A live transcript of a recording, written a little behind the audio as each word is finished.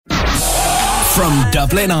From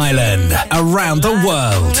Dublin, Ireland, around the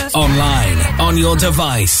world, online, on your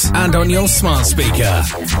device, and on your smart speaker.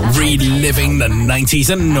 Reliving the 90s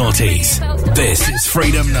and noughties. This is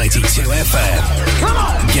Freedom 92 FM. Come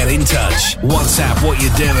on! Get in touch. WhatsApp what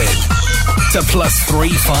you're doing. To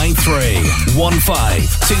 +353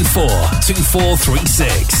 1524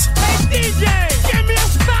 2436. Hey DJ, give me a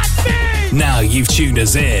fat beat! Now you've tuned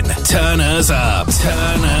us in. Turn us up.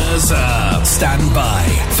 Turn us up. Stand by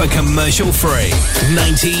for commercial free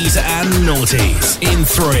 90s and noughties in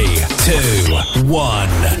 3, 2, 1.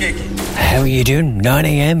 How are you doing? 9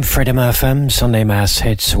 a.m. Freedom FM, Sunday Mass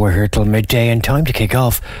hits. We're here till midday and time to kick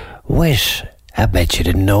off with I Bet You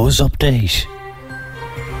Didn't Know's update.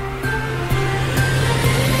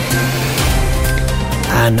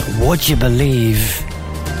 And would you believe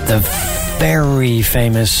the very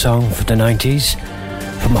famous song for the 90s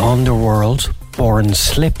from Underworld, Born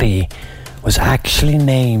Slippy, was actually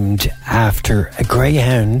named after a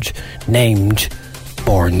greyhound named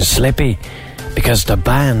Born Slippy, because the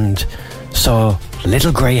band saw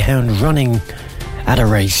little greyhound running at a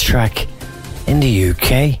racetrack in the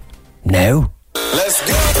UK. Now, let's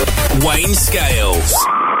go. Wayne Scales,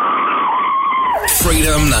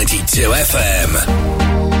 Freedom 92 FM.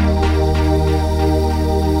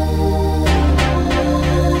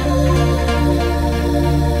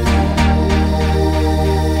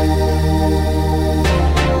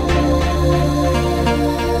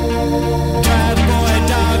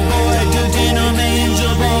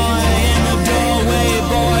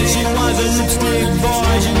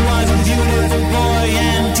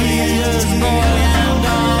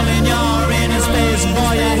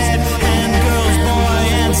 Boy, and girls, boy,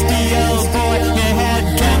 and steals, boy, you had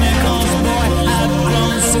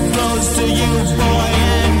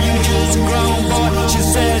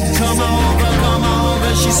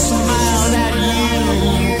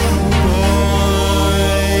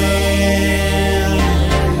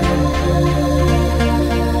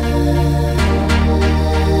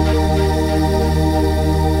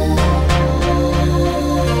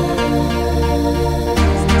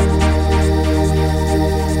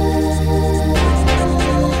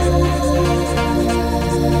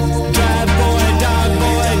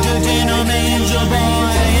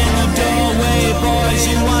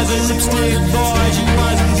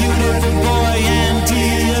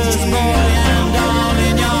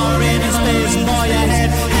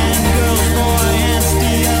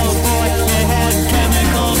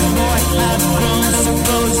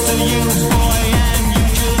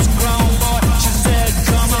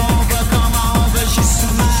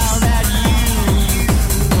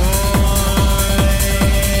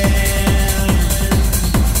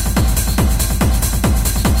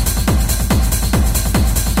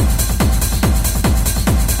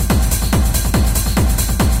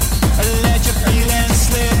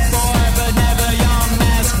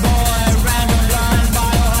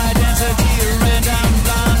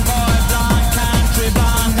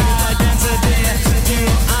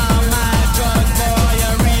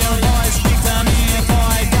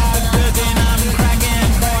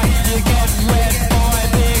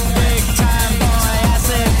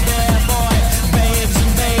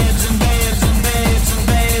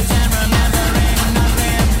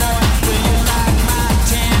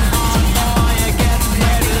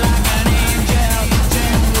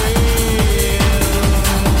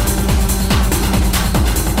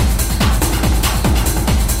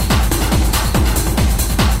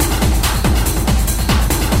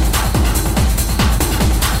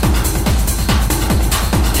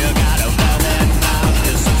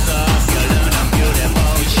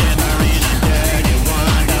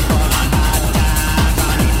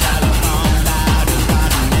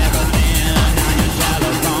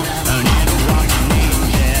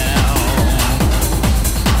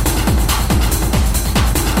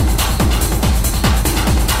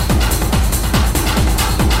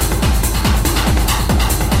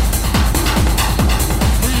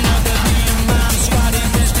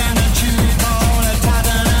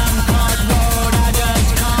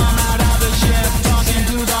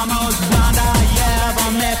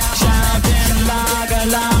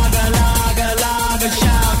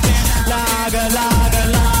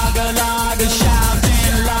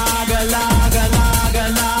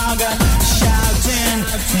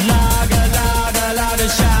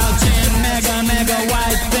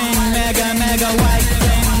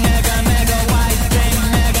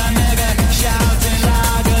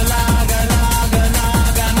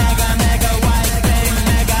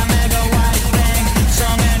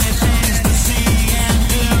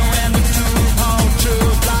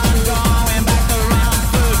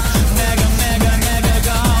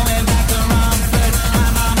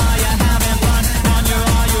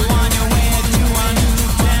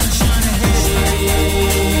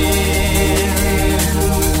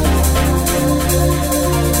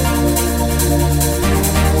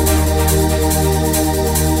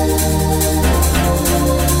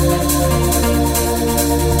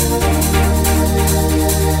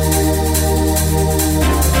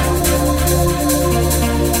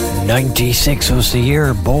 96 was the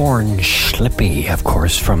year born. Slippy, of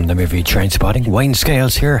course, from the movie Trainspotting. Wayne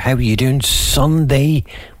Scales here. How are you doing? Sunday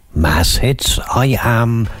mass hits. I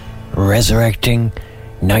am resurrecting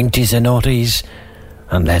 90s and noughties.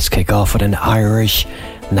 And let's kick off with an Irish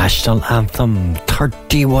national anthem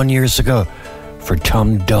 31 years ago for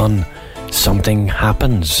Tom Dunn. Something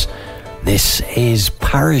Happens. This is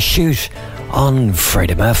Parachute on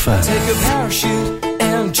Freedom FM. Take a parachute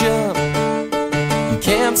and jump. You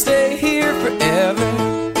can't stay here forever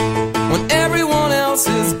when everyone else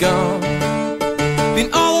is gone.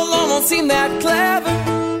 Being all alone won't seem that clever.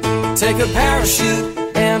 Take a parachute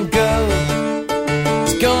and go.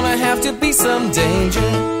 There's gonna have to be some danger.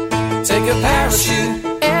 Take a parachute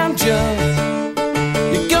and jump.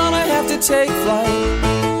 You're gonna have to take flight.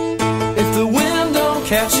 If the wind don't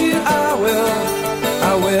catch you, I will.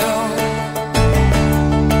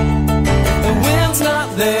 If the wind's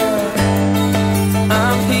not there,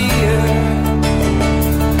 I'm here.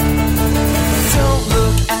 Don't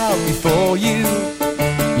look out before you.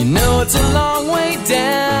 You know it's a long way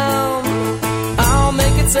down. I'll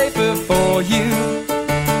make it safer for you.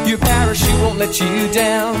 Your parachute won't let you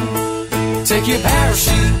down. Take your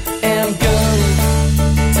parachute and go.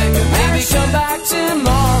 Take a maybe come back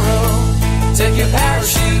tomorrow. Take your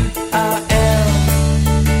parachute, I am.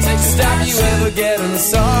 Take a stop you ever get in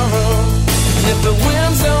sorrow. And if the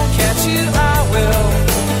winds don't catch you, I will.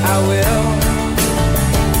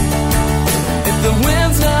 If the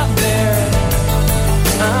wind's not there,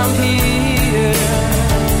 I'm here.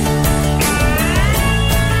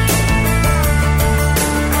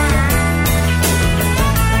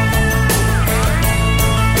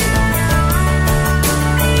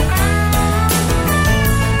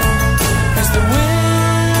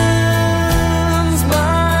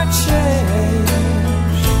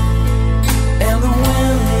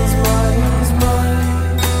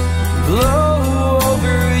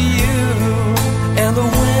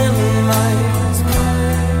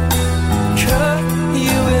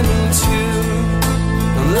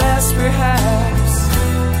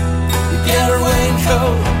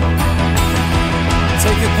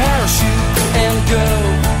 Take a parachute and go.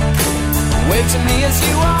 Wave to me as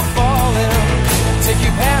you are falling. Take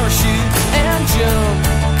your parachute and jump.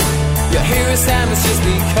 Your hero Sam is just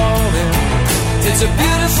me calling. It's a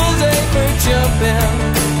beautiful day for jumping.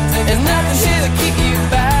 There's nothing here to keep you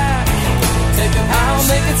back. I'll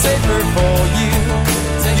make it safer for you.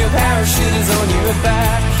 Your parachute is on your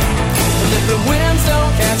back. And if the winds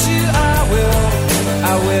don't catch you, I will.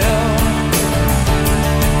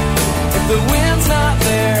 If the wind's not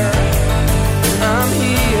there, I'm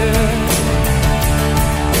here.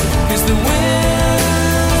 'Cause the wind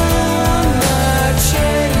might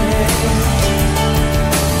change.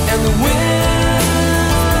 And the wind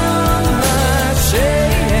might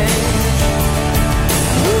change.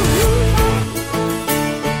 Woo-hoo.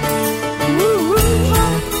 Woo-hoo.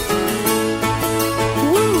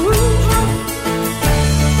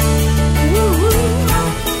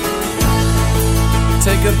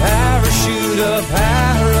 Take a parachute, a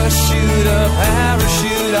parachute, a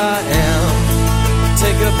parachute, I am.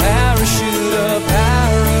 Take a parachute, a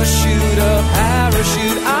parachute, a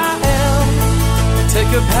parachute, I am.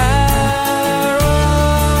 Take a parachute,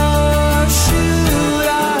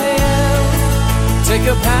 I am. Take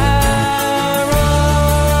a parachute,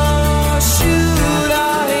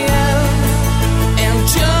 I am. And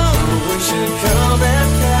jump, we should come and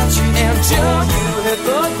catch you. And jump, you hit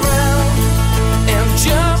the ground. And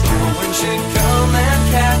jump, we should come and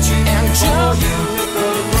catch you. And jump, you hit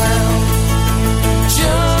the ground.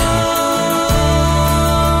 Jump,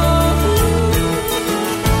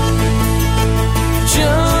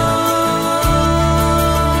 jump.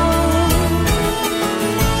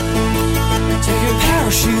 Take your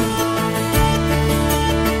parachute.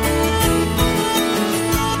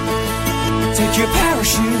 Take your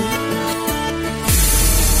parachute.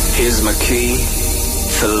 Here's my key,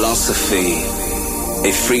 philosophy.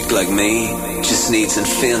 A freak like me just needs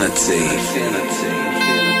infinity.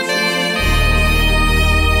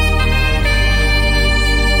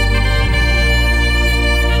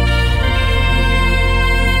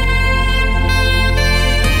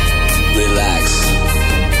 Relax.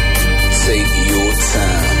 Take your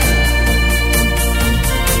time.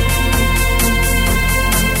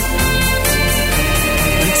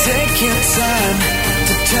 Take your time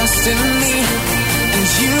to trust in me, and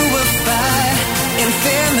you will find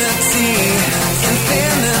infinity,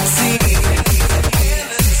 infinity.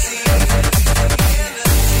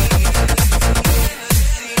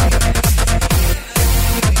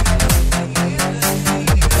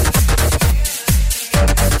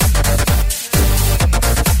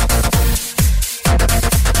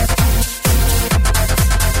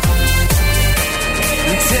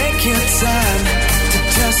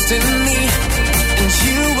 trust in me, and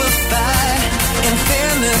you will find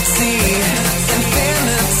infinity,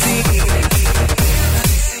 infinity.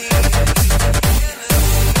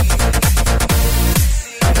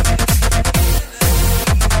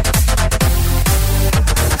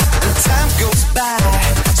 And time goes by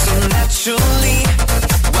so naturally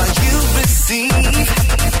while you receive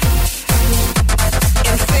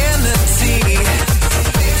infinity.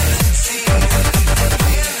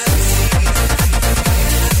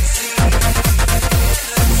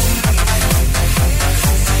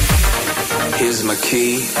 Here's my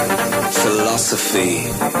key, philosophy.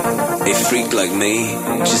 A freak like me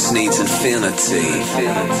just needs infinity.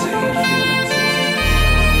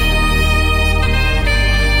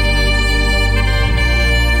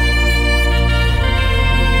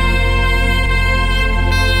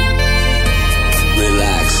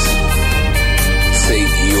 Relax,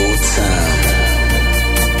 take your time.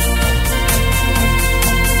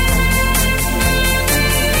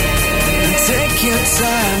 Take your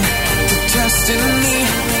time to trust in me,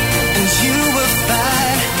 and you will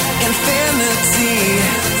find infinity,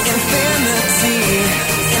 infinity,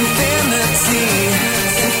 infinity,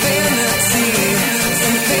 infinity,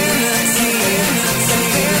 infinity,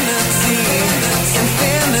 infinity,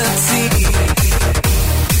 infinity.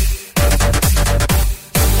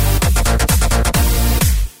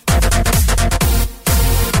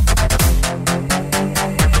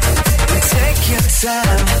 Take your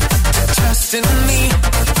time to trust in me,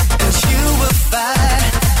 and you will find.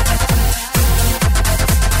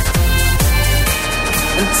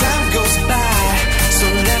 And time goes by so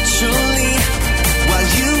naturally while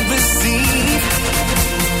you receive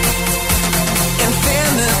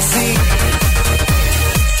infinity.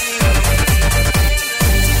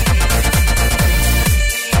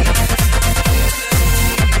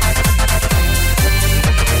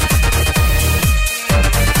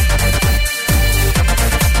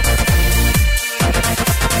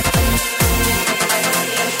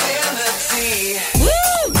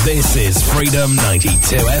 This is Freedom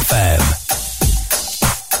 92 FM.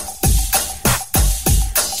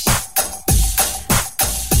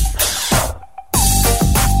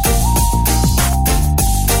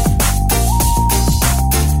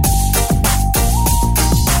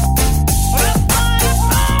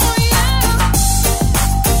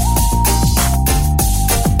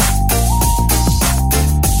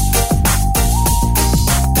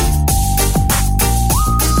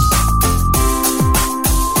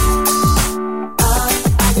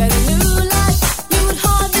 I got a new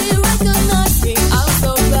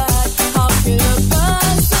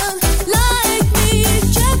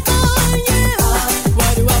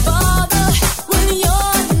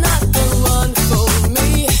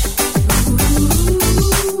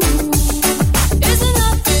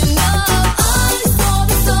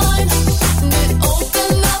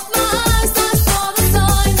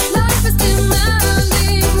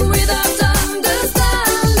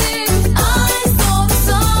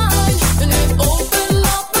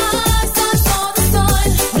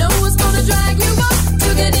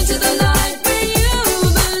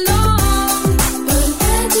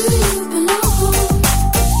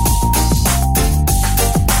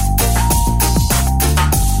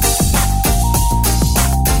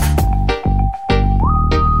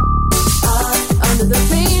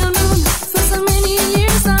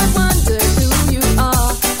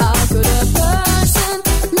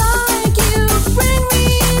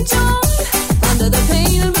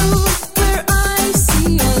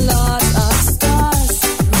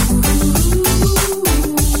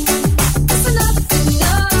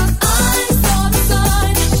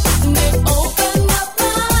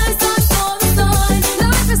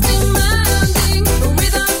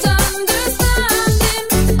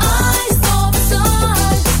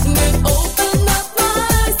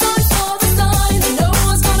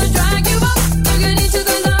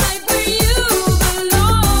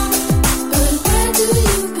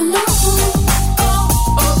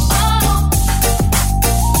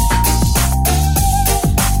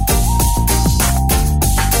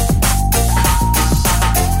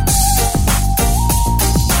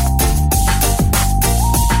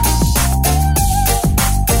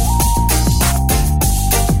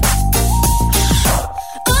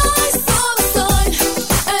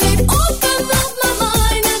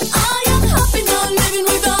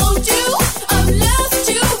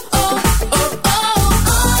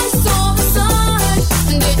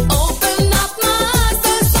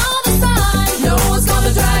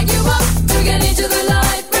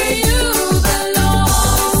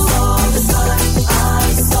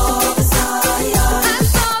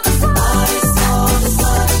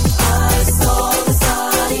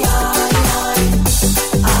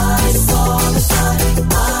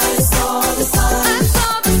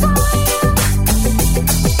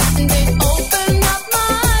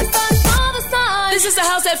This is the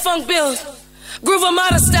house that funk built. Groove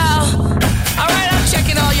Armada style. Alright, I'm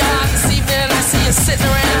checking all y'all out this evening. I see you sitting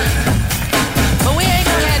around. But we ain't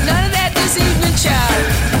gonna have none of that this evening, child.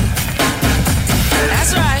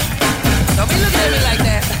 That's right. Don't be looking at me like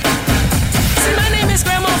that. See, my name is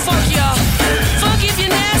Grandma Funk, y'all. Funk if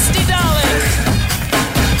you're nasty, darling.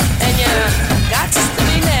 And you got to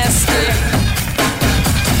be nasty.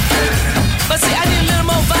 But see, I need a little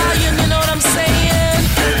more volume, you know what I'm saying?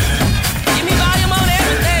 Give me volume on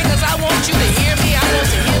everything, cause I want you to hear me. I want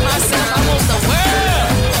to hear myself. I want the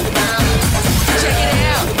world. Check it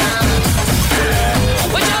out.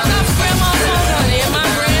 What y'all got for Grandma Funk, honey, and my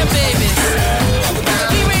grandbabies?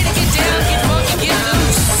 Be ready to get down, get funky, get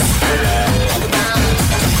loose.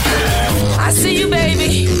 I see you,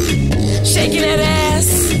 baby. Shaking that ass.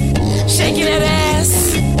 Shaking that ass.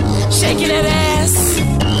 Shaking that ass.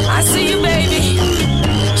 I see you, baby.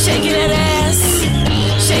 Shaking that ass.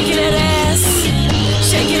 Shaking that ass.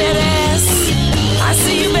 Shaking that ass. I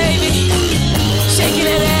see you, baby. Shaking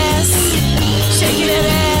that ass. Shaking that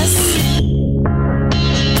ass.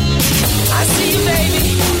 I see you, baby.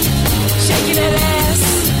 Shaking that ass.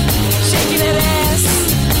 Shaking that ass.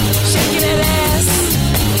 Shaking that ass.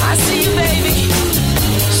 I see you, baby.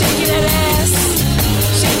 Shaking that ass.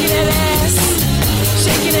 Shaking that ass.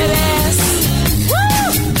 Shaking that ass.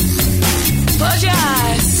 Close your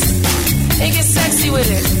eyes and get sexy with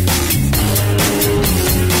it.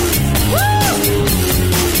 Woo!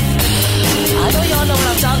 I know y'all know what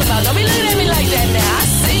I'm talking about. Don't be looking at me like that now. I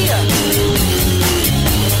see ya.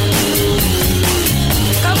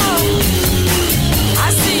 Come on. I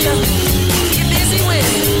see ya. Get busy with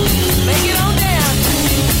it. Make it on down.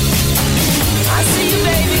 I see you,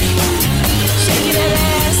 baby. Shaking that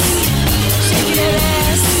ass. Shaking that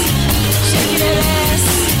ass. Shaking that ass.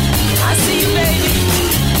 I see you, baby.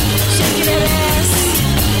 Shaking that ass.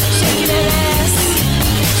 Shaking that ass.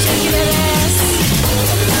 Shaking that ass.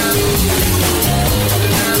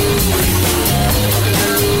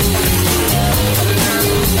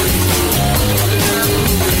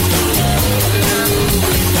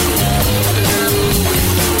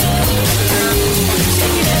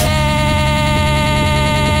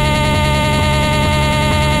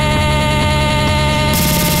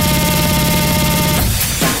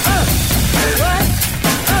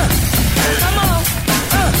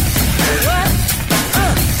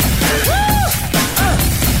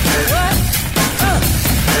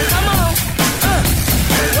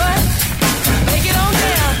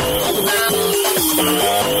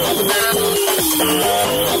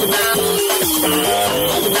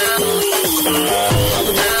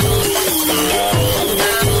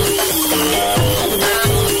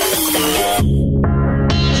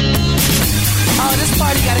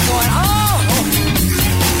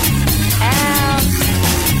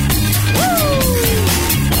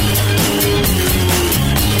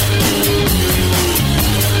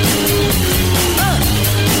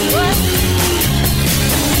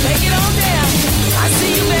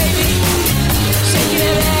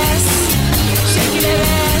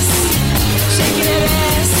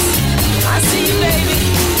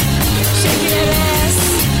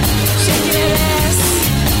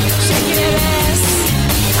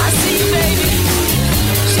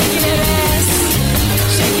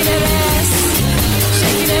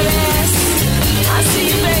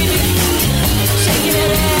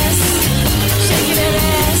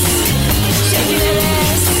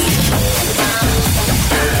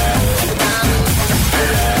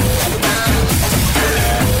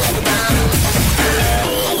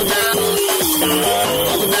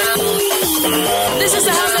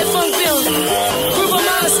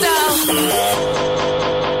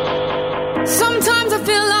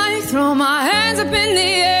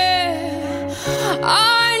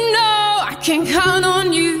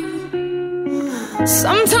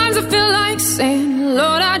 Sometimes I feel like saying,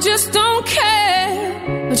 Lord, I just don't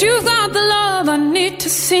care. But you've got the love I need to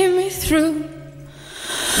see me through.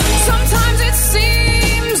 Sometimes it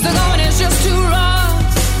seems the going is just too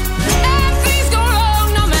rough, and things go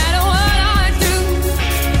wrong no matter what I do.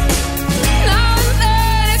 Now and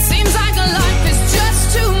then it seems like life is just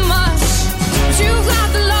too much. But you've got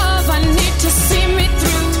the love I need to see me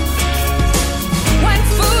through. When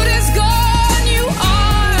food is gone, you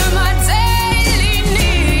are my daily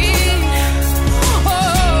need. Oh,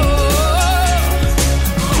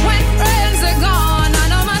 when friends are gone, I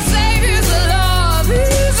know my Savior's alive.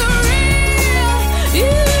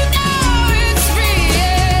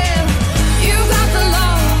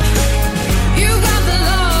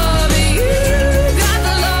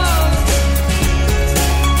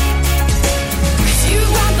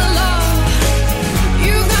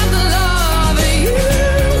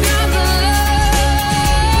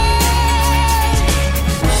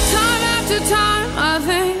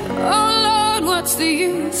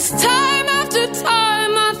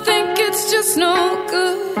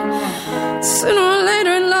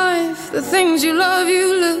 the things you love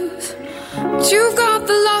you lose. But you've got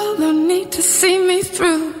the love I need to see me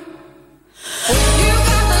through. You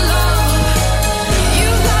got the love, you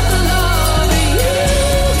got the love, you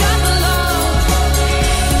got the love.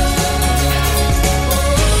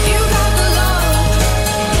 You got the love,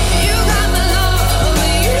 you got the love,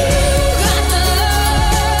 you got the love.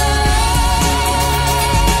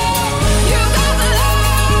 You got the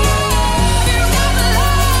love, you got the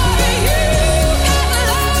love, you got the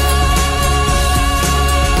love.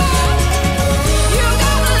 You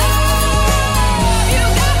got the love, you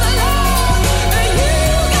got the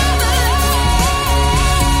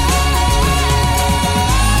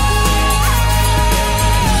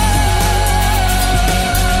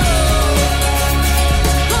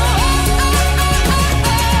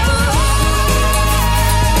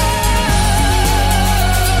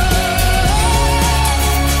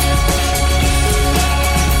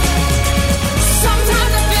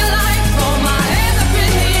Sometimes I feel like throw my hands up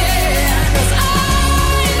in the air, 'cause I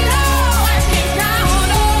know I can count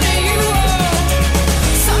on you.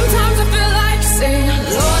 Sometimes I feel like saying,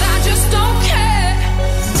 Lord, I just don't care.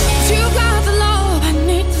 But you got the love I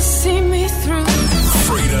need to see me through.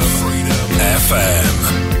 Freedom FM.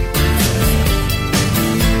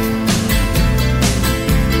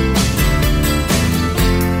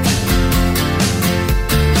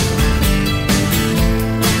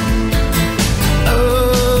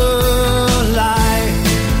 Oh, life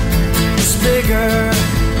is bigger.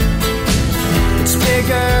 It's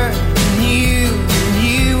bigger than you, and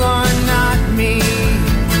you are not me.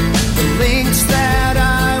 The links that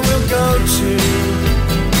I will go to,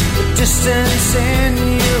 the distance in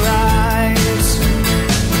your eyes.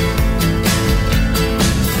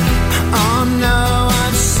 Oh no,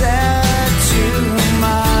 I've said too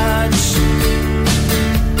much.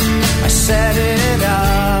 I set it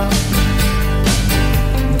up.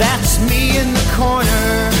 That's me in the corner.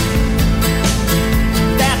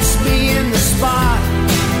 That's me in the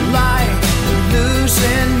spotlight,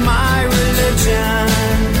 losing my religion.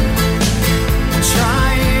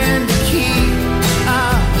 Trying to keep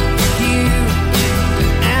up with you,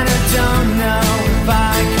 and I don't know if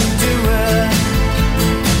I can do it.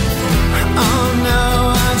 Oh no,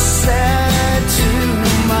 I've said too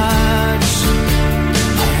much.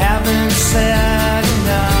 I haven't said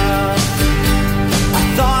enough. I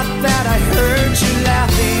thought that I heard you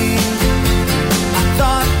laughing. I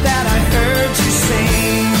thought that I heard you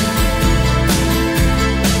sing.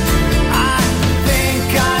 I think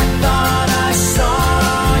I thought I saw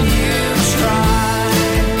you try.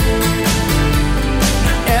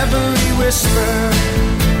 Every whisper,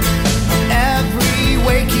 every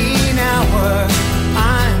waking hour,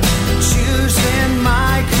 I'm choosing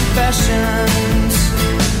my confessions,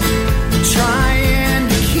 trying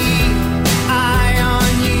to keep eye on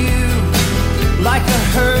you, like a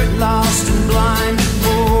hurt, lost and blind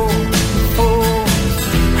fool.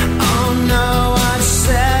 Oh no, I've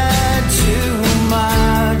said too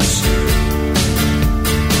much.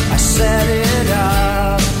 I set it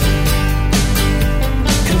up.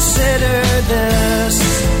 Consider this,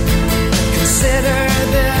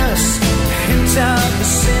 hint of the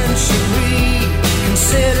century.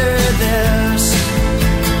 Consider this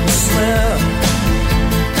slip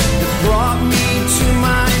that brought me to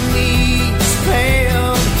my knees,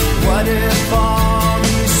 pale. What if all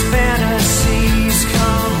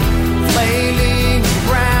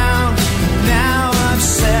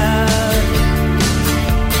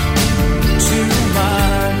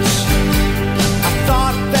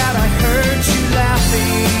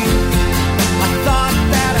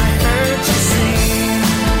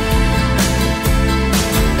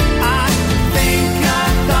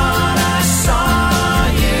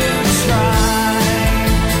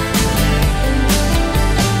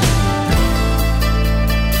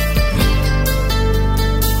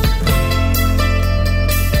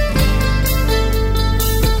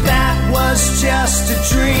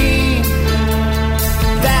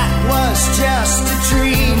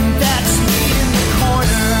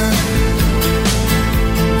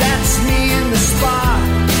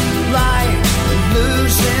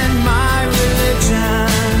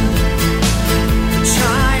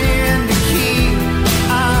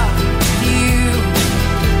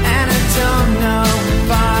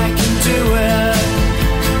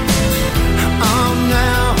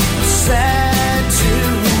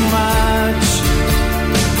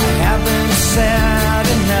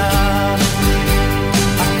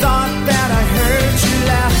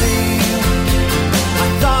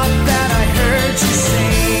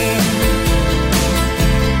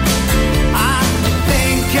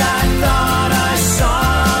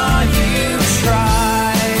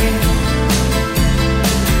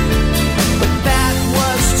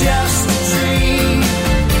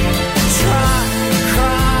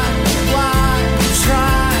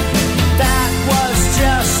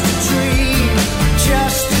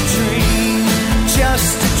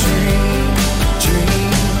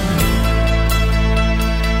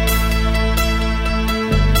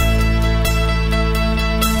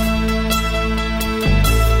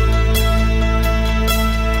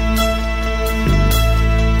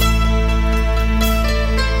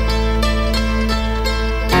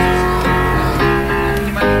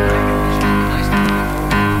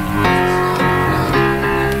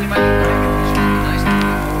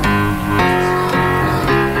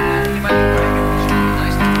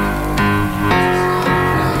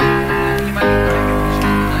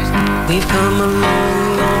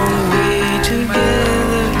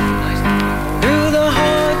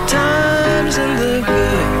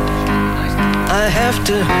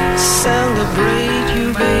celebrate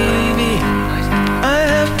you, baby. I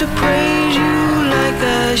have to praise you like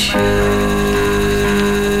I should.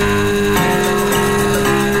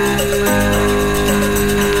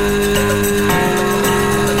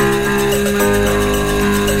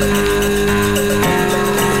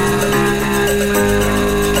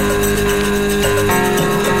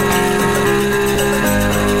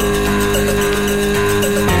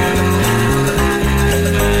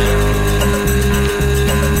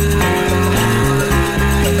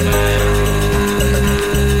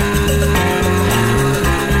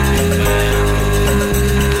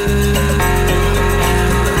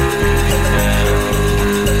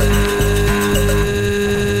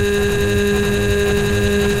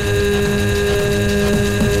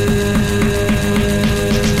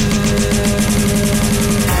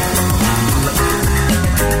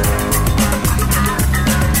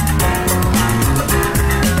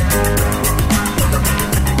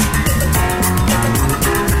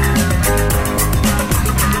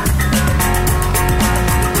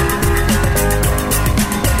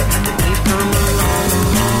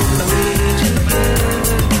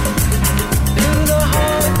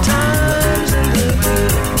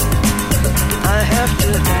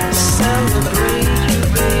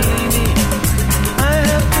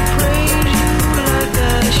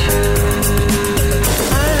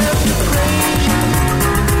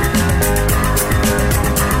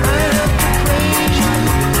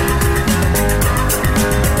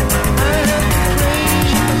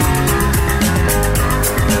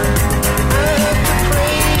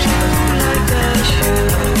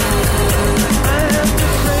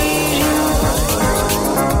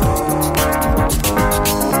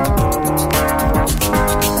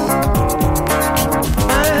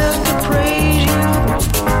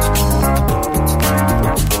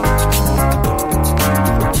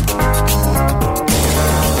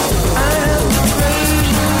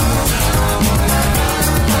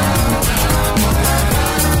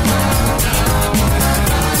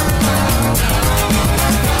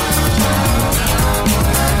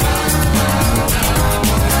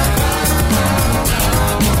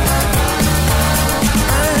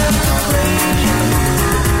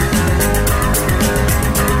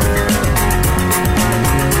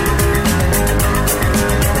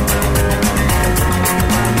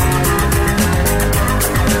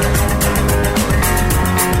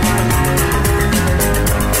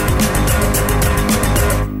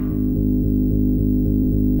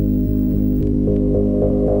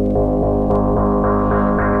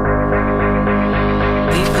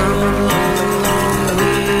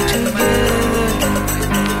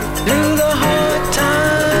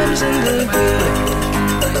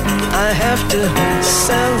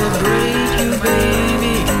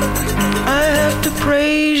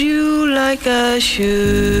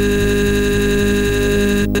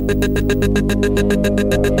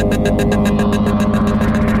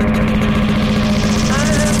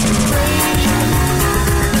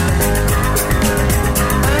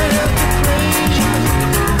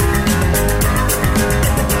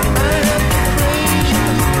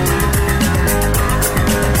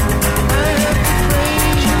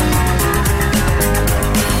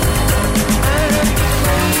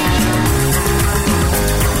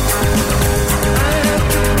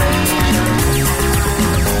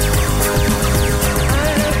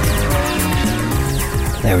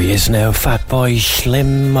 Is now Fatboy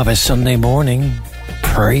Slim of a Sunday morning,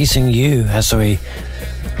 praising you as we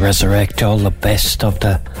resurrect all the best of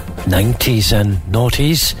the 90s and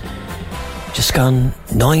noughties. Just gone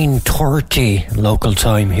 9:30 local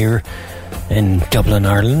time here in Dublin,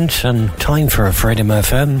 Ireland, and time for a Freedom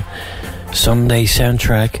FM Sunday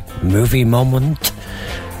soundtrack movie moment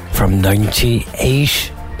from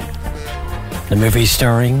 98. The movie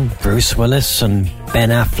starring Bruce Willis and Ben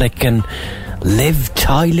Affleck and Liv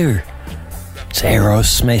Tyler. It's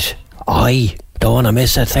Aerosmith. I don't want to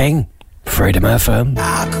miss a thing. Freedom FM.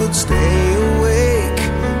 I could stay awake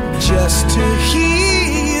just to hear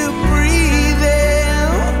you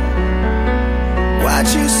breathing.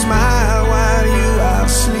 Watch you smile while you are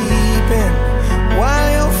sleeping, while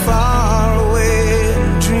you're far away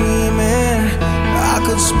and dreaming. I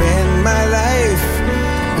could spend my life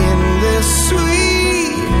in this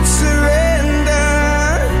sweet surrender.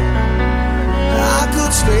 I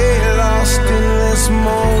could stay lost in this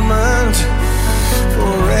moment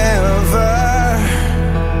forever.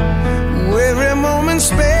 Every moment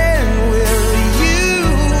spent with you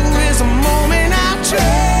is a moment I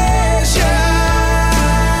treasure.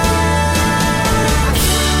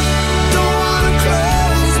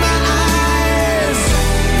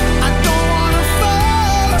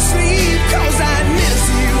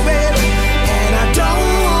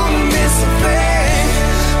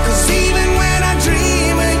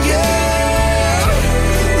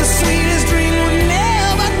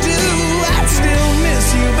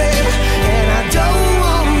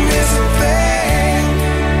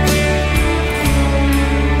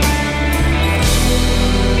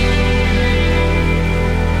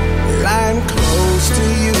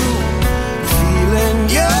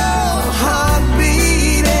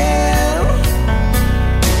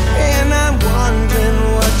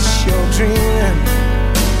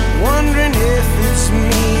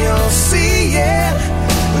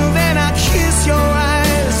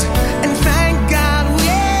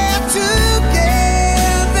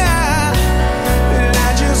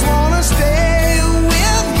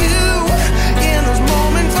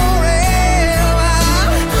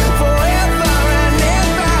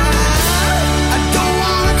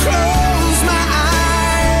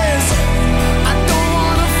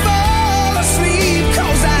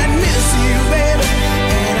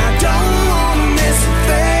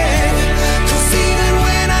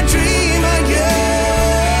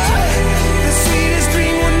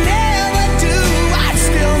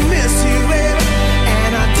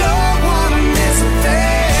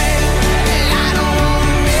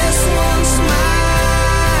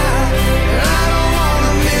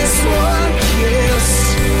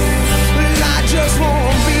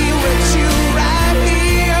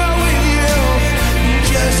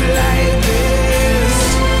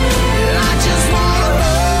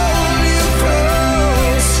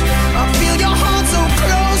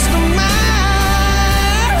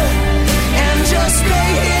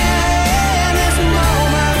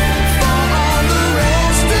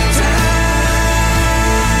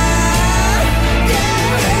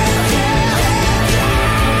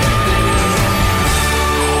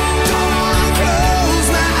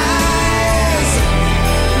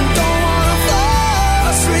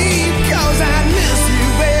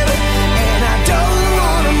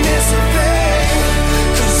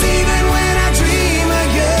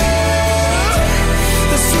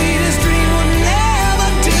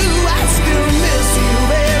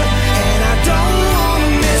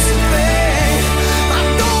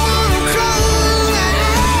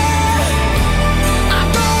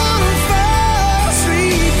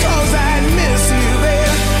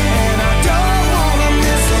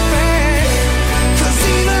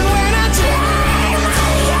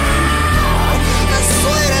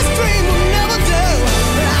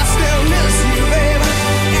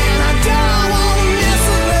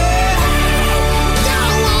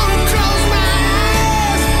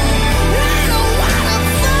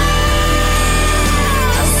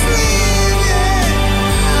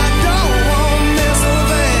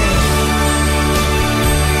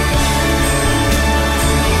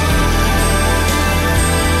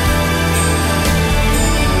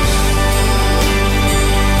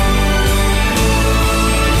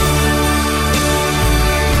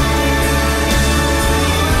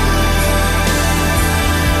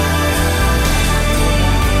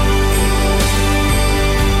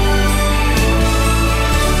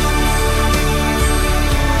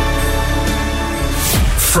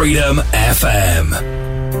 Freedom FM.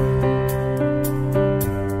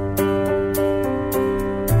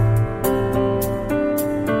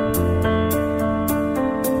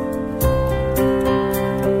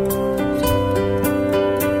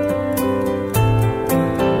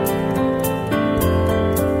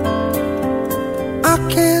 I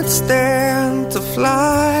can't stand to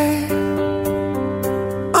fly.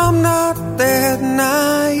 I'm not that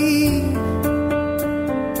naive.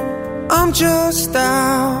 I'm just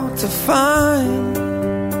out to find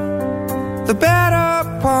the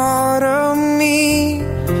better part of me.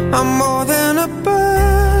 I'm more than a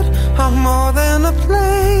bird, I'm more than a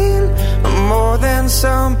plane, I'm more than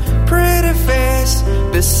some pretty face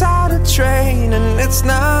beside a train. And it's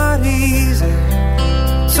not easy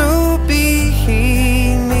to be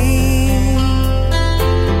me.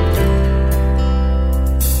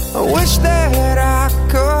 I wish that I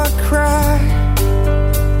could cry,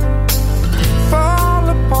 fall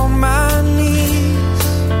upon my knees,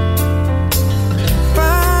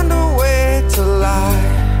 find a way to lie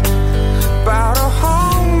about a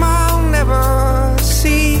home I'll never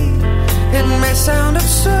see. It may sound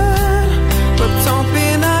absurd, but don't be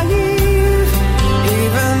naive.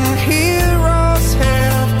 Even heroes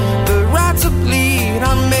have the right to bleed.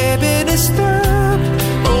 I may be disturbed,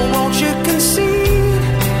 but won't you concede?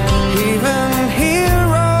 Even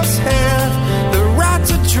heroes have the right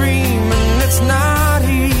to dream, and it's not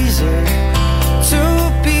easy to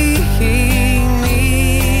be me.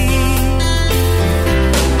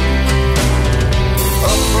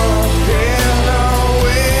 Up and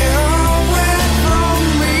away, away from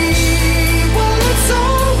me. Well, it's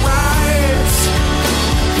alright.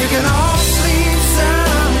 You can all sleep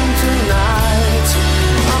sound tonight.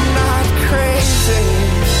 I'm not crazy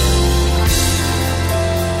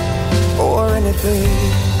or anything.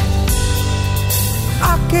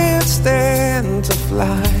 I can't stand to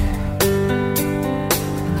fly.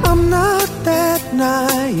 I'm not that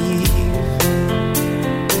naive.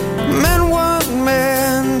 Men weren't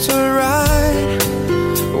meant to ride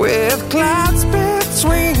with clouds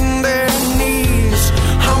between their knees.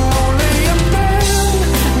 I'm only a man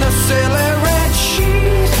in a silly red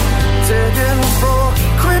sheet, digging for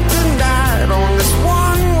kryptonite on this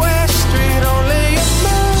one-way street. Only a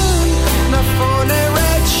man in a phony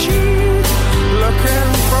red sheet,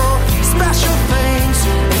 looking for special things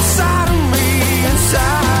inside of me,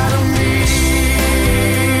 inside of me,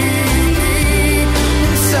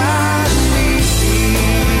 inside of me, inside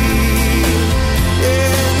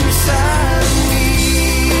of me,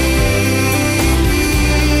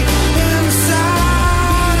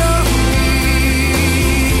 inside of me.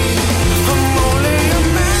 I'm only a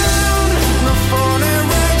man in a phony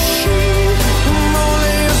red sheet. I'm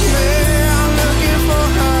only a man looking for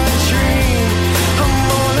a dream. I'm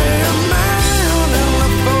only a man in a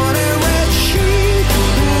phony red sheet,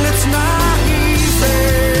 and it's not easy.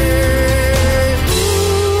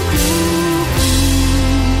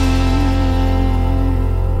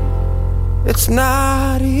 It's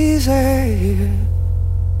not easy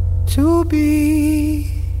to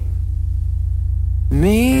be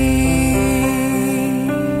me.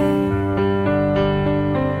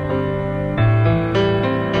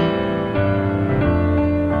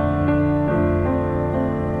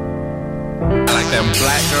 I like them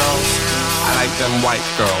black girls, I like them white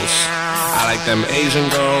girls, I like them Asian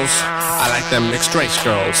girls, I like them mixed race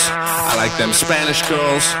girls, I like them Spanish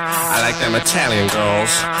girls, I like them Italian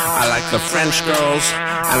girls, I like the French girls,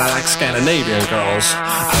 and I like Scandinavian girls.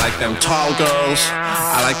 I like them tall girls,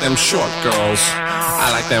 I like them short girls,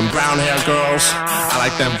 I like them brown hair girls, I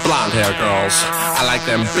like them blonde hair girls, I like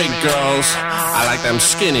them big girls, I like them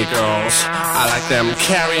skinny girls, I like them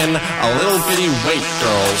carrying a little bitty weight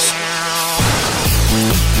girls.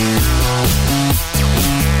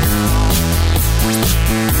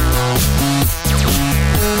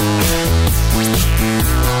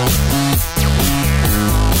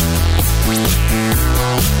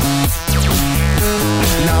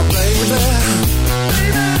 Now baby,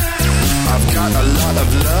 I've got a lot of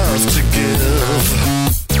love to give,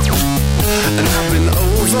 and I've been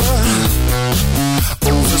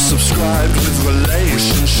oversubscribed with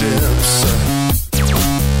relationships.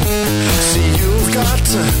 See, you've got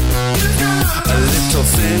a little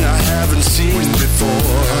thing I haven't seen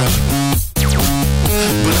before,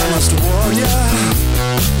 but I must warn ya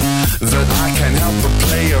that I can't help but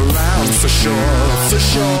play around for sure,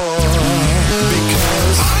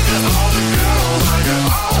 because I get all the girls, I get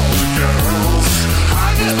all the girls, I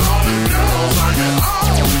get all the girls, I get all the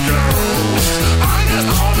girls, I get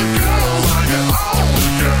all the girls, I get all the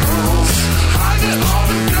girls, I get all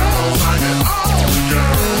the girls, I get all the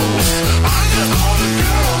girls, I get all the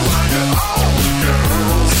girls.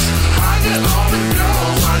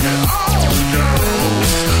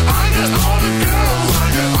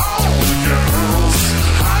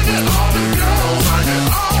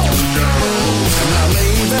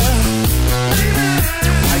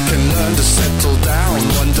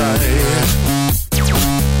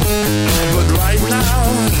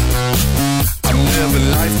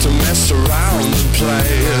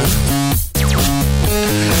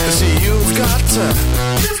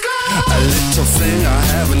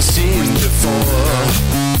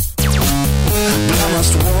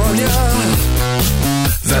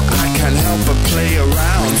 play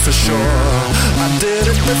around for sure. I did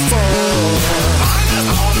it before. I get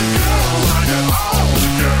all the girls, I get all the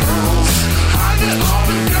girls. I get all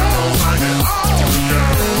the girls, I get all the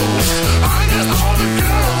girls. I get all the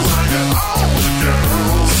girls, I get all the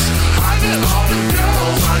girls. I get all the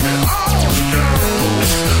girls, I get all the girls.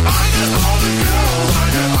 I get all the girls, I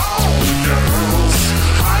get all the girls.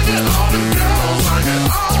 I get all the girls, I get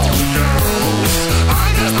all the girls. I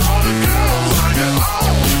get all the girls, I get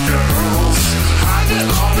all the girls. I get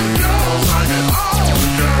all the girls, I get all the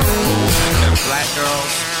girls. Them black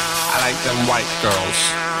girls, I like them white girls.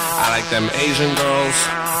 I like them Asian girls,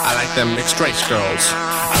 I like them mixed race girls.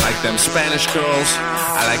 I like them Spanish girls,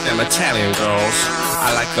 I like them Italian girls.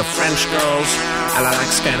 I like the French girls, and I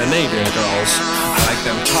like Scandinavian girls. I like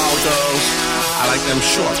them tall girls, I like them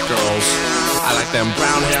short girls. I like them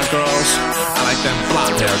brown hair girls, I like them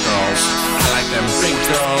blonde hair girls. I like them big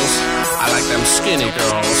girls, I like them skinny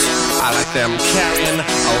girls. I like them carrying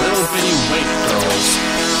a little bitty weight girls.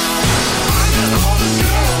 I get all the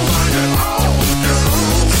girls, I get all the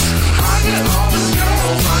girls. I get all the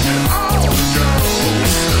girls, I get all the girls.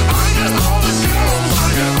 I get all the girls, I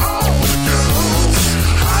get all the girls.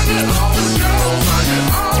 I get all the girls, I get all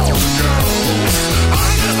the girls.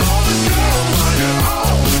 I get all the girls, I get all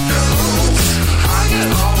the girls. I get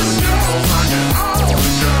all the girls, I get all the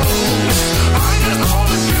girls. I get all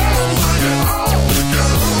the girls, I get all the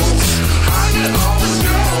girls. I get all the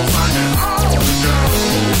girls, I get all the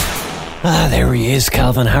girls. Ah, there he is,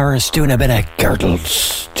 Calvin Harris, doing a bit of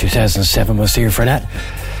Girdles. 2007 was the year for that.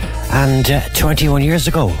 And 21 years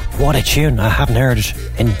ago, what a tune. I haven't heard it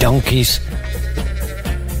in donkeys.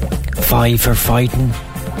 5 for Fighting.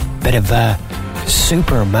 Bit of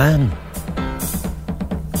Superman.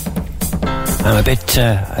 I'm a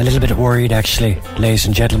little bit worried, actually, ladies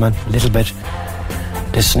and gentlemen. A little bit.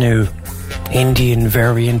 This new Indian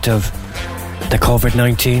variant of the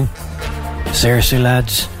COVID-19. Seriously,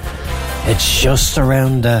 lads, it's just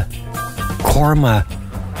around the corner,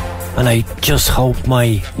 and I just hope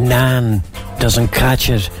my nan doesn't catch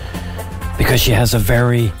it, because she has a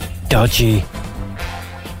very dodgy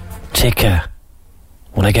ticker.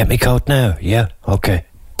 Will I get me coat now? Yeah? Okay.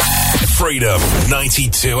 Freedom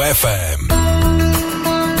 92 FM.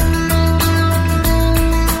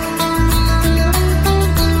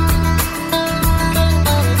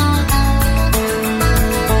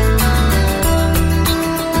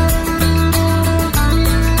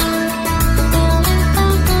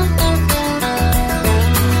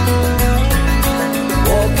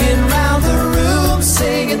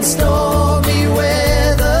 Stormy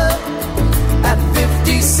weather at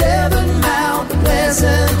 57 Mount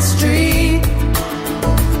Pleasant Street.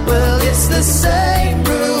 Well, it's the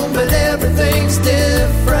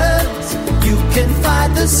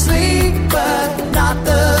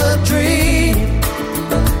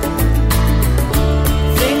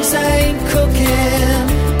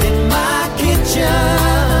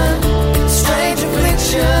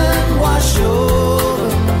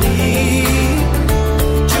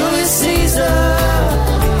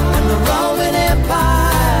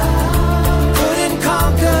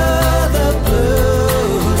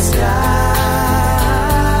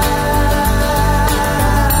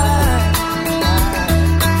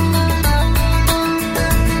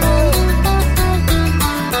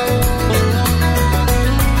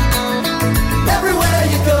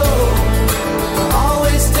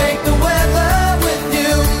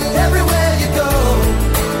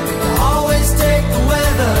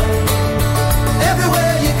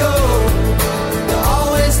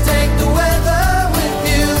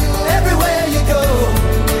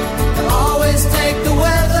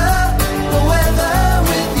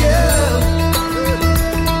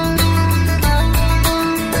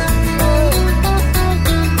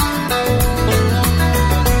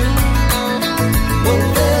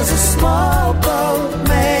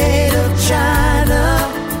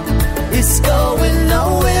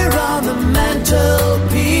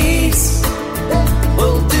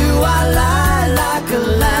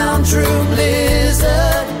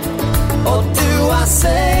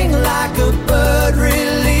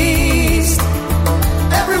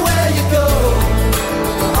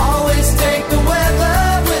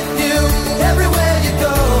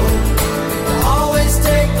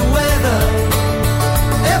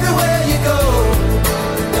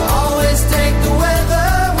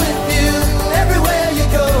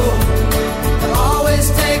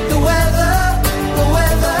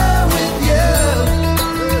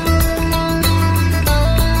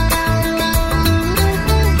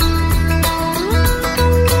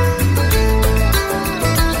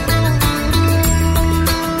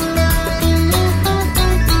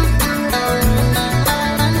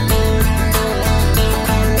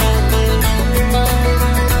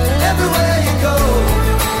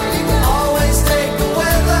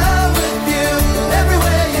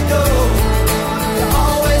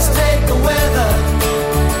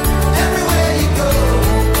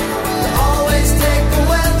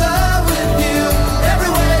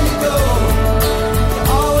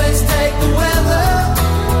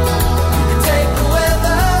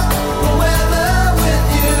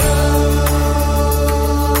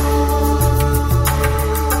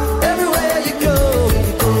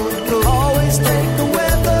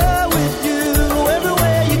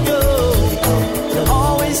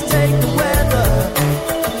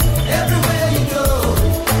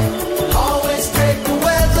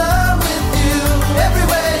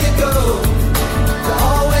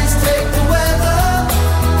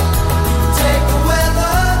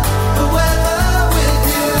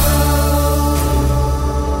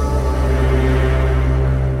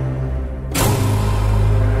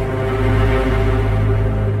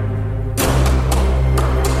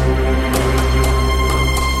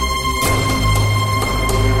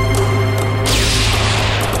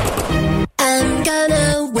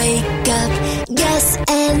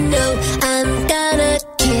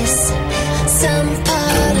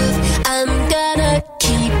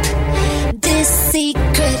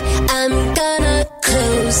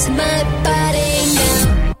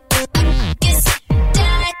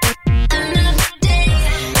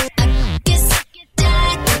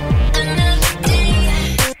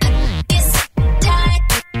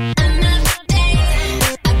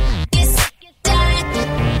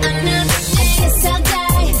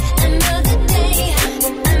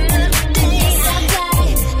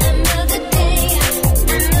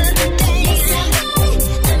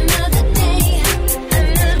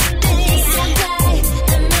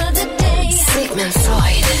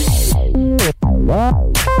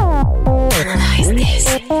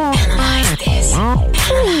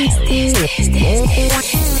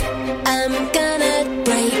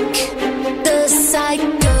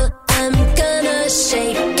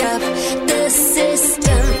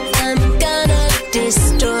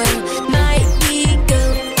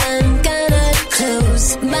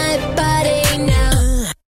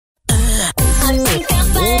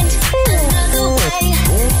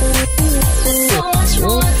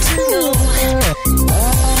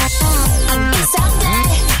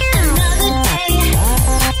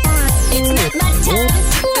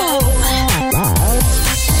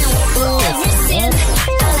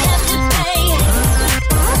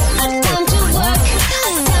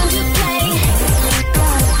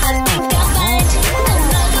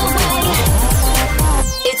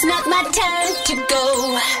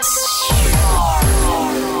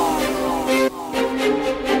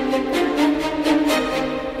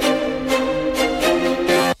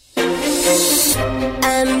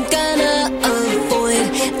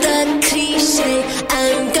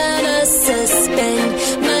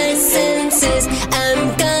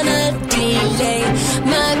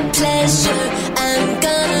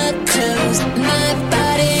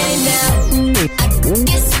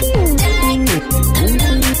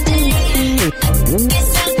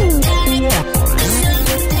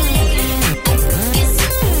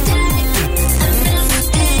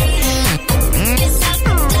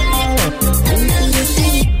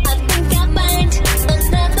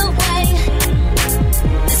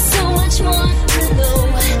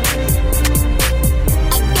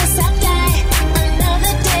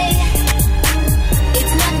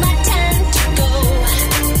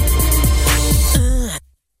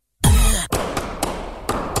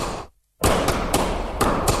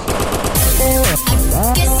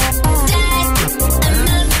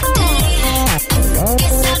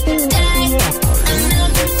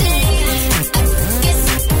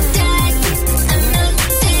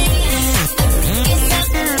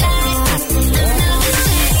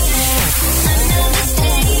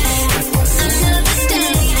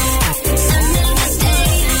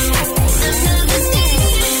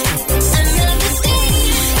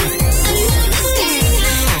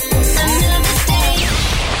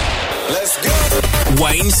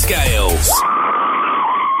Wayne Scales.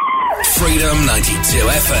 Freedom 92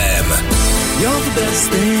 FM. You're the best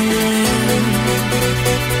thing.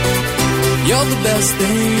 You're the best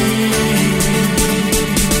thing.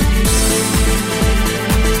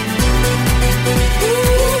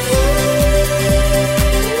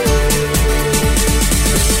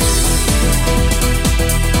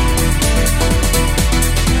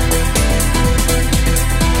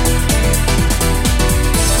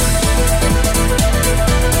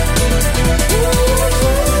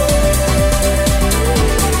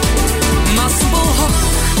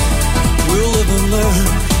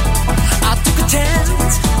 I took a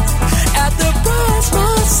chance at the price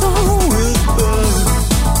my soul will burn.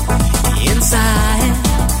 Inside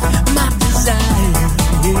my desire,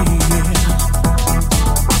 yeah.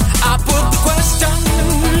 I put the question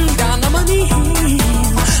down on my knees.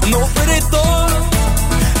 No pretty thought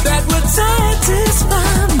that would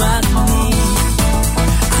satisfy my need.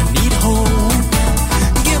 I need home,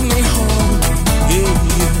 give me home, yeah.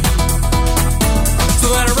 So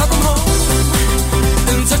that I rub them home.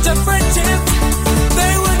 Such a friendship,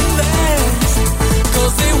 they wouldn't last,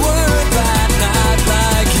 'cause they were right, not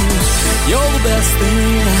like you. You're the best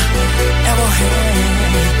thing I ever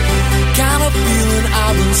had. Kind of feeling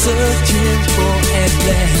I've been searching for at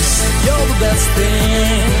last. You're the best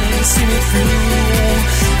thing, see me through.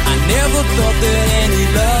 I never thought that any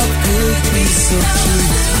love could be so true.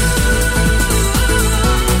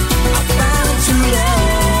 I found true love.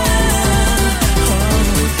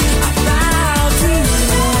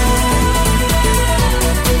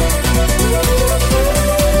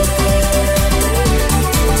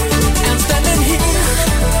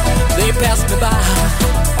 Passed me by,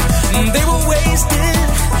 they were wasted,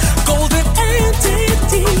 golden antique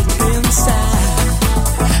deep inside.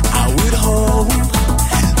 I would hope,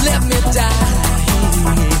 let me die.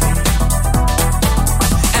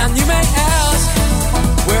 And you may ask,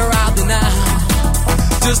 where are they now?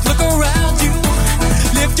 Just look around you,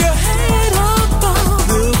 lift your head above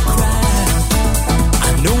the crowd. I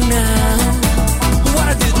know now what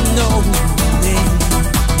I didn't know then,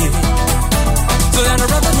 yeah. So then I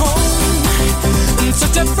run them home.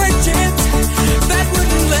 Such a friendship that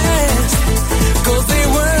wouldn't last, 'cause they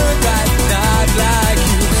weren't right, not like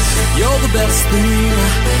you. You're the best thing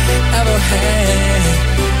I ever had.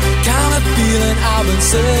 Kind of feeling I've been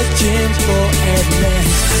searching for at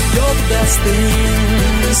last. You're the best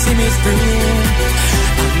thing, see me through.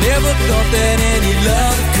 never thought that any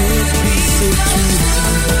love could be so true.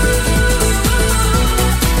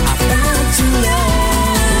 I found true love.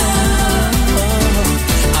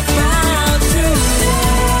 I found true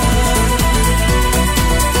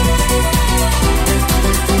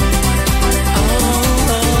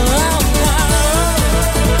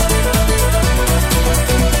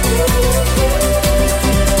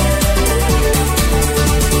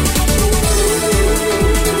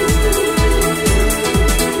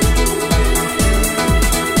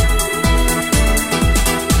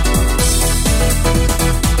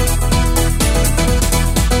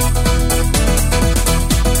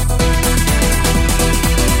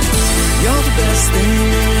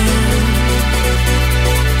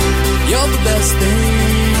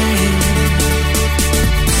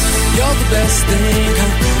best thing,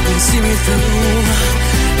 you see me through.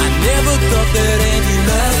 I never thought that any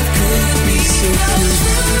love could be so true.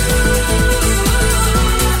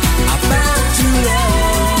 I found true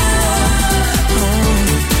love.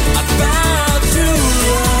 I found true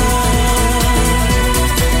love.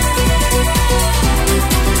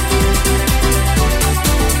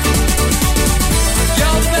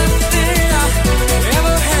 You're the best thing I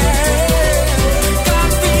ever had.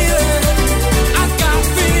 Got feeling, I got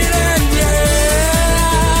feeling, yeah.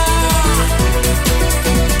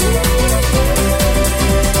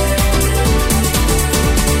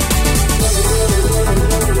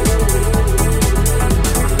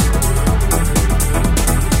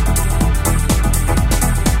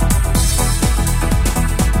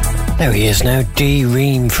 There he is now, D.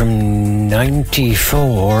 Ream from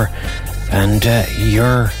 94, and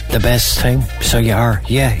you're the best thing. So you are,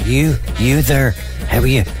 yeah, you there. How are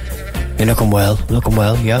you? You're looking well,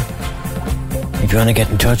 yeah. If you want to get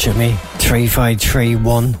in touch with me,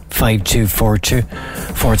 3531 5242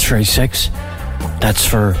 436. That's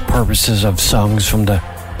for purposes of songs from the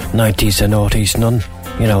 90s and noughties. None,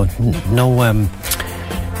 you know,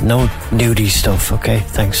 no nudie stuff. Okay,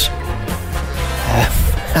 thanks.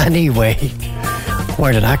 Anyway,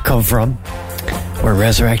 where did that come from? We're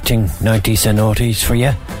resurrecting 90s and noughties for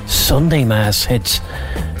you. Sunday Mass hits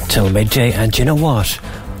till midday. And you know what?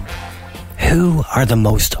 Who are the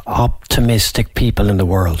most optimistic people in the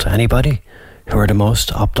world? Anybody? Who are the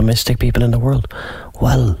most optimistic people in the world?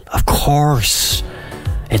 Well, of course,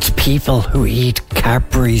 it's people who eat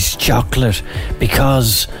Cadbury's chocolate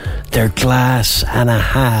because they're glass and a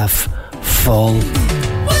half full.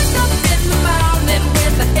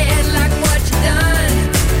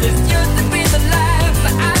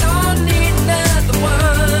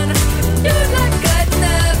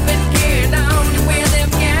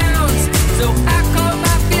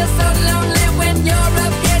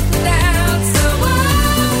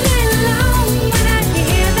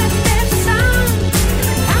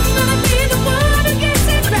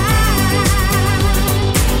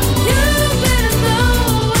 You better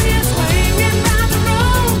know you're swinging by the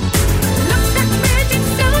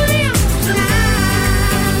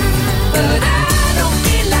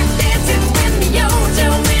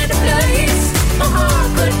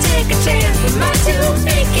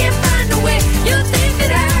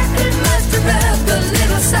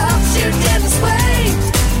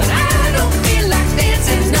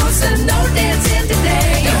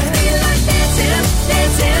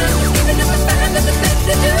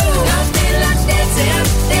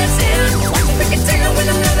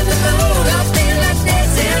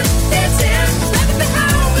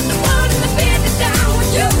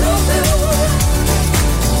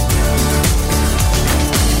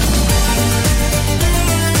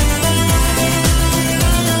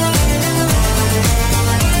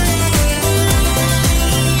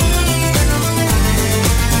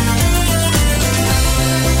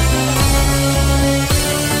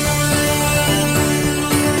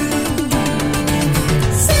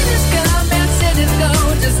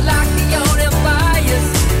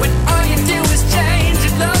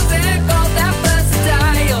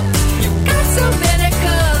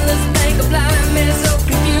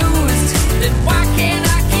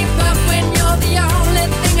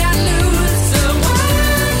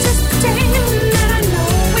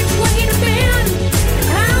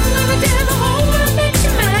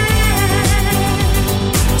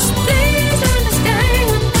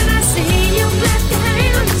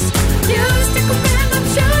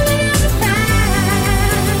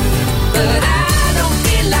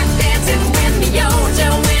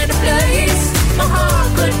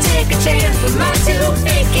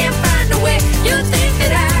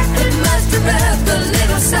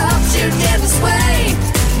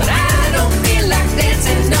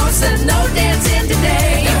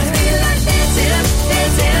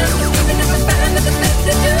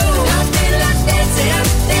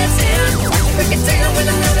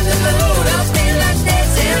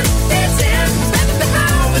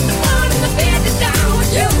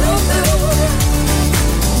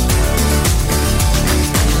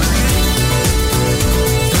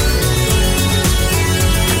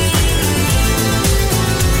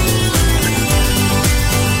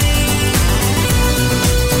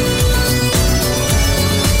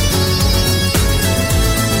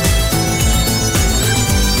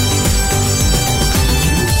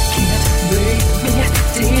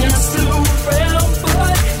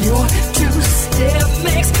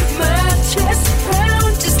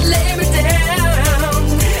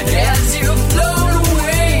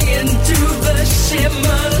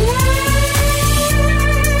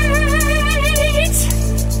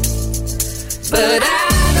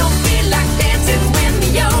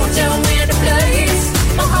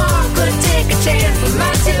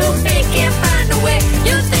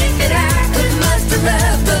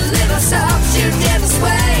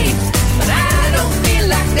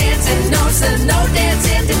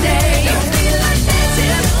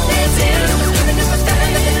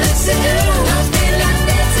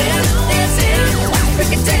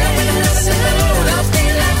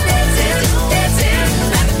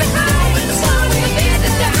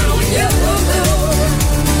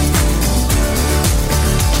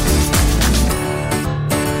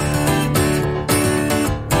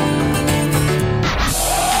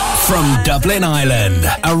From Dublin, Ireland,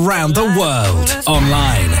 around the world,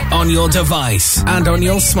 online, on your device, and on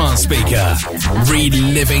your smart speaker.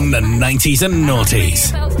 Reliving the 90s and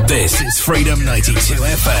noughties. This is Freedom 92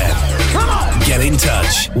 FM. Get in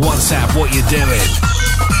touch. WhatsApp what you're doing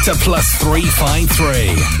to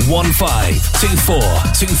 +353 1524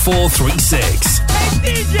 2436. Hey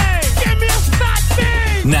DJ, give me a fat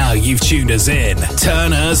beat! Now you've tuned us in.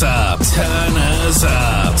 Turn us up. Turn us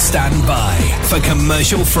up. Stand by for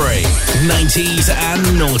commercial free 90s and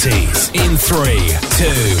noughties in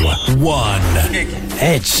 3, 2, 1.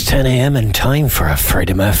 It's 10 a.m. and time for a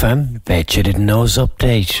Freedom FM Bet You Didn't Know's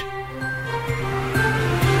update.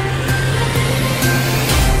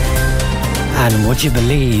 And would you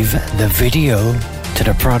believe the video to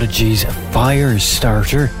the Prodigy's Fire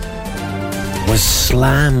Starter was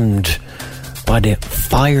slammed by the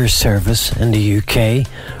fire service in the UK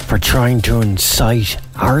for trying to incite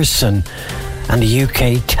arson, and the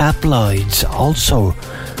UK tabloids also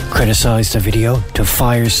criticised the video to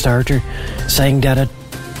Fire Starter, saying that it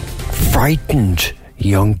frightened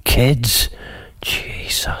young kids.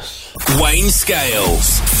 Jesus. Wayne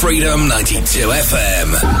Scales, Freedom 92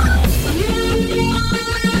 FM.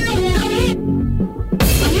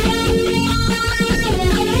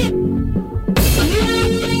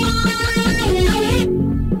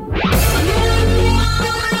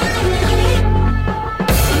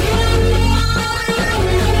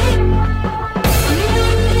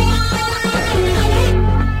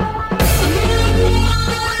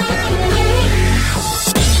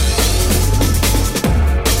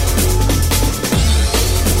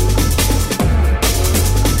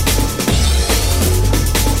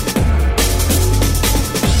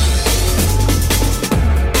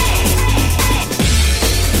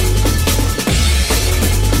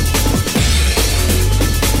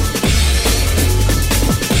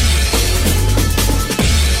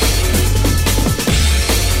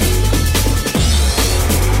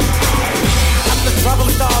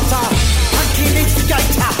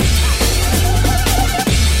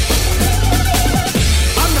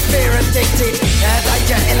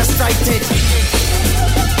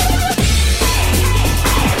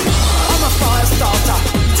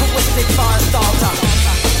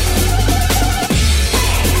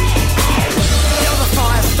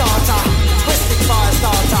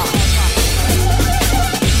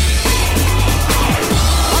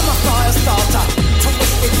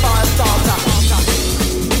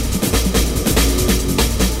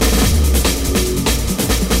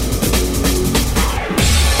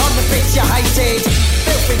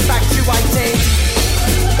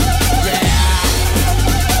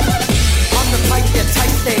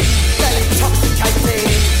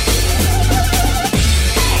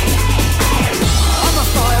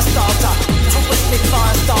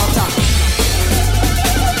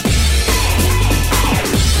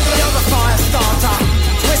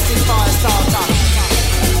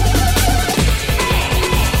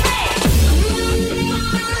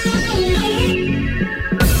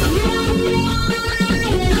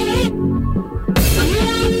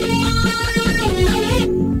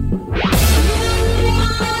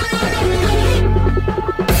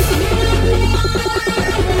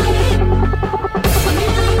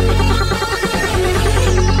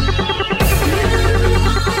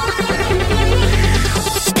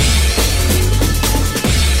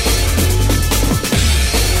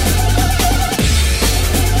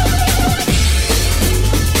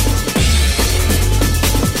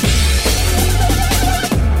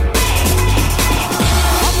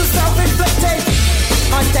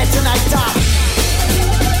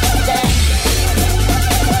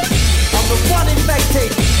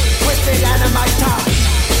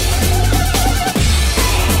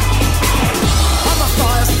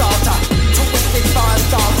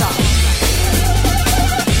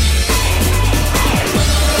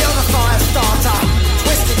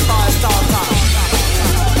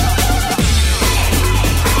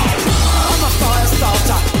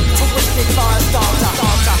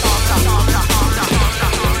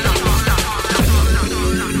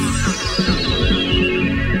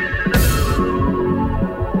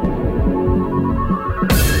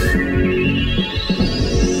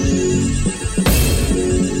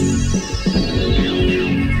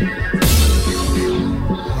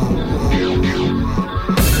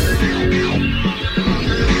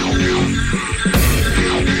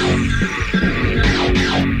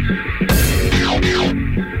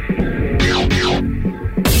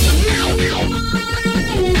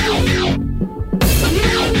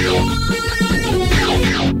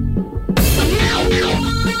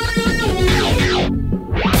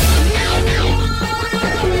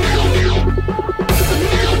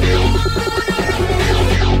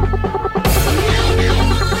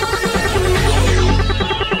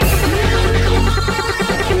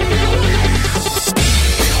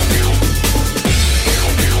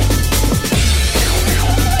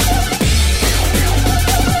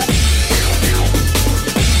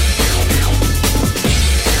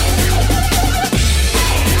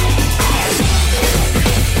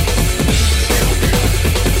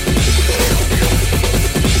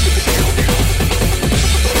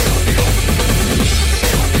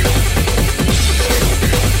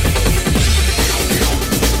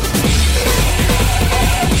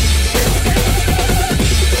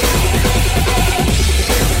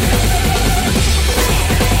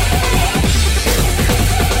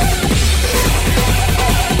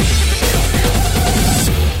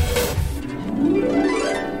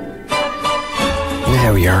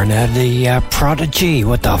 The Prodigy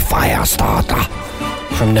with the Firestarter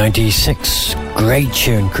from 96. Great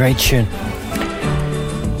tune, great tune.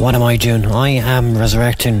 What am I doing? I am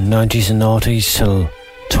resurrecting 90s and noughties till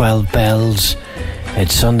 12 bells.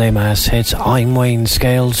 It's Sunday Mass hits. I'm Wayne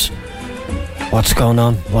Scales. What's going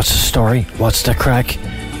on? What's the story? What's the crack?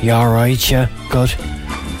 You alright, yeah? Good.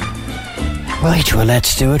 Right, well,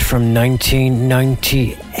 let's do it. From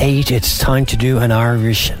 1998, it's time to do an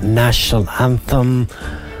Irish national anthem.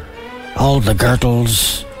 All the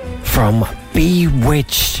Girdles from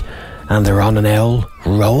Bewitched, and they're on an L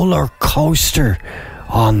roller coaster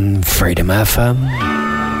on Freedom FM.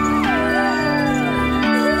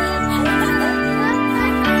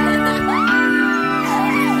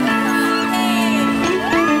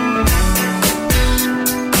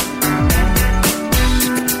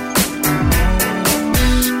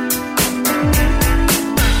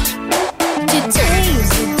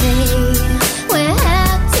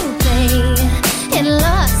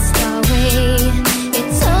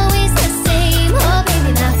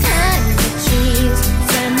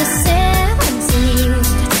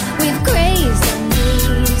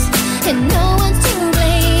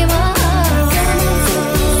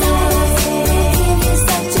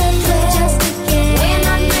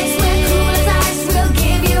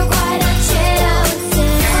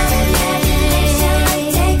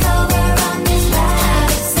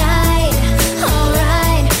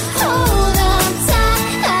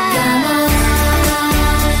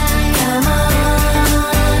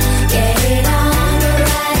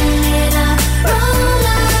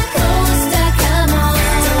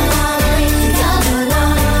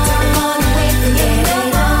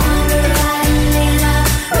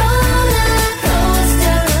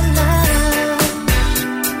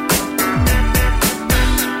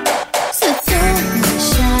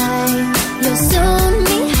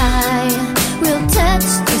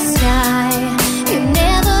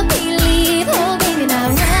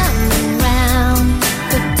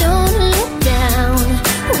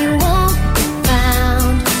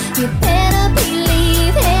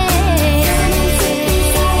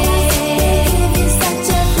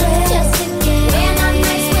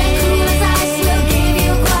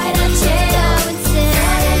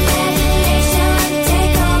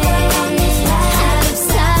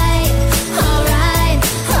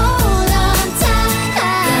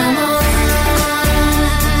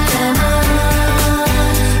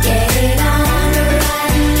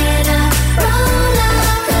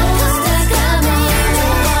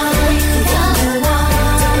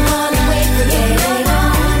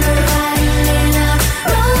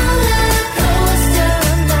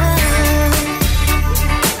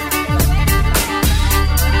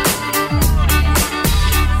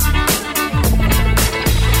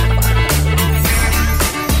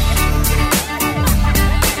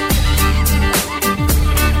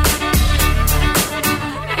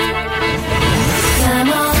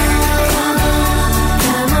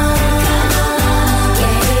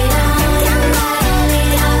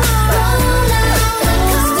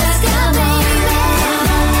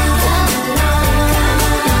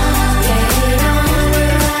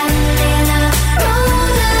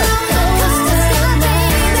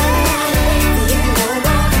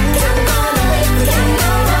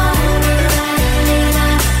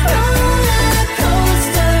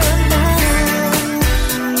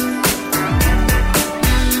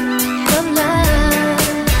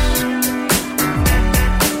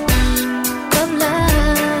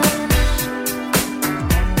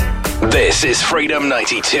 This is Freedom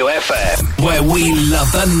 92 FM, where we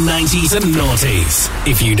love the 90s and noughties.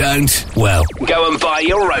 If you don't, well, go and buy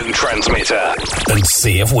your own transmitter and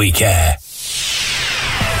see if we care.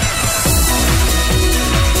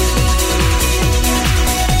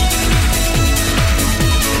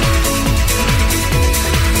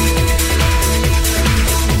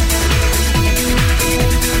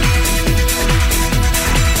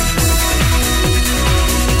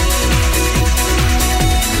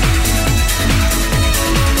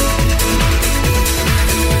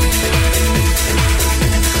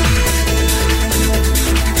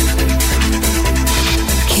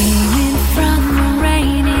 Came in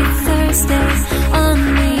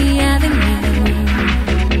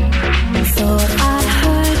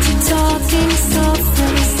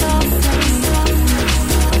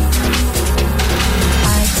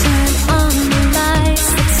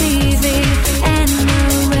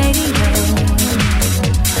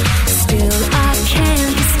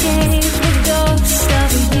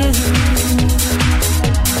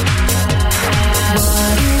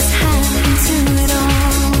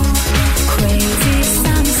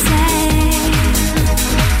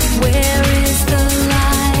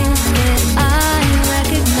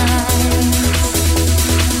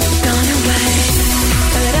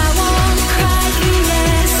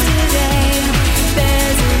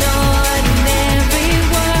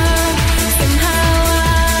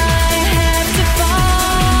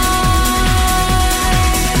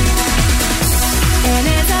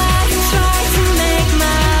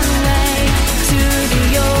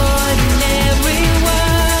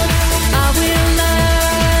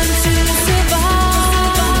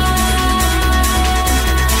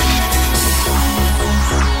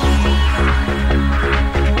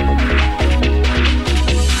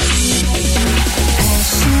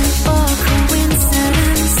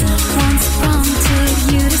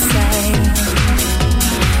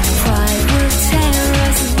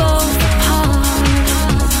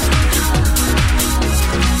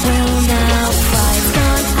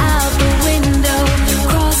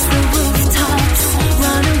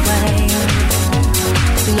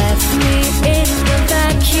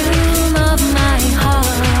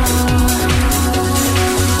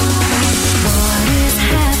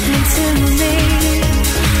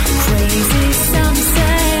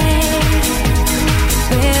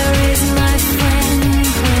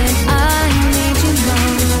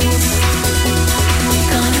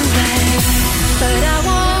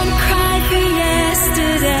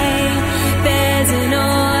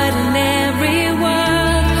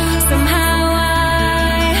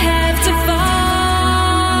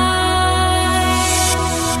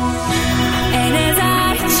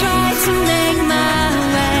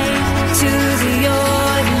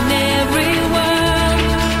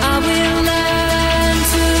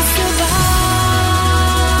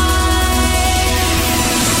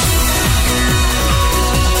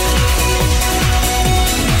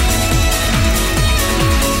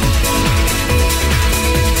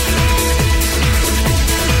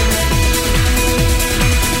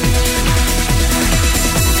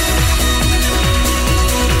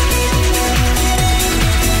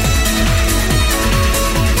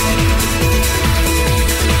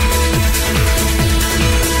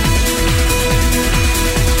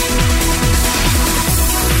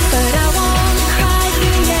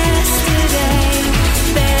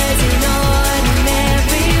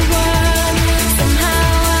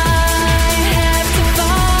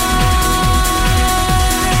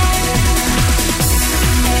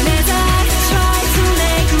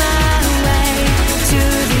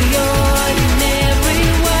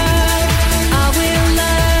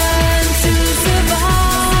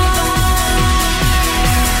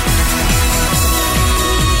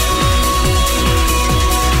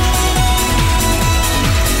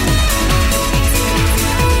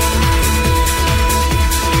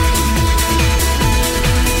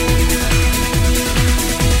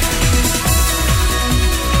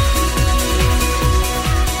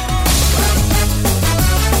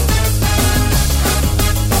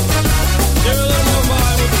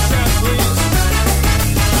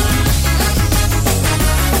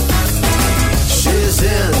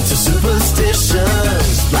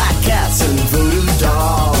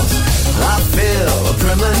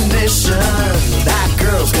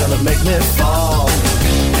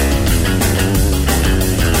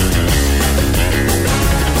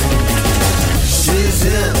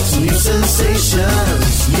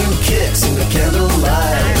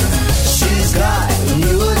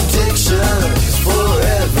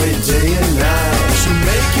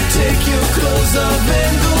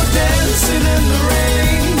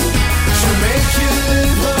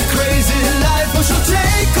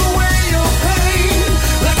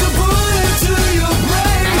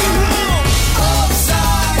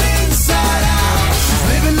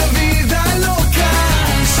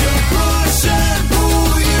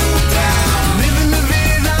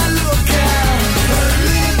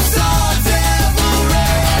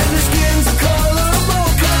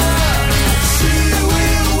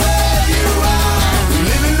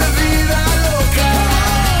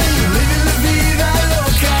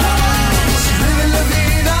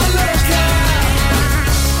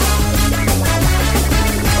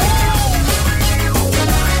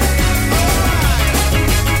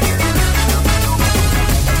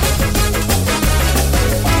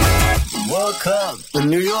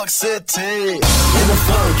City in a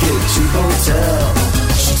funky cheap hotel.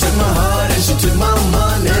 She took my heart and she took my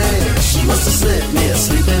money. She must have slipped me a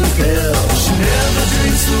sleeping pill. She never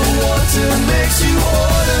drinks the water, makes you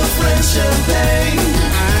order French champagne.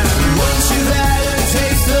 Once you've had a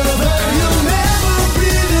taste of her, you'll never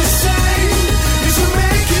be the same. It should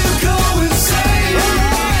make you go insane.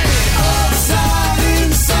 Upside,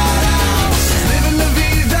 inside out, living la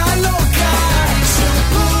vida loca. She'll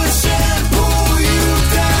push and pull you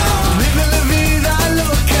down, living la vida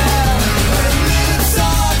loca. Her lips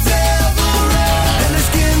are devil red and her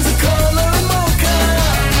skin's a color mocha.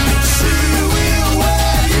 She will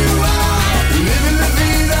wear you out, living la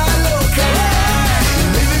vida loca,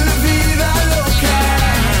 living la vida loca.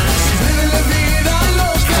 She's living la vida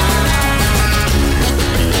loca.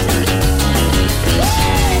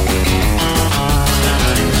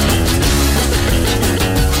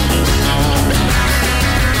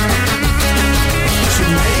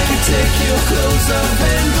 She'll make you take your clothes off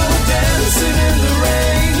and go dancing in the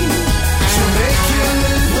rain. She'll make you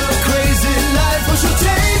live her crazy life, or she'll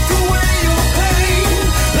take away your pain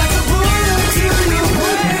like a bullet to your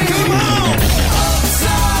brain. Come on!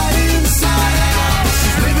 Upside, inside out,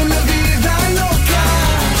 she's living la vida loca.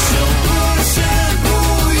 She'll push and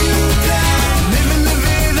pull you down, living la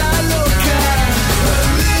vida loca. Her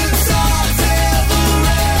lips are devil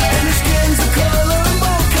red and her skin's a color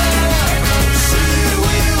mocha. She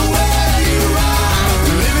will wear you out,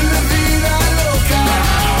 living la vida loca.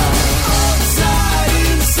 Upside,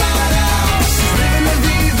 inside out, she's living la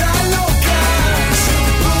vida loca.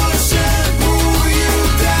 She'll push and pull you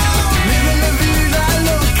down, living la vida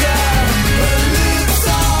loca. Her lips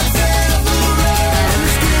are devil red and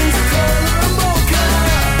her skin's a color mocha.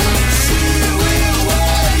 She will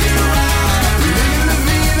wear you out, living la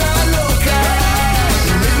vida loca,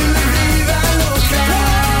 living la vida loca.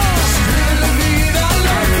 She's living la vida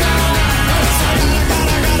loca.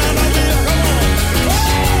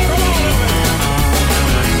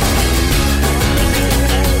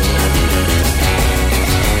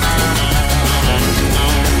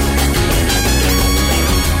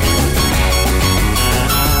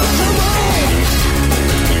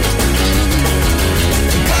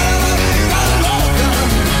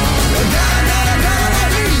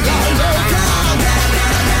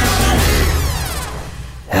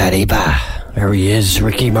 Arriba. There he is,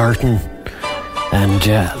 Ricky Martin. And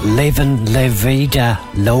Livin' La Vida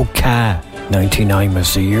Loca. 99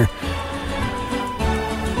 was the year.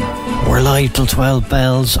 We're live till 12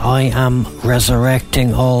 bells. I am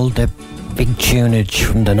resurrecting all the big tunage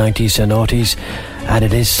from the 90s and noughties. And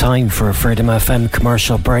it is time for a Freedom FM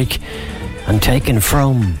commercial break. And taken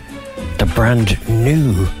from the brand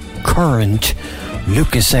new, current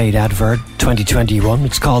Lucasade advert 2021.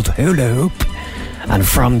 It's called Hula Hoop. And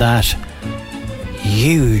from that,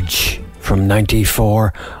 huge from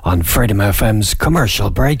 94 on Freedom FM's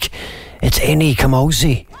commercial break, it's Inni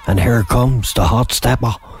Kamosi. And here comes the hot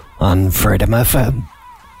stepper on Freedom FM.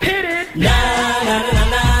 Hit it! Na na na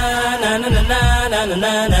na na na na na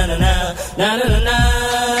na na na na na na na.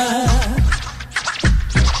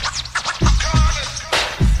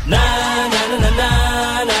 Na na na na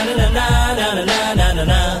na na na na na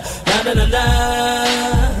na na na na.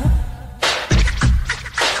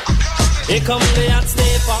 Here come the hot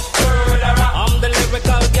stepper. I'm the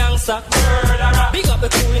lyrical gangster. Big up the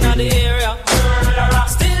crew in the area.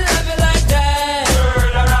 Still have it like that.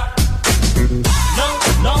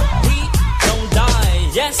 No, we don't die.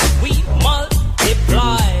 Yes, we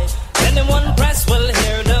multiply. Anyone press will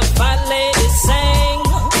hear the fat lady sing.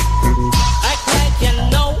 Act like you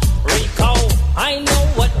know Rico. I know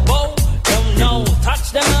what Bo don't know.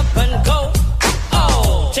 Touch them up and go.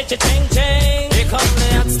 Oh, ching ching. Here come the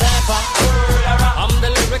hot stepper. I'm the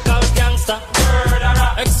lyrical gangster.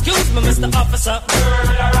 Excuse me, Mr. Officer.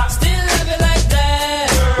 Still have it like that.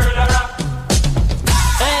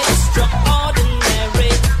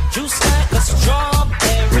 Extraordinary. Juice like a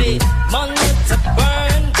strawberry. Money to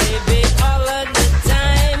burn, baby, all of the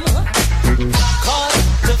time. Call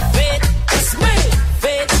the fate, it's me.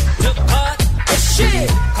 Fate to cut the shit.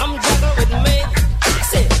 Come juggle with me.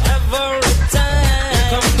 Say every time.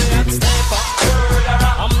 Come here and step up.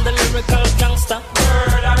 I'm the lyrical gangster.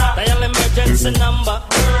 Dial emergency number.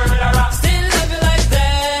 Still love you like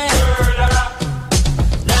that.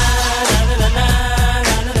 Na na na na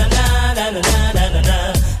na na na na na na na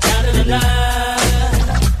na na na.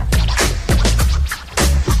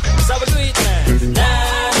 So we do it, man. Na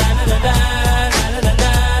na na na na na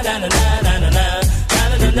na na na na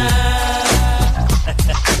na na na.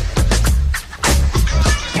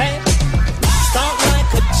 Hey, start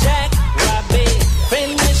like a jackrabbit,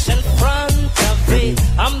 finish in front of it.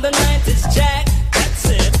 I'm the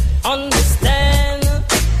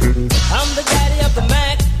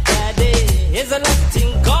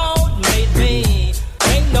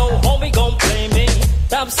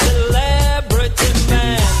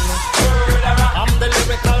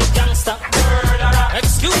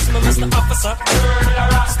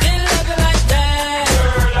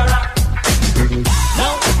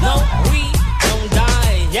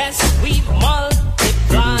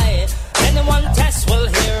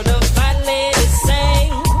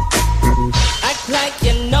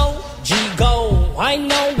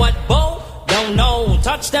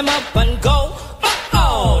them up and go.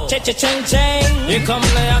 Oh, cha-cha-ching-ching. Here come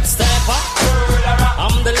the hot stepper.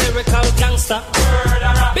 I'm the lyrical gangster.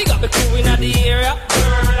 Big up the crew in the area.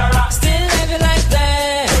 Still living like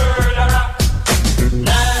that.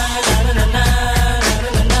 Na na na na na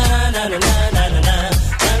na na na na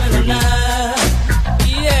na na.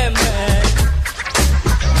 Yeah, man.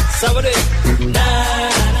 Somebody. Na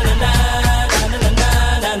na na na na na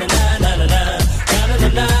na na na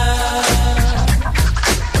na.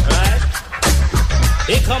 Right.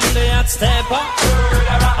 Here come the hot stepper.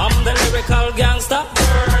 I'm the lyrical gangster.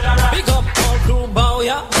 Big up all crew bow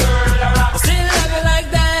ya. Still love you like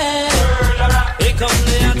that. Here come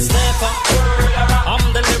the hot stepper. I'm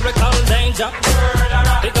the lyrical danger.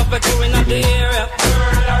 Big up the crew in the area.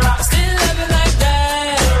 Still love you like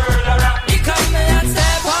that. Here come the hot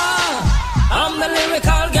stepper. I'm the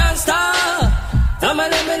lyrical gangster. I'm a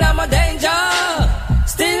living, I'm a danger.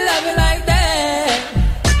 Still love you like that.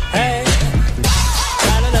 Hey.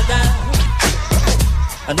 Da-da-da-da.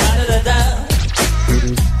 Da-da-da-da.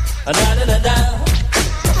 Da-da-da-da.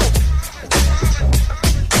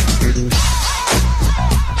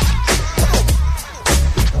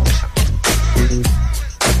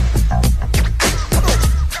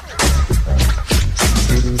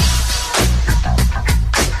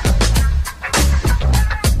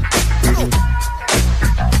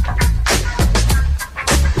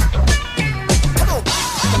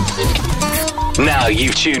 Now you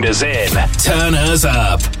tune us in. Turn us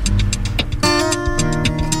up.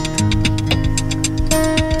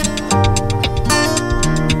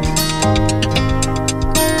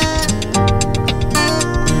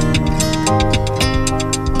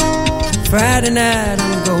 Friday night,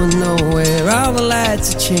 I'm going nowhere. All the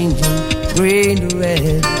lights are changing, green to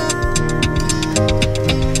red.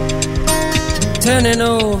 Turning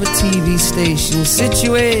over TV stations,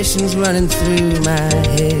 situations running through my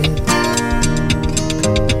head.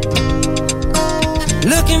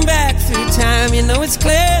 Looking back through time, you know it's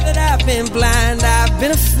clear that I've been blind, I've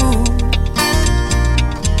been a fool.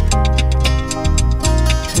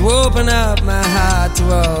 To open up my heart to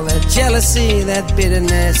all that jealousy, that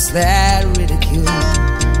bitterness, that ridicule.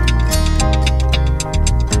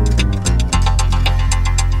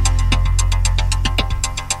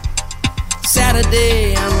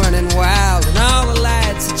 Saturday, I'm running wild and all the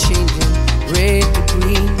lights are changing red to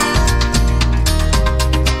green.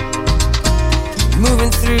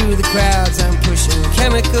 Moving through the crowds, I'm pushing,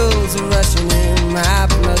 chemicals are rushing in my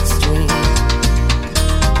bloodstream.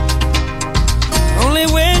 Only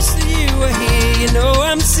wish that you were here, you know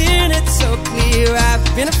I'm seeing it so clear. I've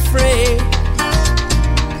been afraid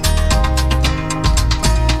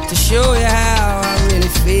to show you how I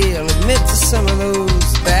really feel, admit to some of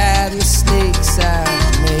those bad mistakes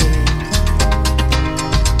I've made.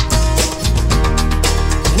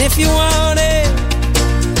 And if you want it,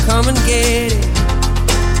 come and get it,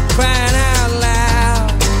 crying out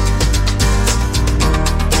loud.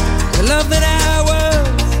 The love that I was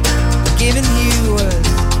giving you was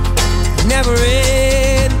never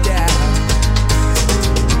in doubt.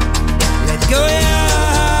 Let go of your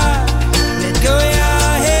heart, let go of your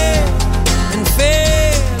head, and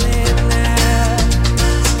feel it now.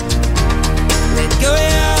 Let go of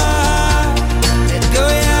your heart, let go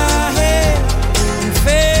of your head, and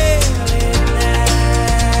feel it now.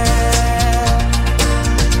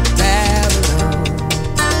 Babylon,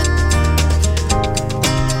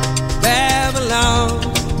 Babylon,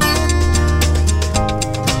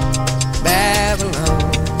 Babylon.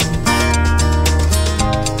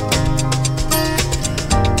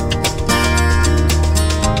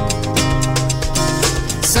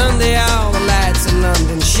 Sunday, all the lights in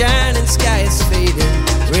London shining, sky is fading,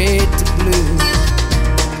 red to blue.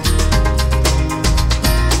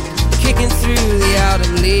 Kicking through the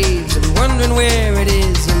autumn leaves and wondering where it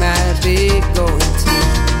is you might be going to.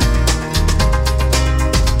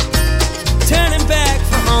 Turning back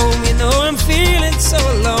for home, you know I'm feeling so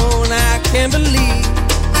alone, I can't believe.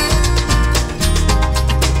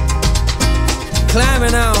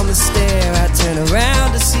 Climbing on the stair, I turn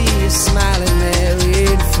around to see you smiling there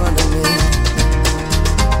in front of me.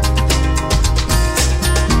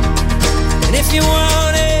 And if you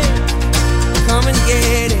want it, come and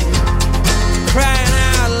get it, crying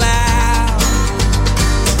out loud.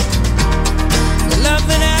 The love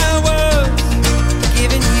that I was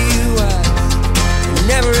giving you was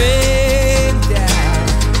never in doubt.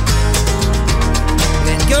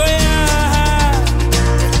 Let go of your heart,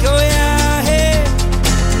 let go of your head,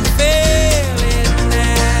 and feel it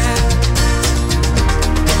now.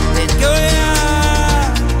 Let go of your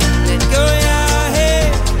heart, let go of your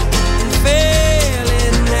head, and feel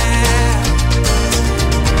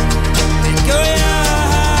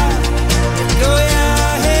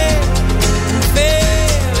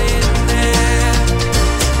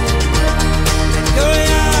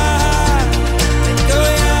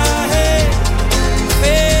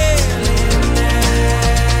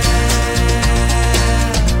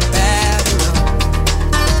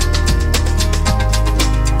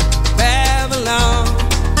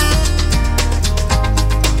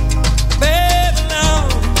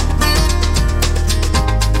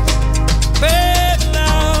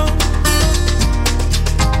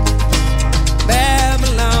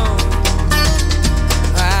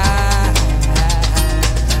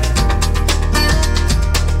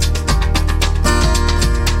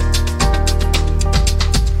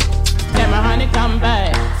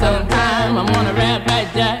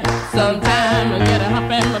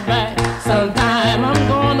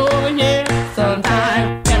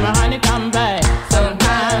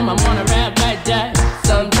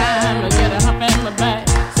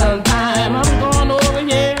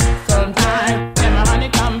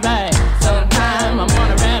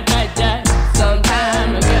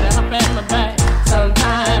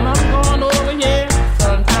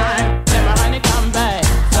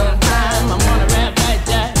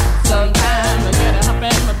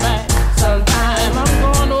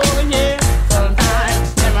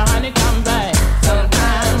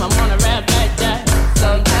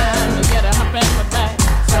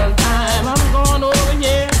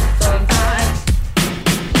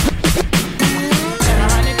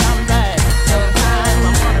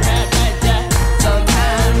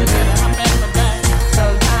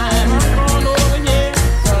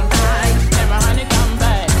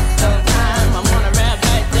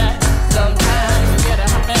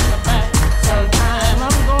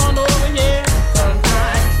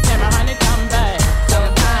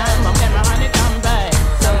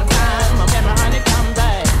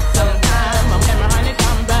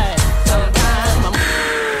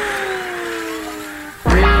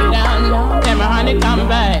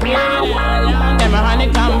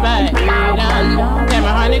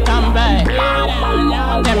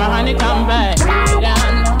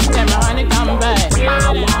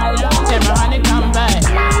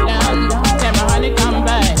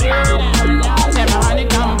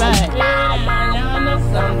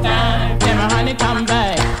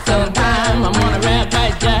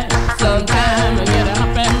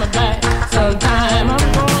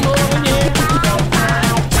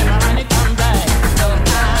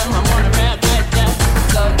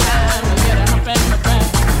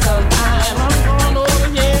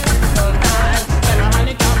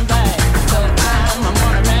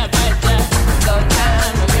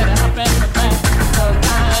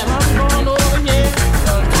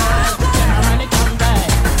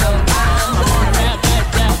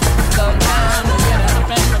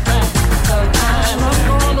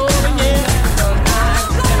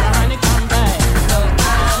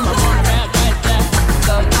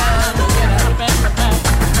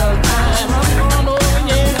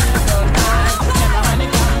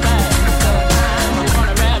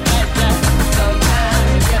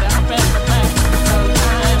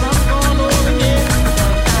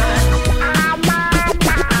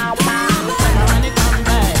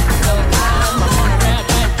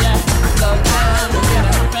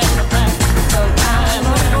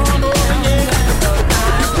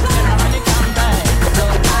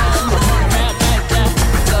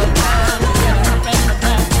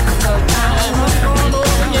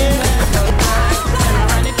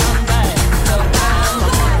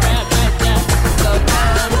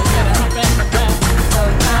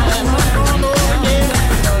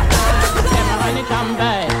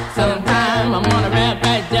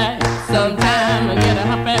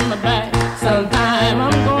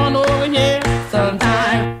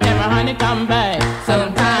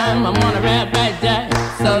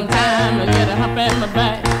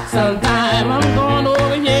time I'm going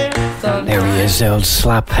over here. There he is, the old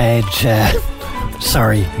slaphead.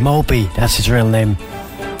 Sorry, Moby, that's his real name.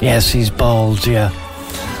 Yes, he's bald, yeah.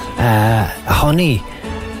 Honey.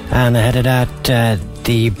 And ahead of that,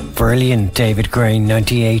 the brilliant David Gray,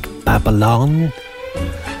 98, Babylon.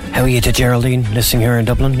 How are you to Geraldine, listening here in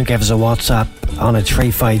Dublin, who gave us a WhatsApp on a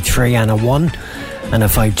 353 and a 1 and a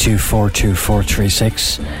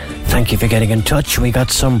 5242436. Thank you for getting in touch. We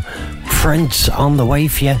got some prints on the way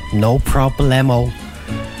for you, no problemo.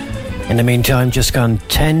 In the meantime, just gone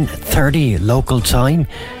 10:30 local time.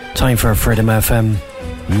 Time for a Freedom FM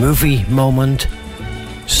movie moment.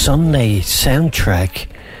 Sunday soundtrack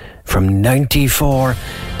from 94.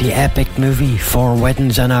 The epic movie Four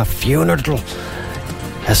Weddings and a Funeral.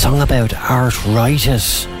 A song about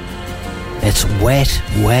arthritis. It's wet,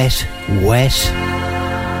 wet, wet.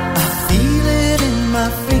 I feel it in my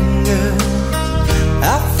finger.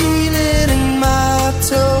 I feel it in my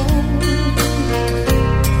toe.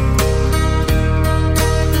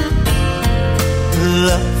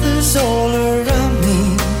 Love is all around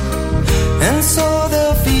me, and so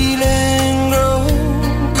the feeling grows.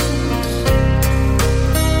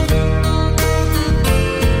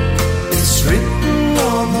 It's written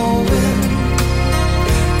on the wind,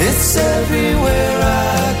 it's everywhere I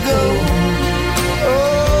go.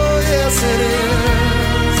 Oh yes it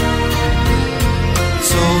is.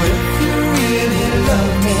 So if you really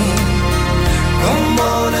love me, come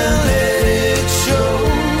on and let it show.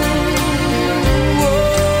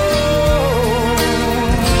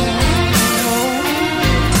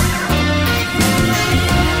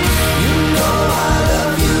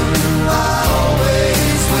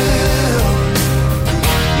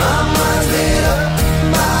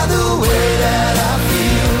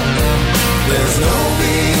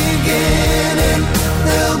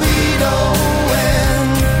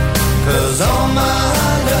 All my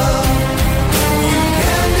love, you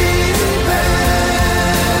can depend.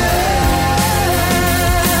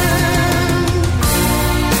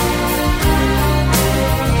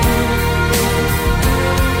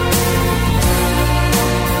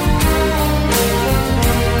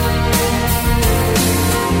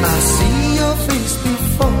 I see your face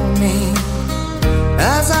before me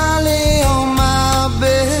as I lay on my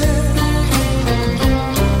bed.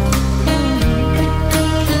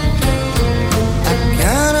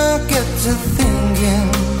 To thinking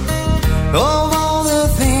of all the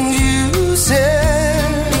things you said.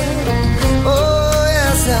 Oh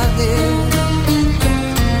yes I did.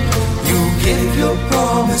 You gave your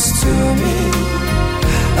promise to me,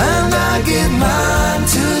 and I give mine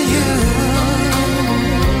to you.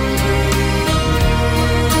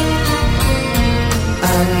 I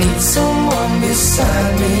need someone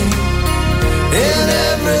beside me in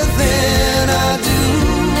everything I do.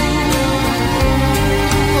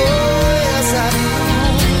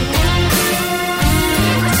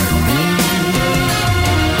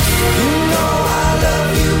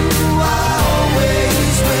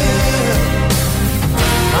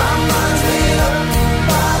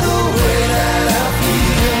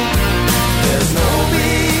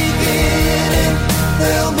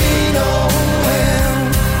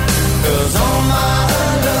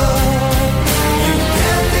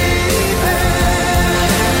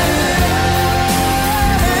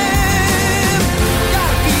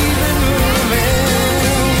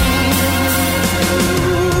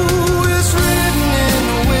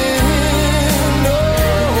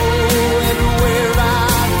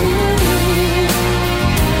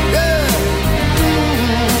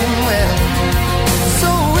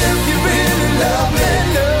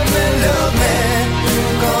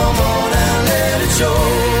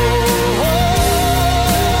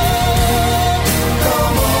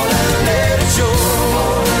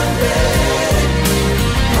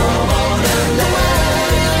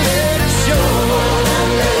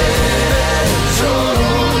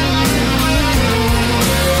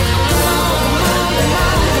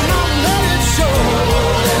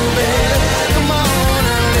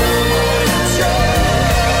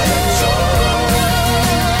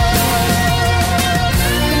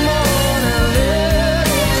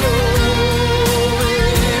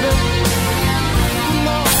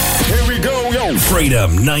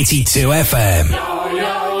 Freedom 92 FM.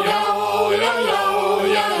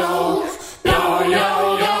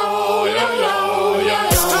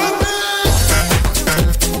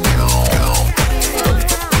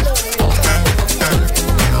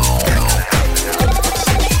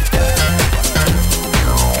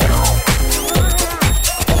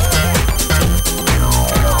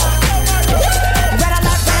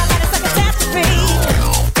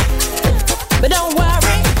 But don't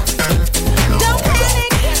worry, don't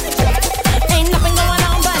panic.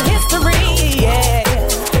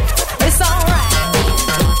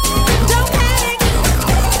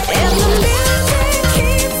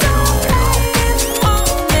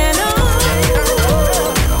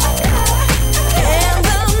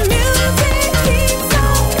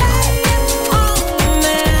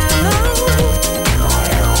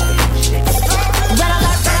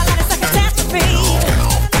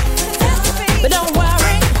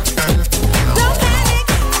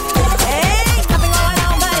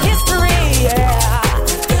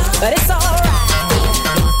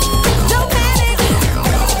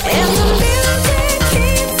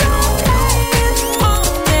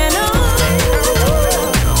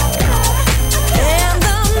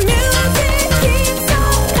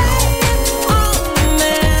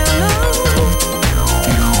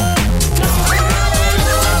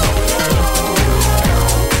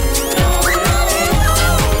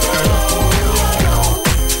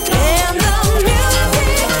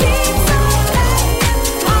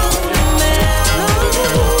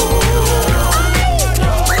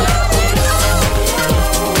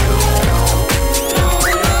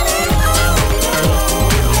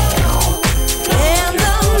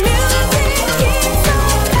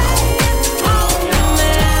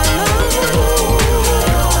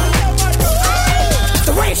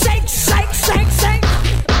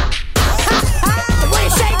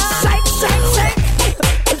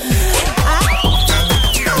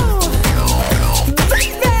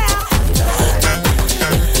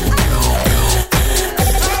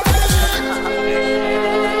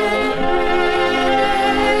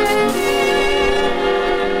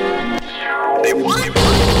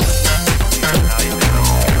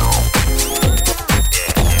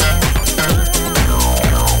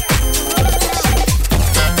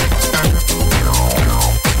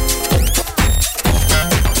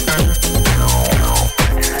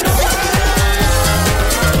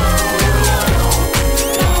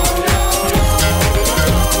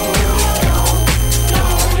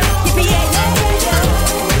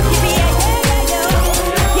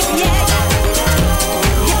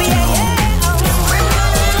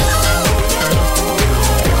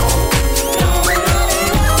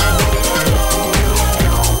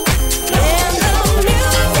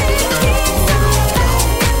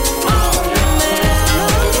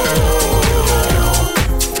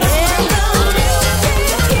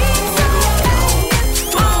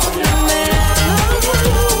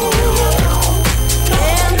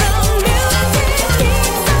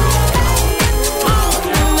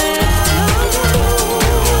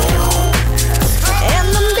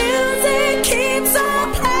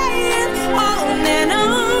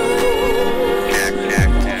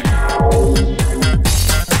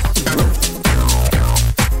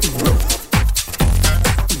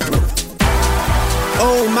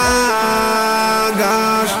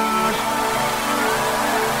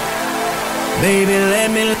 Baby,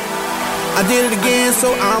 let me. I did it again,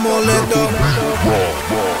 so I'm gonna let the.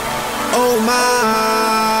 Oh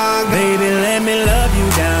my, baby, let me love you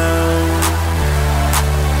down.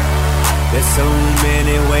 There's so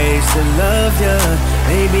many ways to love you.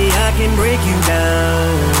 Maybe I can break you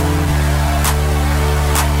down.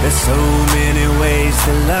 There's so many ways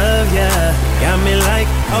to love ya. Got me like,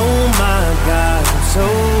 oh my God, I'm so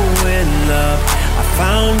in love. I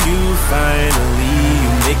found you finally.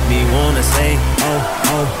 You make me wanna say, oh,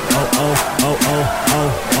 oh, oh, oh, oh, oh, oh,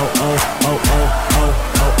 oh, oh, oh, oh, oh,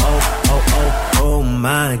 oh, oh, oh, oh, oh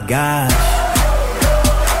my God.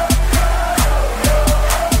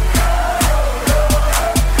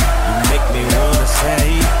 You make me wanna say,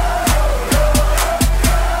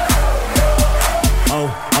 oh,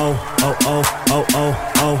 oh, oh, oh, oh, oh,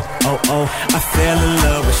 oh, oh, oh. I fell in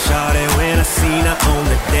love with Shawty when I seen her on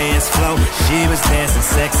the dance floor. She was dancing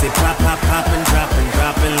sexy, pop, pop, popping, dropping,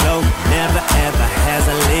 dropping low. Never ever has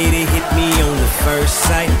a lady hit me on the first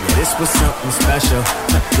sight. This was something special.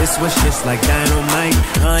 This was just like dynamite.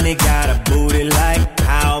 Honey got a booty like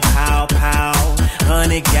pow, pow, pow.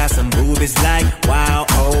 Honey got some boobies like wow,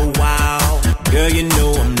 oh wow. Girl, you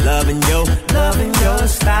know I'm loving your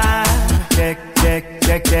style. Check, check,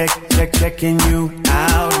 check, check, check, checking you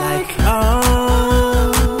out like,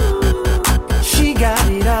 oh, she got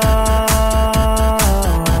it all.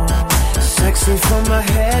 Sexy from my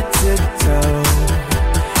head to toe.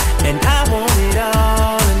 And I want it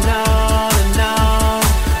all and all and all.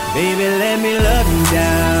 Baby, let me love you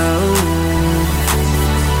down.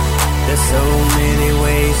 There's so many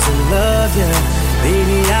ways to love you.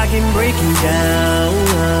 Baby, I can break you down.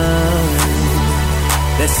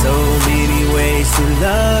 There's so many ways to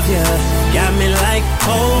love you. Got me like,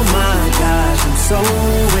 oh my gosh, I'm so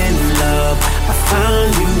in love. I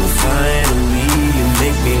found you finally. You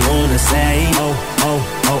make me wanna say, oh, oh,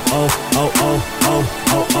 oh, oh, oh, oh, oh,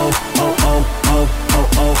 oh, oh, oh, oh, oh, oh,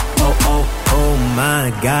 oh, oh, oh, oh my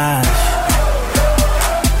gosh.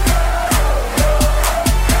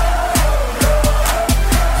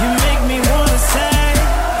 You make me wanna say,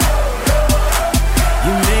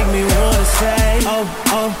 you make me wanna say, oh,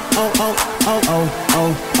 oh, oh, oh, oh, oh,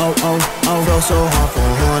 oh, oh, oh, oh. Felt so hard for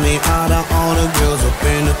honey, out of all the girls up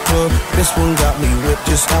in the club. This one got me whipped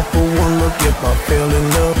just off for one look. If I fell in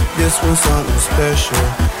love, this one's something special.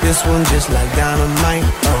 This one just like dynamite.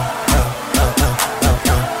 Oh, oh, oh, oh, oh,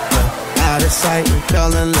 oh, oh. Out of sight, and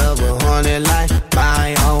fell in love with honey like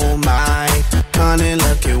my, oh my. Honey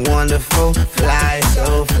looking wonderful, fly,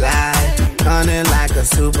 so fly. Honey like a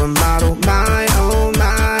supermodel, my, oh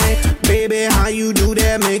my. Baby, how you do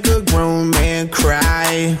that make a grown man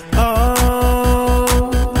cry?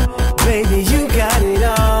 Oh, baby, you got it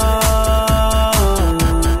all.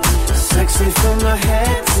 Sexy from my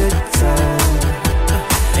head to toe.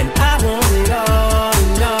 And I want it all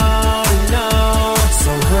and all and all.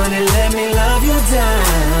 So honey, let me love you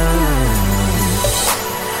down.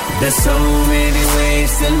 There's so many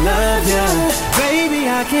ways to love you. Baby,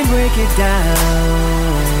 I can break it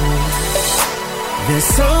down. There's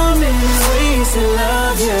so many ways to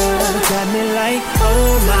love you. Got me like,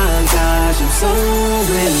 oh my gosh, I'm so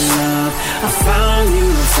in love. I found you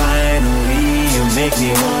finally. You make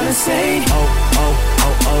me wanna say, oh, oh,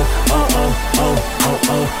 oh, oh, oh, oh, oh, oh,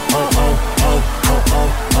 oh, oh, oh, oh, oh, oh,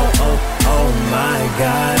 oh, oh, oh my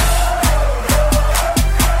gosh.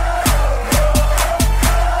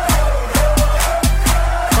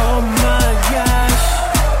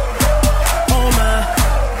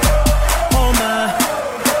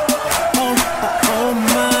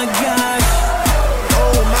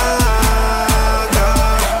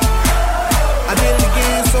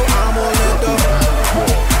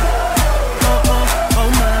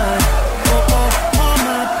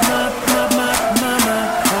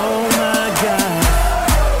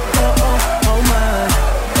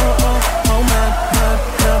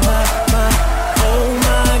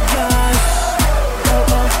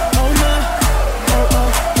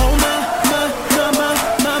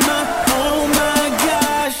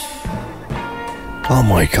 Oh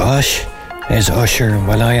my gosh, there's Usher,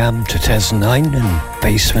 Well I Am 2009 and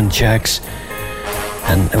Basement Jaxx,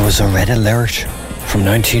 and it was a red alert from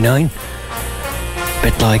 99.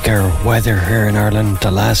 Bit like our weather here in Ireland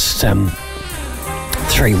the last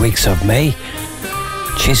 3 weeks of May.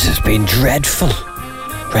 Jesus, it's been dreadful.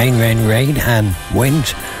 Rain, rain, rain, and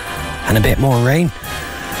wind, and a bit more rain.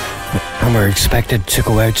 And we're expected to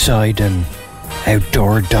go outside and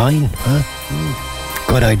outdoor dine, huh?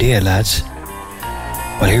 Good idea, lads.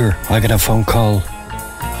 Well, here, I got a phone call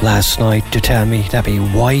last night to tell me that my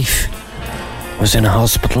wife was in a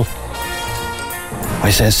hospital.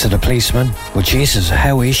 I says to the policeman, well, Jesus,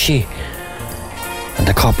 how is she? And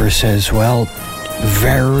the copper says, well,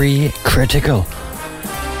 very critical.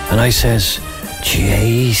 And I says,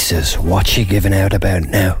 Jesus, what you giving out about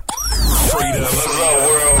now? Freedom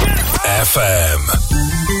FM.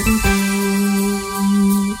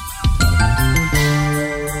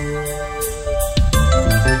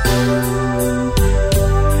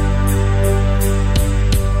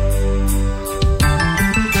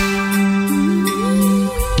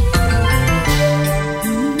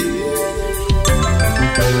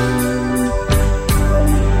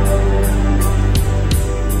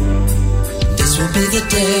 Be the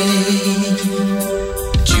day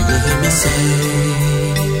that you will hear me say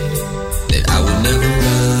that I will never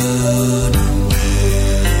run away.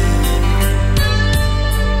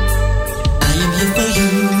 I am here for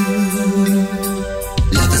you.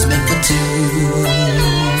 Love is meant for two.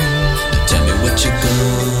 Tell me what you're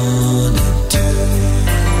gonna do.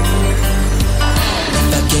 If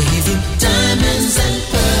I gave you diamonds and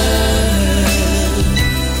pearls,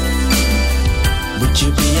 would you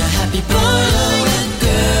be a happy boy?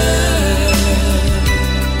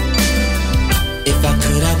 If I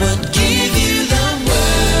could, I would give you the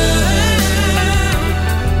world.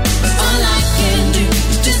 All I can do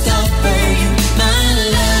is just offer you my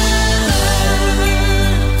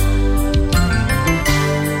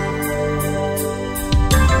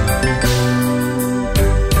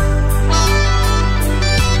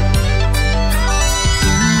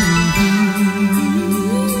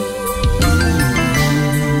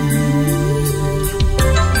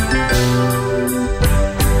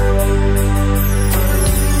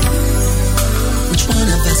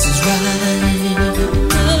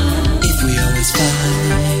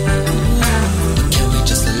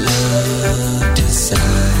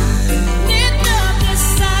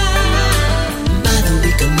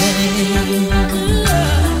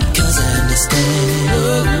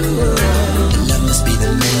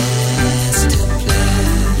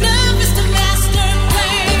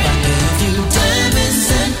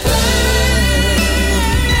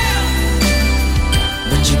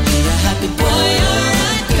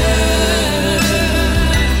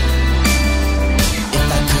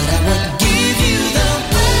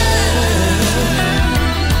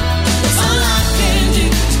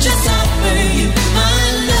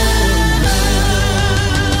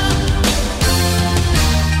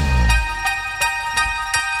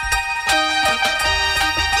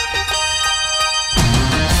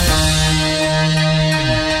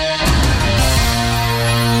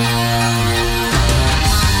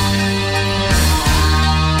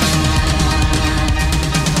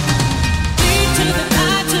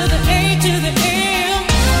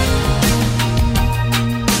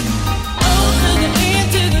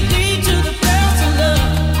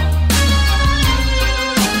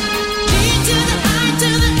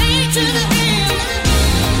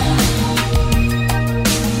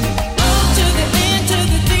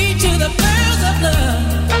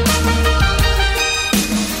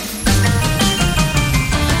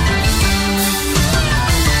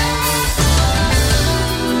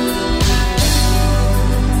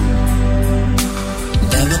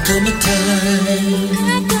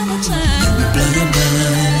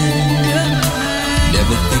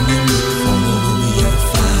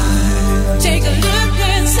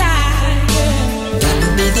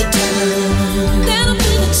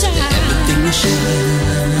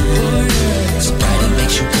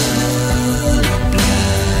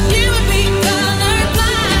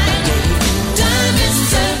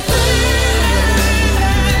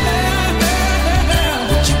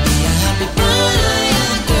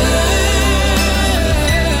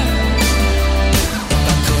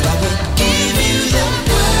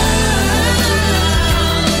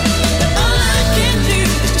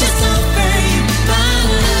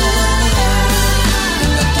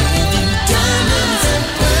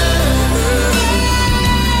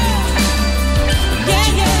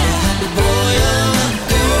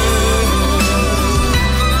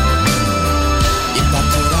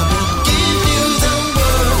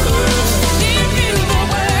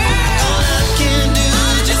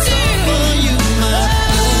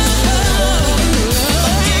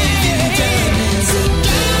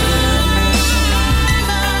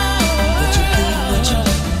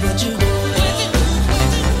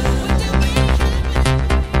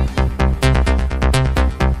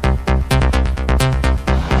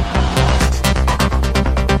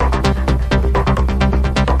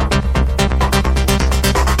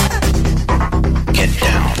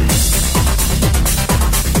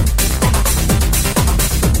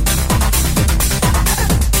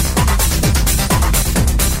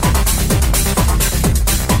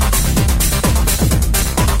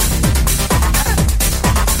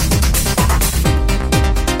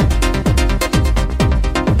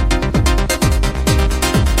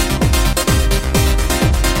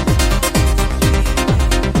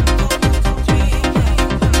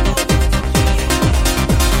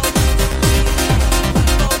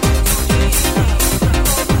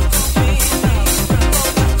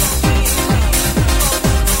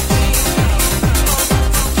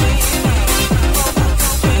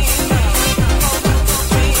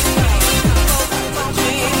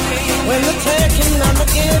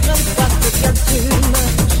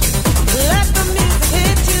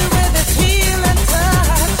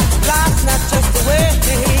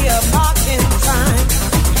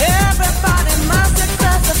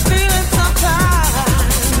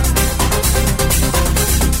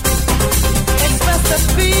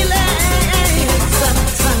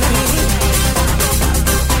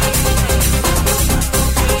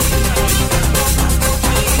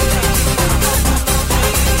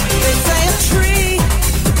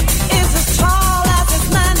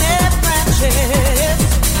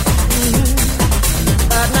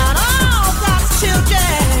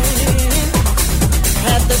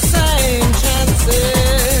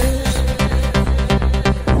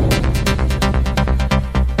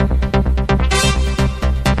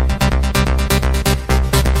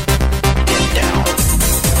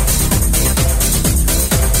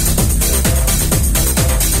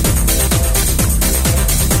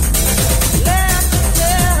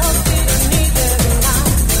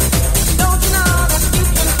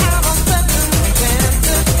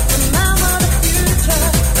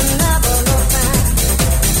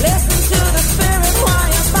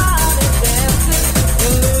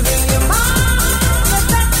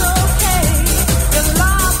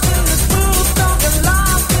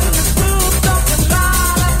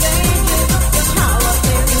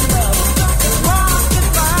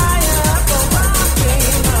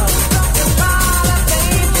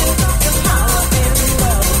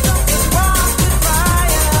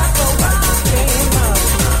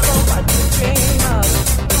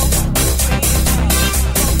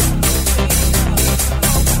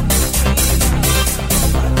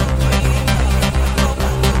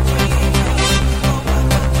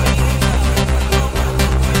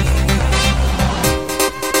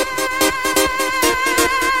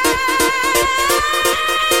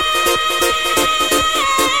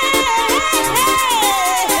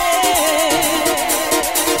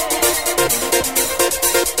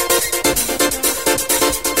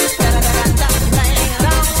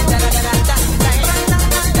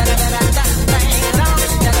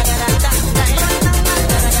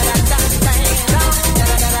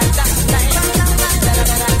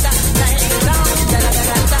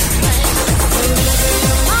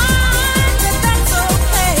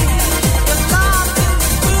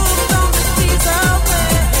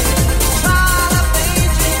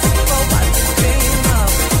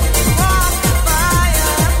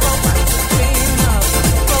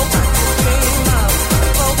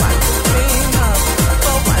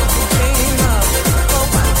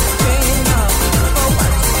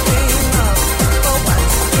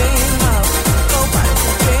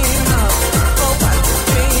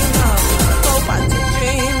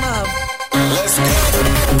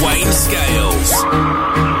and Scales.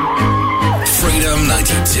 Freedom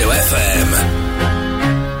 92 FM.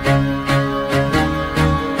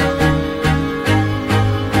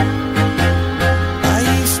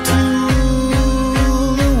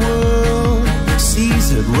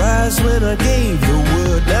 When I gave the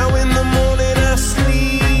word, now in the morning I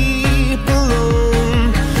sleep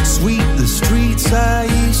alone. Sweep the streets I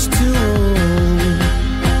used to own.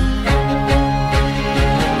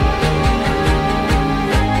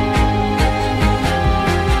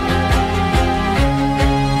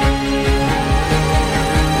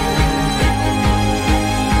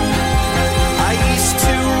 I used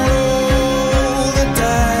to roll the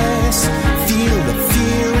dice, feel the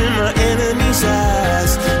fear in my enemy's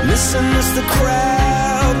eyes. Listen as the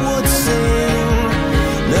crowd would sing.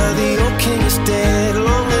 Now the old king is dead,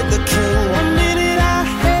 long live the king. 1 minute I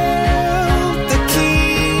held the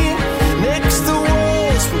key. Next the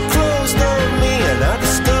walls were closed on me, and I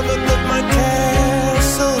discovered that my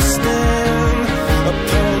castle stand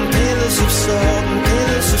upon pillars of salt and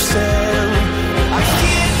pillars of sand. I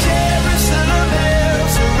hear Jerusalem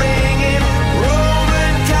bells are ringing,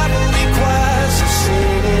 Roman cavalry choirs are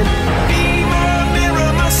singing. Be my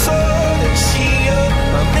mirror, my sword and shield,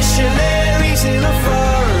 my missionaries in a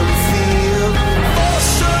foreign field. For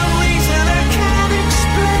some reason I can't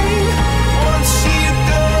explain, once you've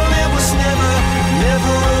gone it was never,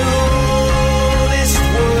 never an honest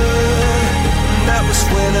word. That was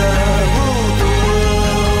when I ruled the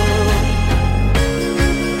world.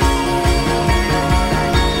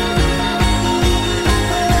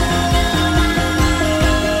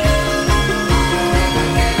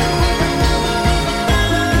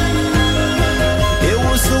 It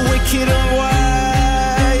was the wicked and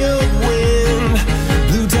wild wind,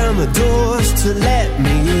 blew down the doors to let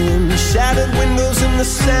me in. Shattered windows and the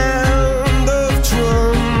sound of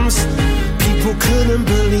drums. People couldn't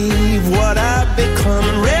believe what I'd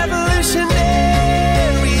become.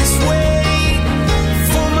 Revolutionaries wait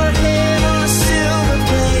for my head on a silver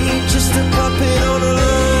plate, just a puppet on a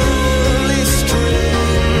lonely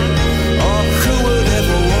string. Oh, who would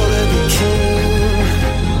ever want to be king?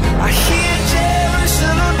 I hear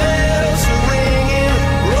Jerusalem bells are ringing,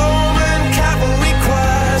 Roman cavalry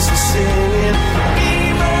choirs are singing. Be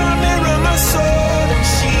my mirror, my sword and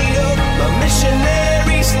shield, my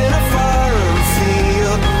missionaries in a foreign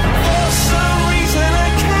field. For some reason I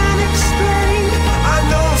can't explain, I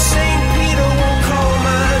know St. Peter won't call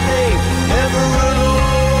my name, ever an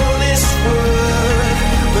honest word.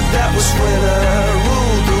 But that was when I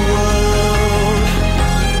ruled the world.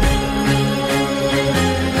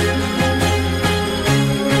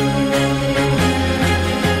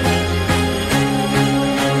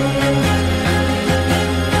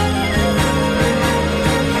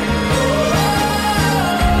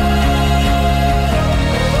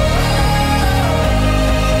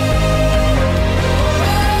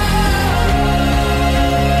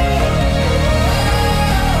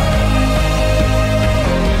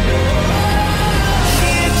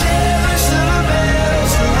 Hear Jerusalem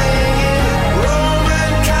bells are ringing,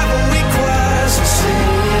 Roman cavalry choirs are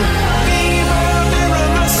singing. Be my mirror,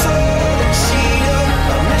 my sword and shield,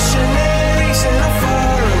 my missionaries in a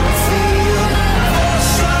foreign field. For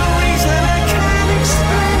some reason I can't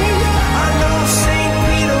explain, I know St.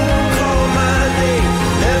 Peter won't call my name,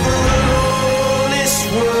 never an honest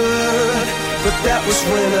word. But that was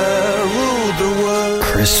when I ruled the world.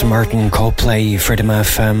 Chris Martin, Coldplay, Freedom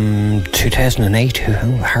FM 2008.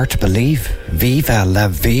 Hard to believe. Viva la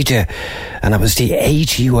Vida. And it was the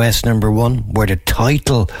 8 US #1, where the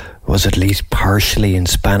title was at least partially in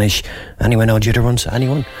Spanish. Anyone know the other ones?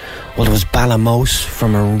 Anyone? Well, there was Balamos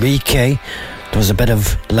from Enrique. There was a bit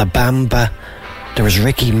of La Bamba. There was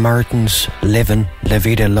Ricky Martin's Livin' La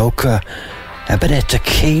Vida Loca. A bit of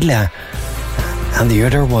Tequila. And the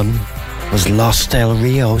other one was Los Del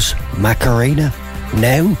Rios, Macarena.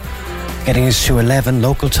 Now, getting us to 11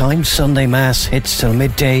 local time. Sunday Mass hits till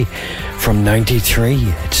midday from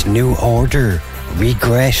 93. It's New Order,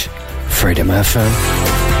 Regret, Freedom FM.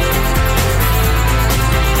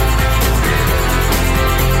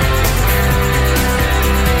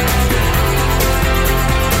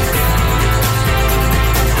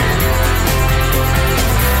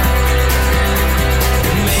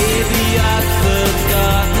 Maybe I've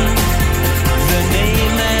forgotten the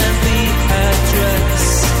name and the address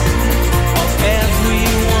of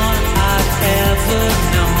everyone I've ever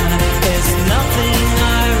known. There's nothing I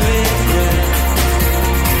regret.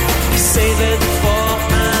 Save it for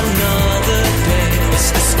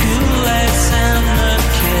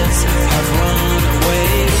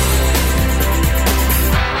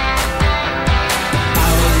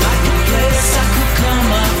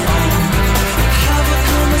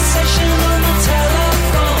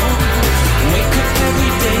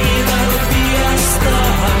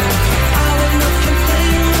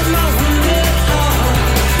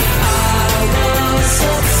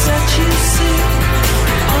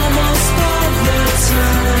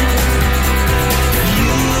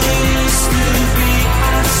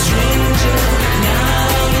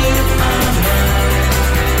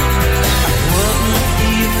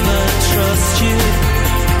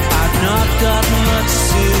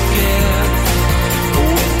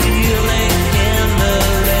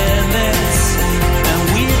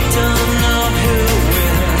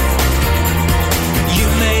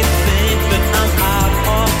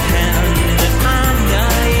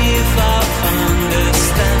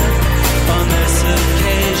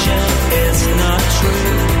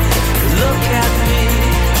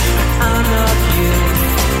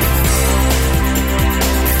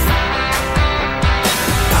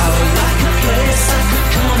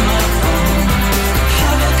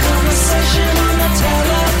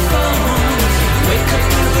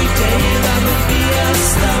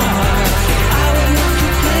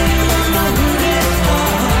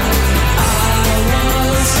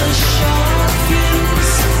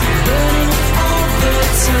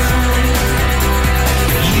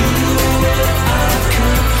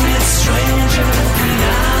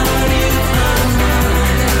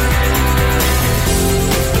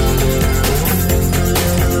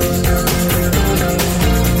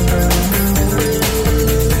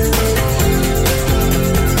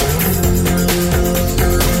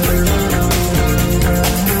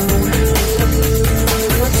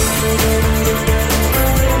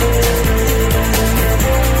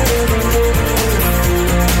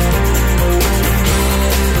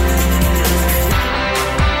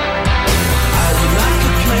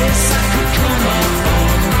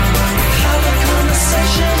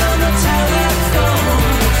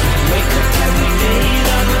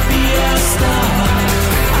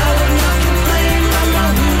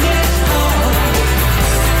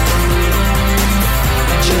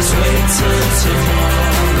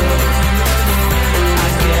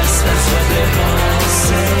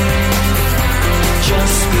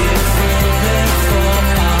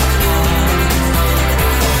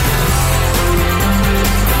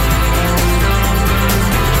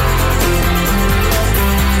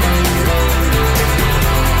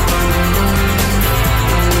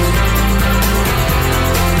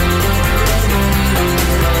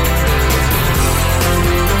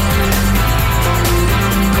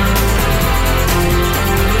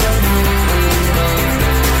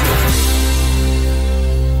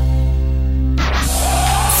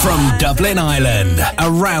From Dublin, Ireland,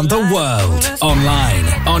 around the world, online,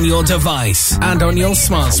 on your device, and on your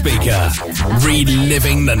smart speaker.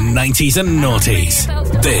 Reliving the 90s and noughties.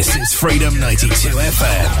 This is Freedom 92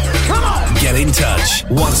 FM. Come on! Get in touch.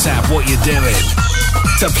 WhatsApp what you're doing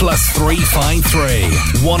to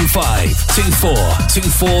 +353 1524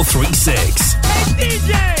 2436. Hey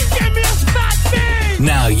DJ, give me a fat beat!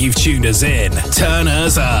 Now you've tuned us in. Turn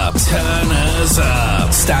us up. Turn us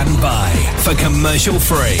up. Stand by for commercial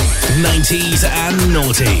free 90s and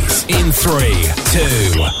noughties in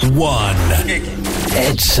 3, 2, 1.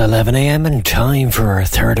 It's 11 a.m. and time for our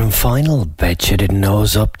third and final Bet You Didn't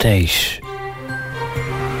Know's update.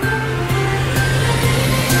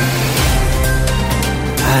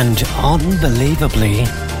 And unbelievably,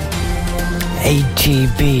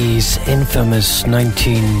 ATB's infamous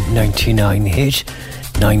 1999 hit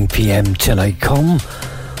 9 p.m. Till I Come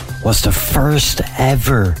was the first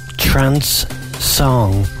ever trance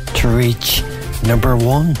song to reach number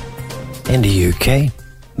 1 in the UK.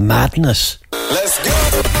 Madness. Let's go.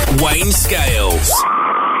 Wayne Scales.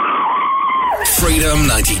 Freedom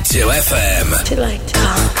 92 FM. Till I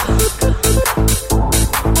come.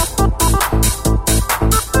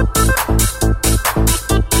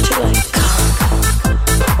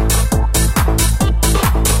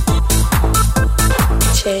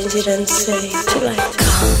 Change it and say till I come.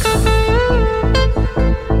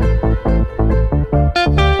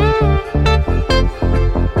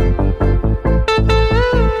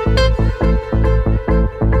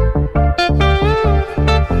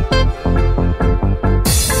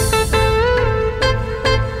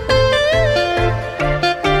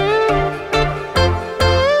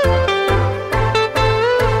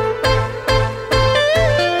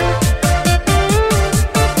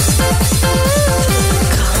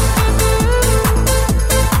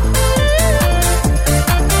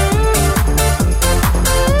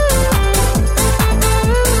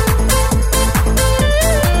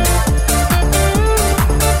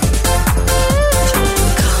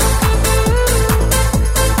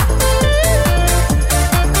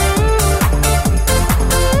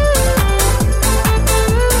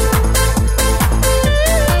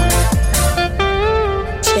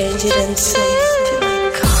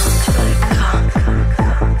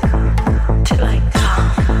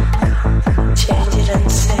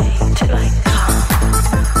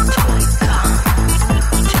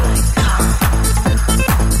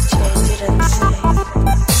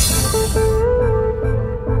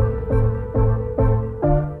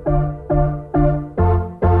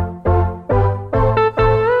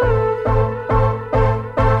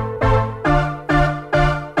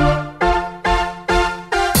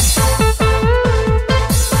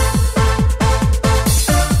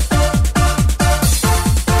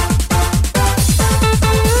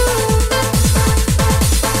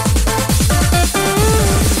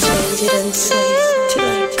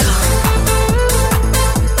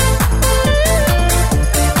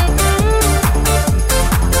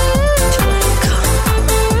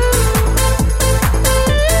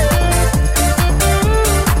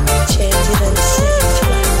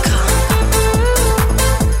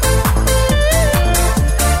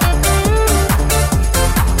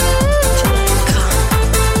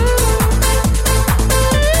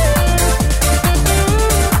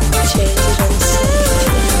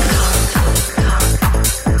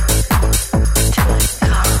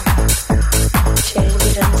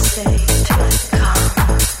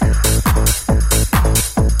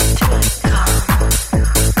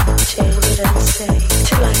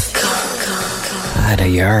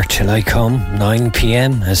 Till I Come, 9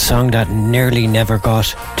 p.m, a song that nearly never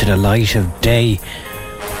got to the light of day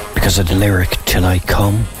because of the lyric Till I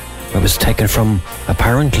Come. It was taken from,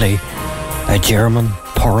 apparently, a German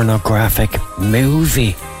pornographic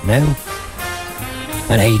movie now.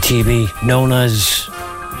 An ATB known as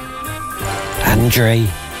Andre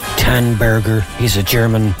Tannberger. He's a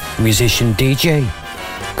German musician DJ.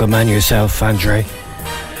 Good man yourself, Andre.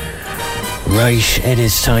 Right, it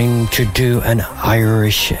is time to do an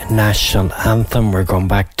Irish national anthem. We're going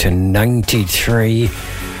back to 93.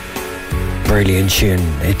 Brilliant tune.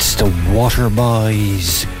 It's the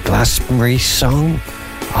Waterboys Glastonbury song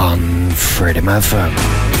on Freedom FM.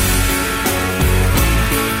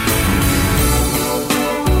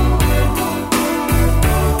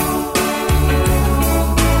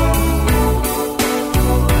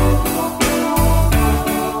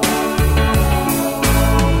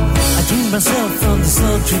 Myself from the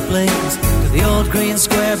sultry plains to the old green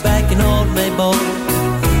square back in old Maybole.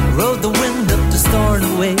 Rode the wind up to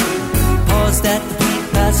Stornoway, paused at the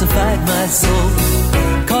peak, pacified my soul.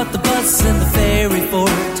 Caught the bus in the ferry port,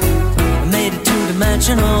 I made it to the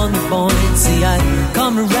mansion on the point. See, I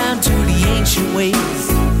come around to the ancient ways.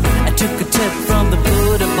 I took a tip from the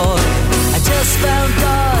Buddha boy. I just found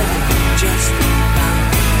God. Just found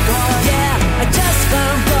God. Yeah, I just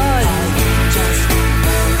found God. Just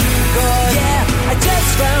found God. Yeah, I just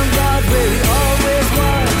found God where he always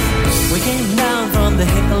was. We came down from the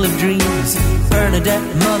hill of dreams, Bernadette,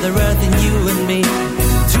 Mother Earth, and you and me.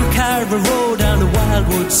 Through Carver Road down the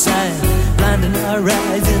Wildwood side, blinding our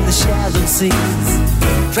eyes in the shallow seas.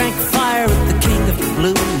 Drank fire with the king of the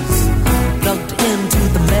blues, plugged into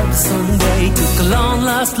the medicine way. Took a long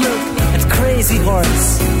lost look at Crazy Horse,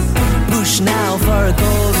 bush now for a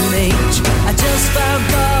golden age. I just found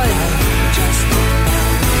God. Just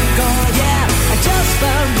found God. Yeah, I just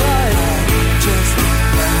found God. Just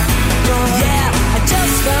found God. Yeah, I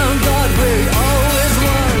just found God where he always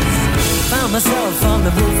was. Found myself on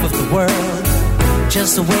the roof of the world,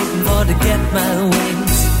 just waiting for to get my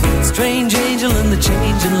wings. Strange angel in the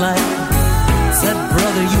changing light said,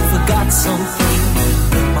 brother, you forgot something.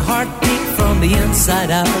 My heart beat from the inside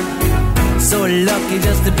out. So lucky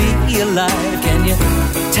just to be alive. Can you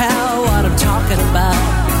tell what I'm talking about?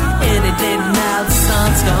 Any day now the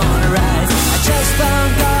sun's gonna rise. I just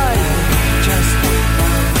found God. Just found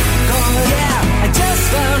God. Yeah, I just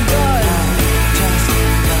found God. Just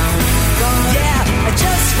found God. Yeah, I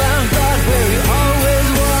just found God where he always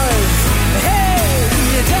was. Hey,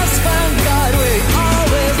 you just found God where he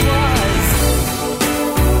always was.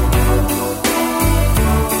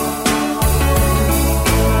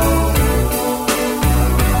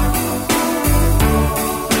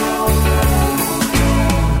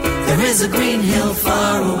 There is a green hill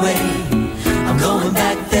far away. I'm going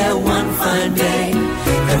back there one fine day.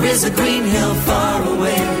 There is a green hill far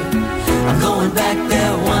away. I'm going back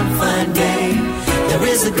there one fine day. There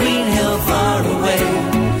is a green hill far away.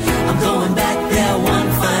 I'm going back there one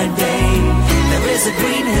fine day. There is a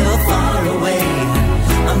green hill far away.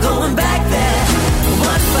 I'm going back there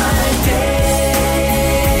one fine day.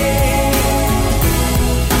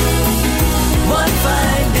 One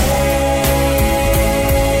fine day.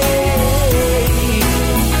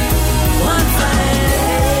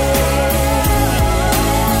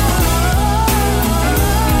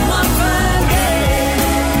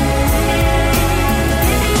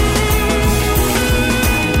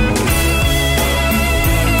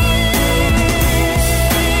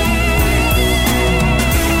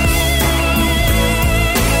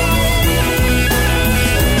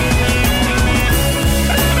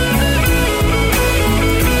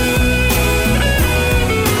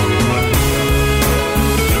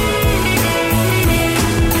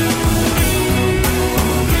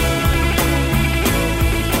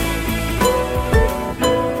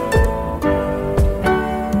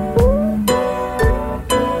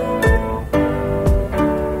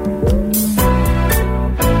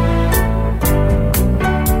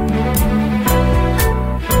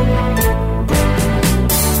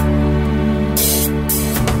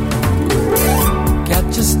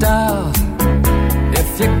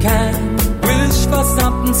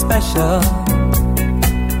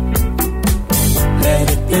 Let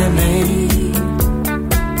it be me.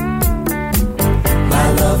 My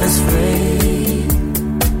love is free.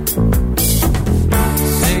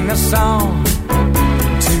 Sing a song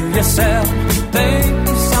to yourself. Think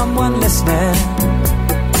of someone listening.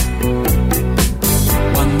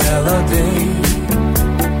 One melody.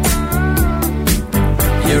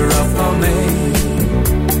 You're up for me.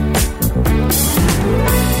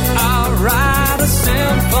 I'll write a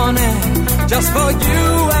symphony just for you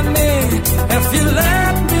and me. If you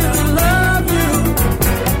let me love you,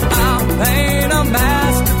 I'll paint a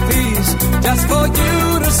masterpiece just for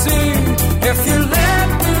you to see. If you let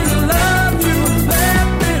me love you, let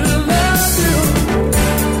me love you.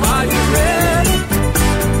 Are you ready?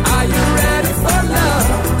 Are you ready for love?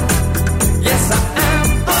 Yes, I am.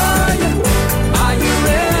 Are you? Are you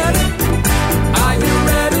ready? Are you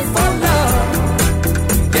ready for love?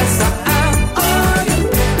 Yes, I am. Are you?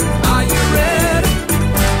 Are you ready?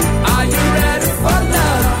 Are you ready for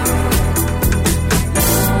love?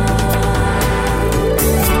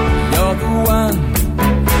 You're the one,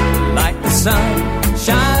 like the sun,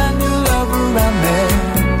 shine your love around me.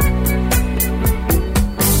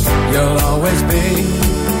 You'll always be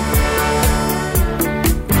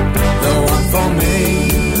the one for me.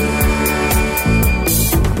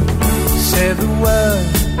 Say the word,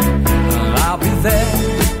 I'll be there,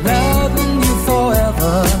 loving you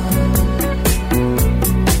forever.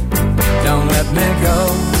 Don't let me go.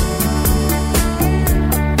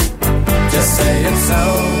 Just say it so.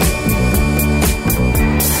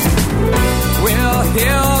 We'll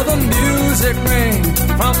hear the music ring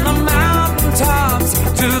from the mountaintop.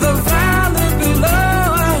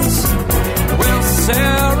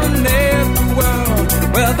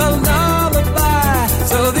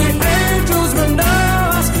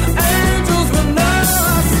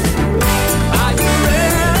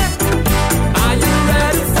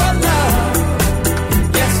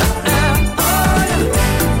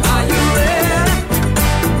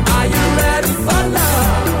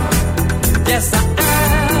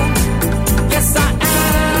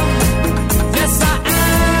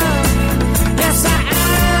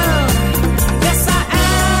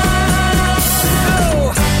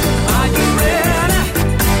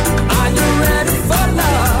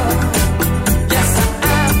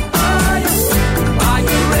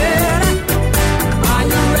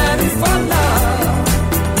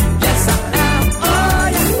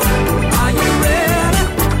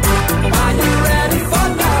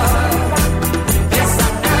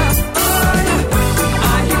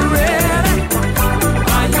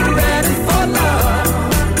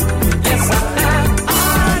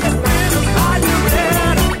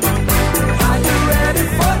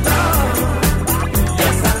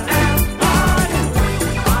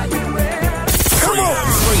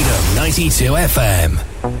 92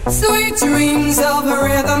 FM. Sweet dreams of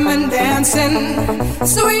rhythm and dancing,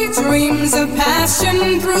 sweet dreams of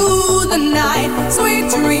passion through the night, sweet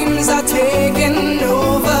dreams are taking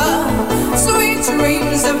over, sweet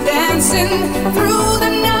dreams of dancing through the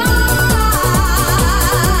night.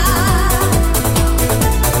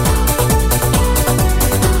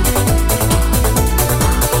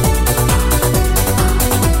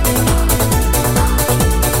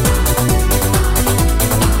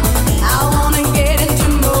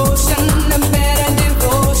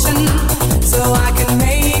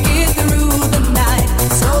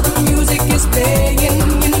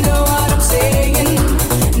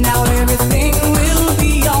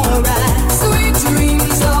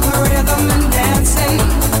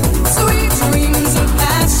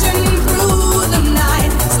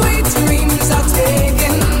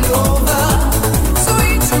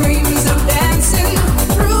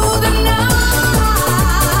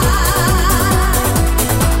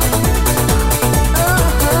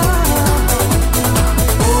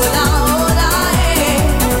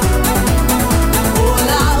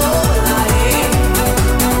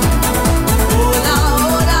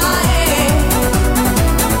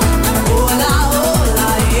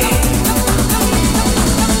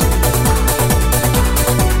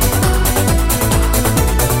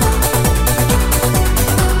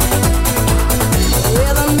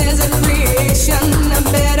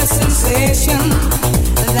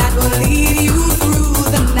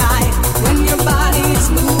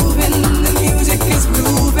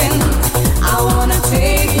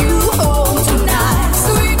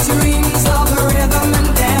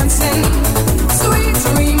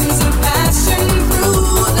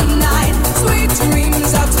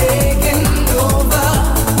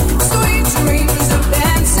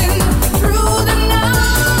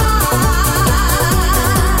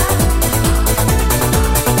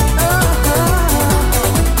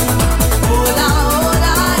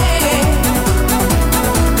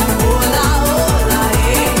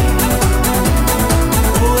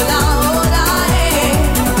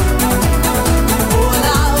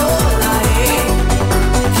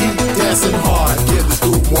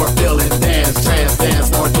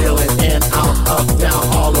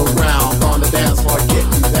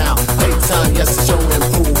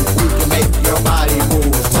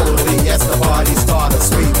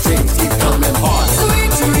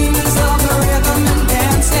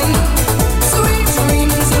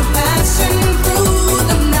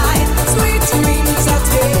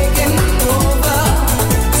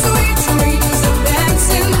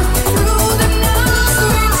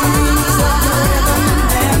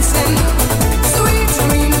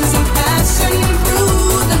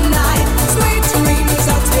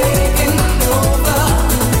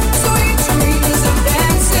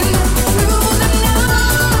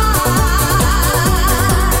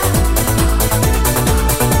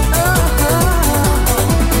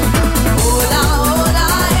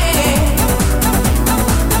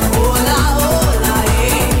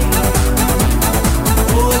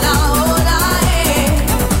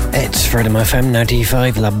 Freedom FM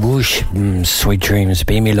 95, La Bouche, Sweet Dreams,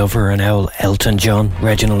 Be Me Lover, and Elton John,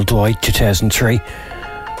 Reginald Dwight, 2003.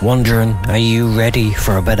 Wondering, are you ready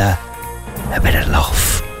for a bit of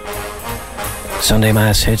love? Sunday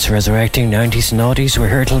Mass hits resurrecting 90s and noughties. We're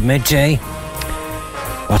here till midday.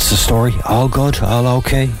 What's the story? All good? All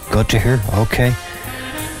okay? Good to hear? Okay.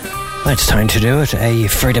 It's time to do it. A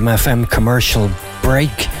Freedom FM commercial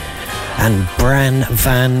break. And Bran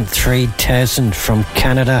Van 3000 from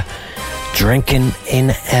Canada, Drinking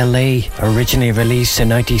in LA, originally released in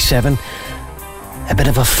 97. A bit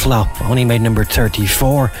of a flop, only made number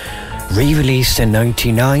 34. Re-released in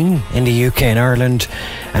 99 in the UK and Ireland,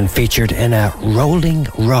 and featured in a Rolling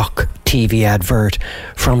Rock TV advert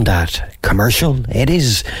from that commercial. It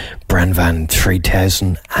is Bran Van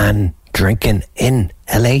 3000 and Drinking in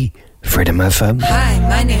LA, Freedom FM. Hi,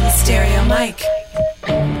 my name is Stereo Mike.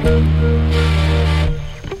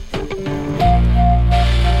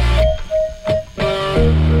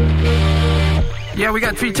 Yeah, we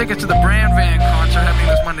got 3 tickets to the Bran Van concert happening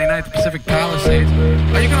this Monday night at the Pacific Palisades.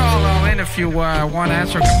 You can all in if you want to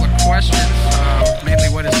answer a couple of questions. Mainly,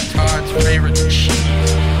 what is Todd's favorite cheese?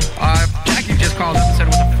 Jackie just called up and said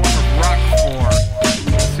it was a form of Roquefort.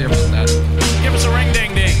 Let's see about that. Give us a ring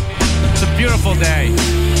ding ding. It's a beautiful day.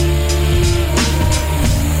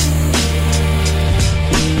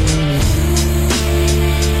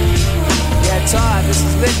 Todd, this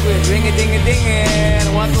is Liquid, ring-a-ding-a-ding-a.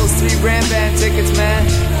 I want those 3 Bran Van tickets, man.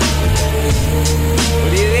 What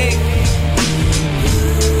do you think?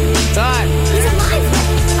 Todd. He's alive.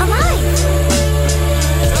 Alive.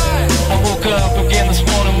 Todd. I woke up again this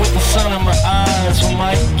morning with the sun in my eyes when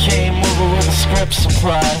Mike came over with a script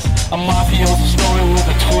surprise. A mafioso story with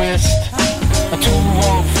a twist. A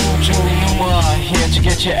two-wrong fool, Julie Newmar, here to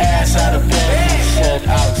get your ass out of bed. He said,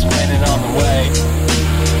 I'll explain it on the way.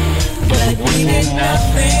 But we did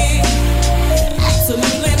nothing,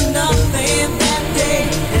 absolutely nothing that day.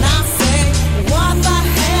 And I say, what the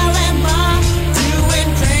hell am I doing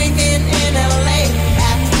drinking in LA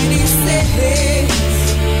at 26?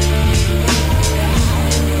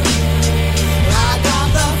 I got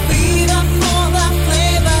the fever for the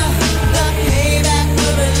flavor, the payback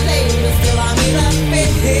will be later. Still I need a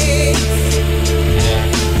fix.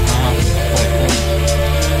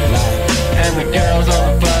 And the girls on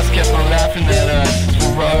the bus kept on laughing at us as we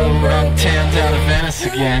rode around town down to Venice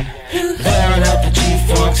again. Blaring out the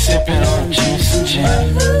G-Funk, sipping on juice and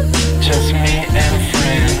gin. Just me and a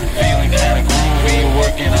friend, feeling kinda groovy,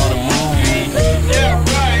 working on a movie. Yeah,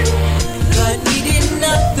 right. But we did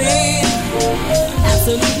nothing,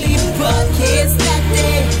 absolutely but kids that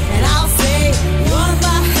day. And I'll say, what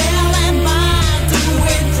the hell am I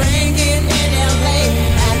doing drinking in LA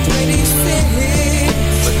at 26?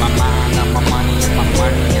 Put my mind on my money and my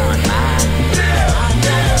money on mine.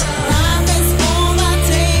 Life is for the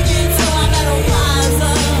taking, so I better wise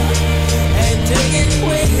up and take it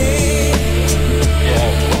quick. Yeah,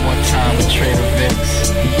 one more time with Trader Vic's.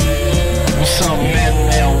 With some men,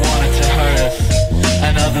 they all wanted to hurt us.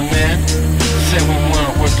 And other men said we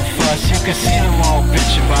weren't worth the fuss. You could see them all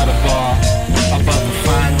bitching by the bar about the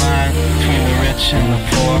fine line between the rich and the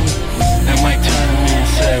poor. And Mike turned to me and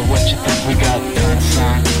said, what you think we got done,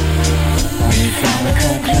 son? We found the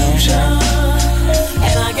conclusion.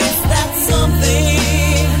 And I guess that's something.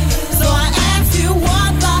 So I asked you,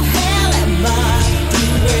 what the hell am I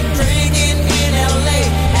doing drinking in LA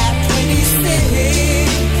at 26?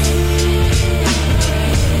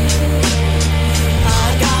 I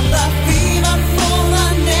got the fever for the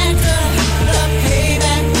nectar, the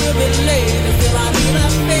payback will be later. Still I need a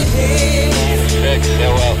fix. Fix?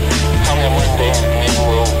 Yeah, well, call me on Monday and maybe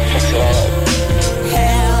we'll fix it all up.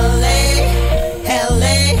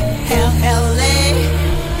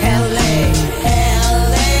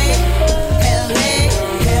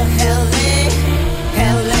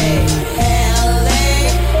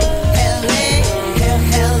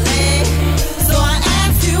 So I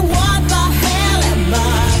asked you, what the hell am I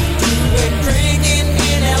doing drinking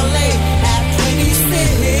in LA at 26?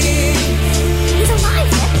 He's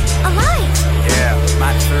alive, alive. Yeah,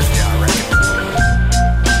 Matt Thursday, I reckon.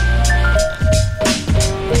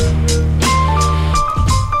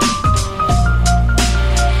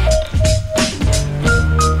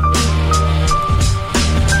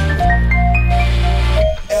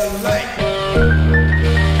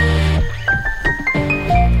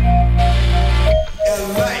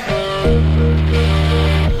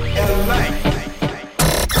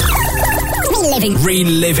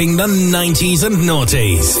 Reliving the 90s and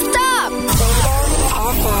noughties. Stop!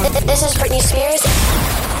 This is Britney Spears.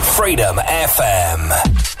 Freedom FM.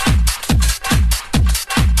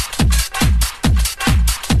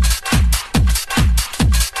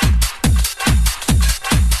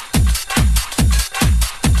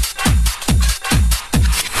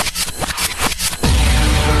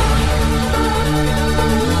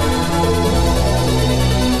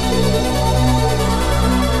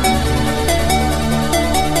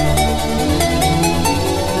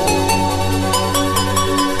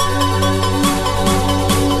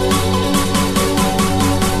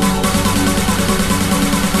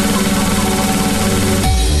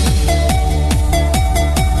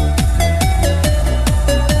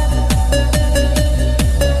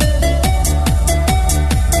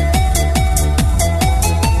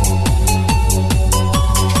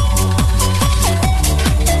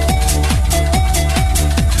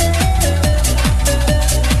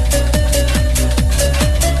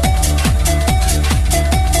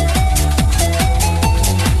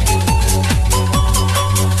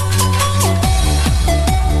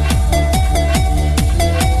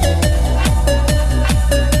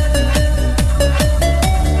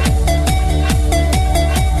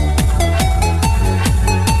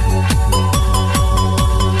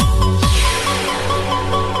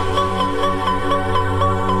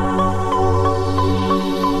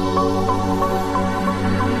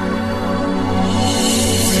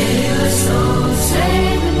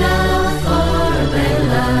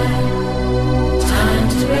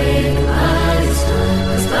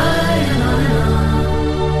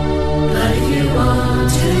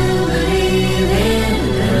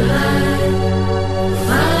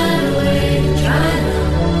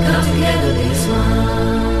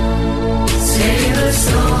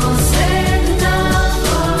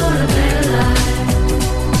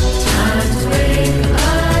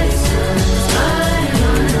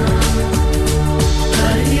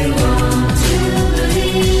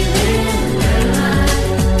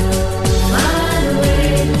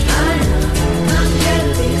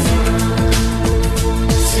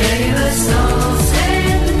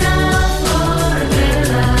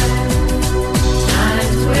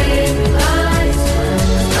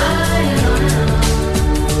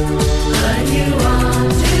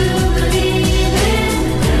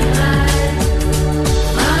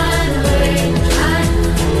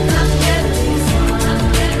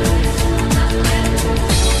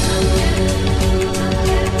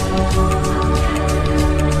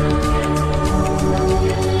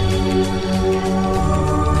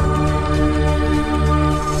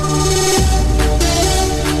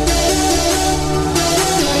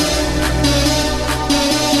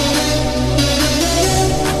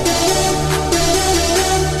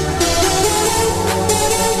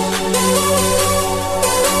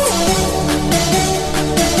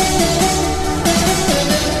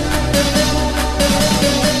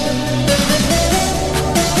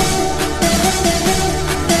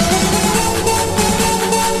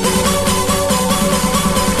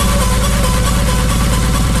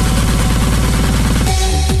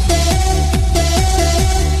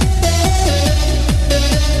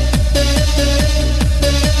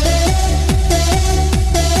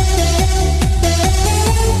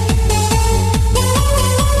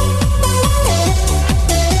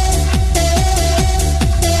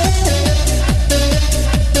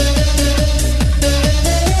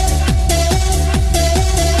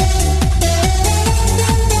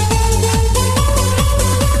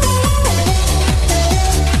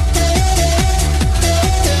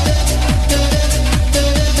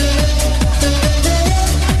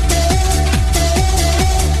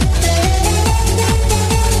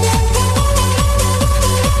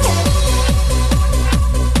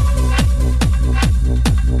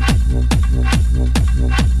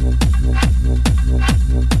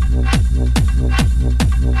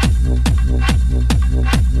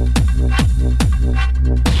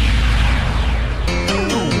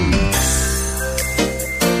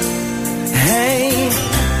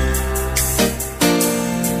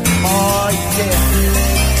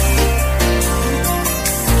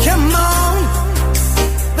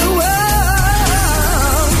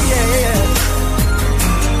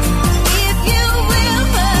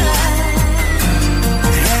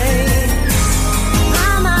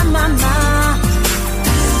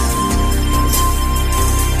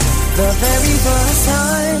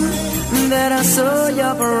 that I saw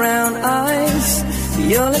your brown eyes.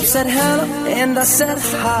 Your lips said hello and I said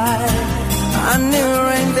hi. I knew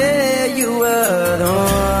right there you were the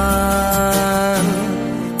one.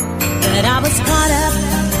 But I was caught up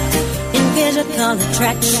in physical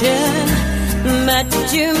attraction, but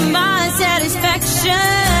to my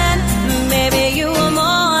satisfaction, maybe you were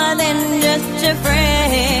more than just a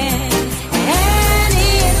friend. And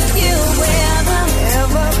if you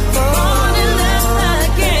ever fall in love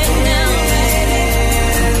again now, baby,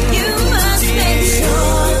 you must make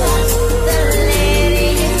sure that the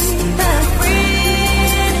lady is a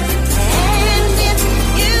friend. And if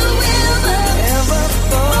you ever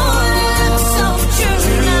fall in love so true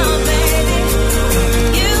now, baby,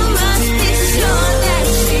 you must be sure that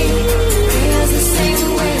she feels the same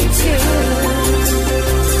way too.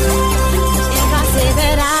 If I say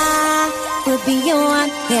that I would be your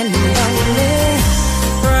one and only,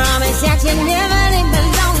 promise that you never leave me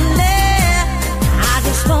lonely. I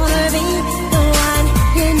just wanna be the one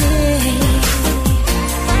you need.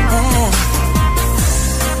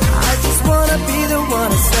 I just wanna be the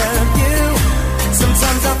one to serve you.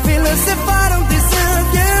 Sometimes I feel as if I don't deserve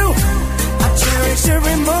you. I cherish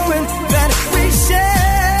every moment that we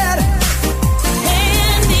shared.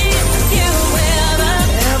 And if you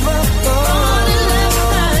ever fall in love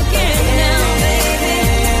again now, baby,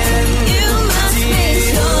 you must make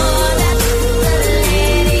sure that the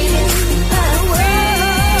lady is a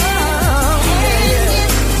friend. And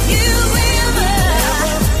if you ever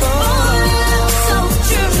fall in love so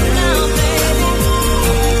true now, baby,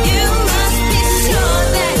 you must be sure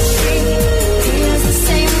that she feels the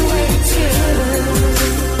same way too.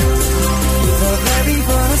 The very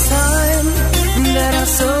first time that I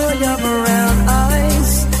saw your brown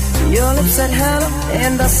eyes, your lips said hello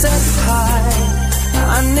and I said hi.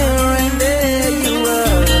 I knew right there you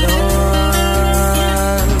were the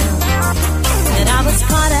one. And I was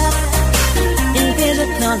caught up in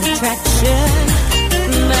physical attraction,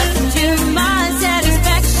 but to my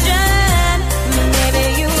satisfaction, maybe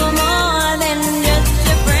you were more than just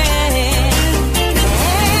a friend.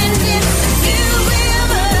 And if you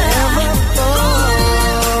ever fall in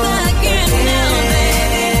love again now,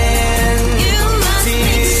 baby, you must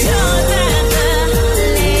make sure that the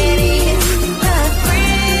lady is a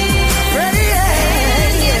friend.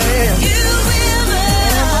 And if you ever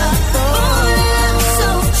fall in love so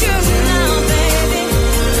true now, baby,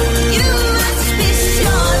 you must be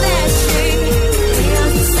sure that she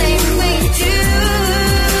feels the same way too.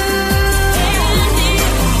 And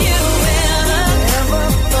if you ever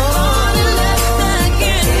fall in love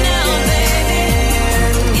again now, baby,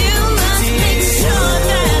 you must make sure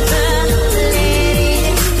that the lady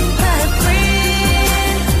is a friend.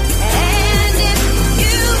 And if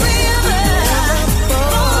you ever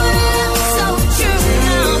fall in love so true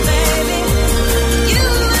now, baby, you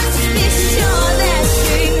must be sure that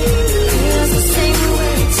she feels the same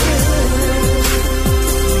way too.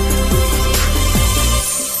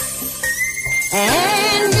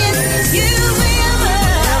 And if you ever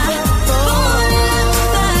fall in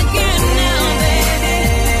love again now, baby,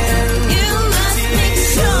 you must make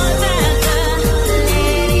sure that the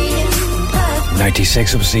lady is a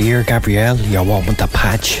 96 was the year, Gabrielle. You want with the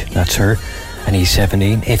patch. That's her. And he's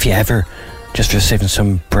 17. If you ever, just receiving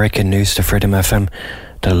some breaking news to Freedom FM,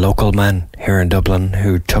 the local man here in Dublin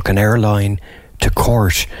who took an airline to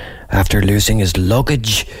court after losing his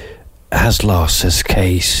luggage has lost his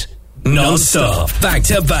case. Non-stop, back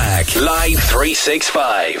to back, live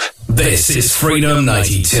 365. This is Freedom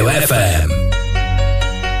 92 FM.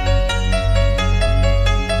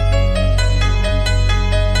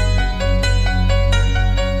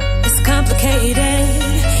 It's complicated,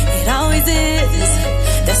 it always is.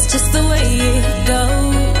 That's just the way it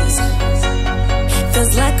goes.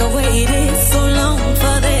 Feels like I waited so long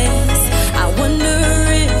for this. I wonder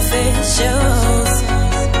if it shows.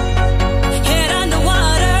 Head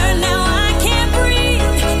underwater, now I can't breathe.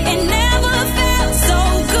 It never felt so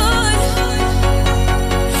good.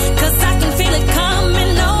 'Cause I can feel it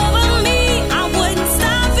coming over me. I wouldn't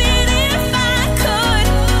stop it if I could.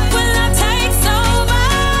 Will I take over?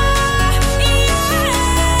 Yeah.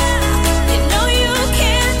 You know you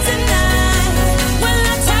can't deny. Will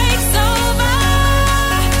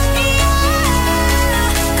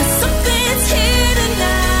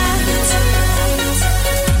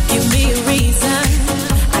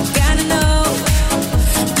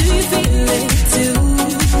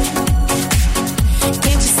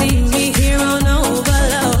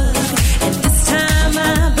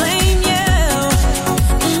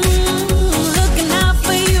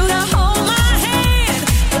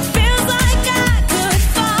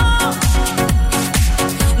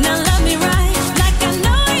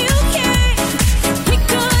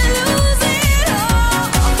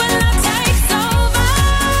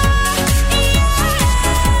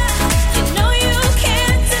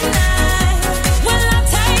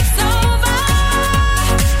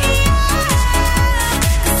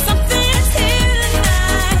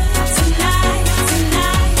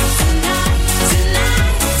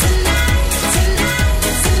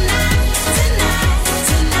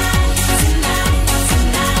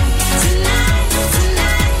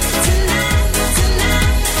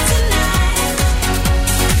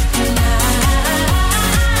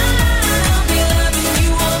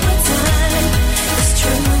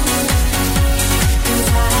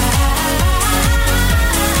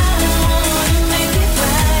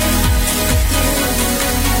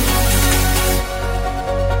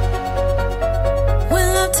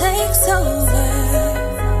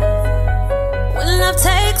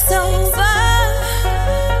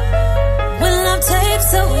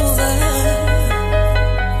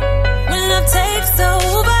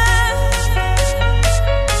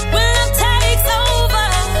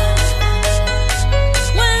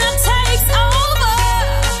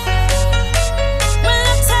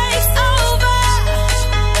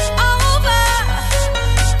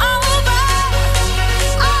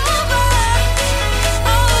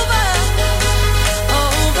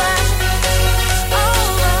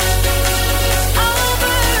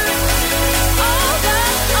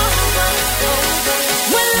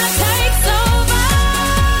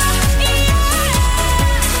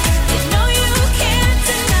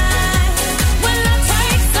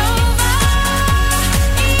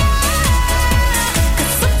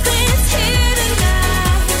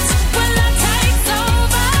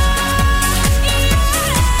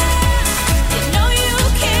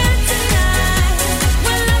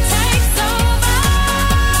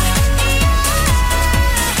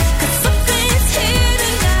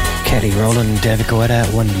Kelly Rowland, David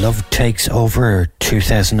Guetta, When Love Takes Over.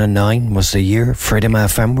 2009 was the year. Freedom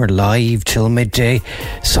FM were live till midday.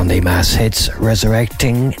 Sunday Mass hits,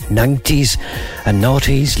 resurrecting 90s and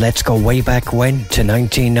noughties. Let's go way back when to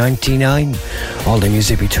 1999. All the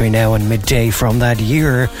music between now and midday from that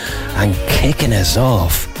year. And kicking us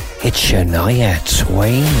off, it's Shania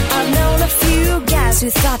Twain. I've known a few guys who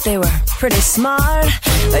thought they were pretty smart,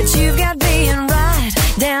 but you've got being right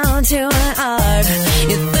down to an art.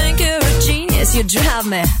 You think you're a genius, you drive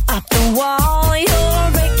me up the wall. You're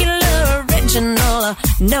a regular, original,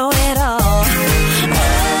 know-it-all. Oh,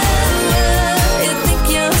 you think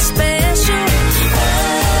you're special. Oh,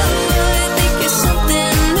 you think you're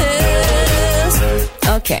something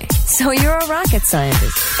else. Okay, so you're a rocket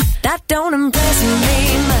scientist. That don't impress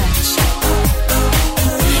me much.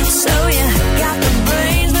 So you got the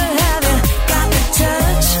brains, but have you got the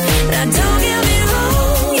touch? Now don't get me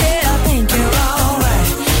wrong, yeah, I think you're alright,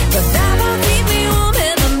 but that won't keep me warm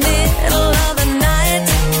in the middle of the night.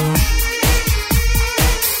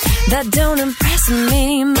 That don't impress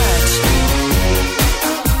me much.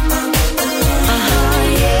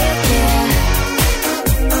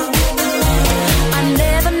 I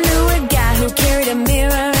never knew a guy who carried a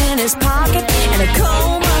mirror in his pocket and a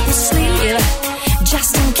comb up his sleeve,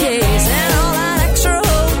 just in case, and all that extra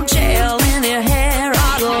old gel in your hair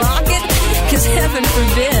ought to lock it, 'cause heaven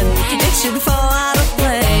forbid it should fall out of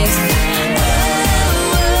place. Oh,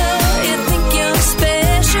 you think you're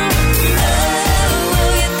special. Oh,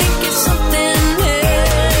 you think you're something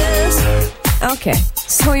else. Okay,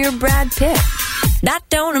 so you're Brad Pitt. That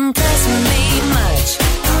don't impress me much.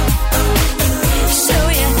 So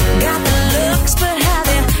you got the looks, but have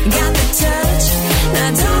you got the touch? Now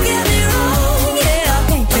don't get me wrong, yeah, I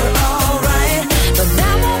think you're alright, but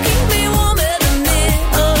that won't keep me warm in the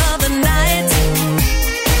middle of the night.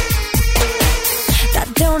 That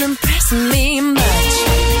don't impress me much.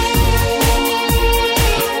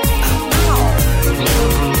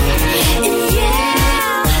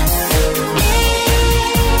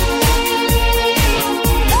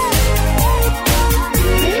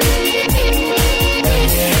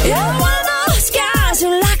 You're one of those guys who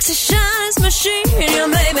likes to shine his machine. You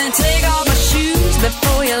made me take off my shoes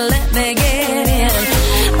before you let me get in.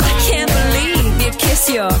 I can't believe you kiss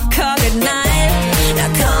your car goodnight. Now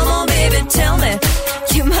come on, baby, tell me,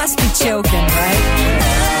 you must be joking, right?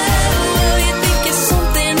 Oh, you think you're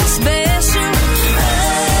something special.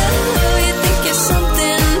 Oh, you think you're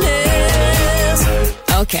something else.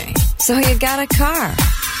 Okay, so you got a car.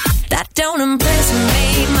 That don't impress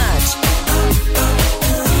me much.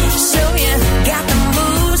 So you got the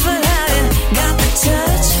moves, but have you got the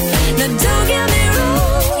touch? Now don't get me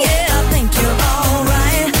wrong, yeah, I think you're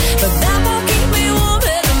alright, but that won't keep me warm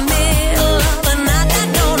in the middle of the night. That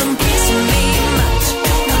don't impress me much.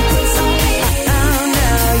 Oh no,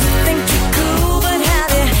 you think you're cool, but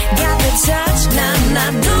have you got the touch? Now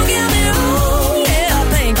don't get me wrong, yeah, I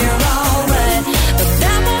think you're alright, but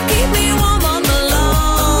that won't keep me warm on the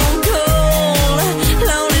long, cold,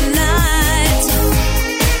 lonely night.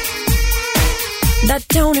 That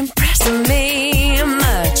don't impress me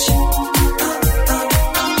much.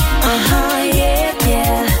 Yeah,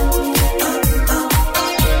 yeah.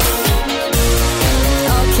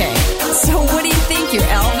 Okay, so what do you think, you're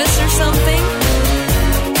Elvis or something?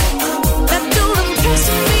 That don't impress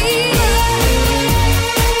me.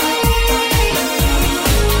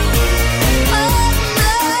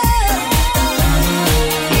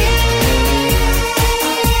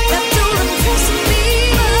 That don't impress me.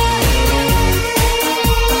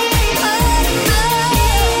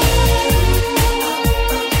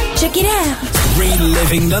 Check it out.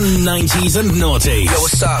 Reliving the 90s and noughties. Yo,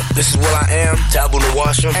 what's up? This is Will I Am, Taboo the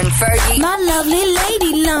Washer, And Fergie, my lovely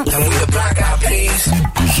lady lump. and we the Black Eyed Peas.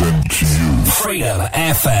 Present to you Freedom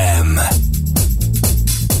FM.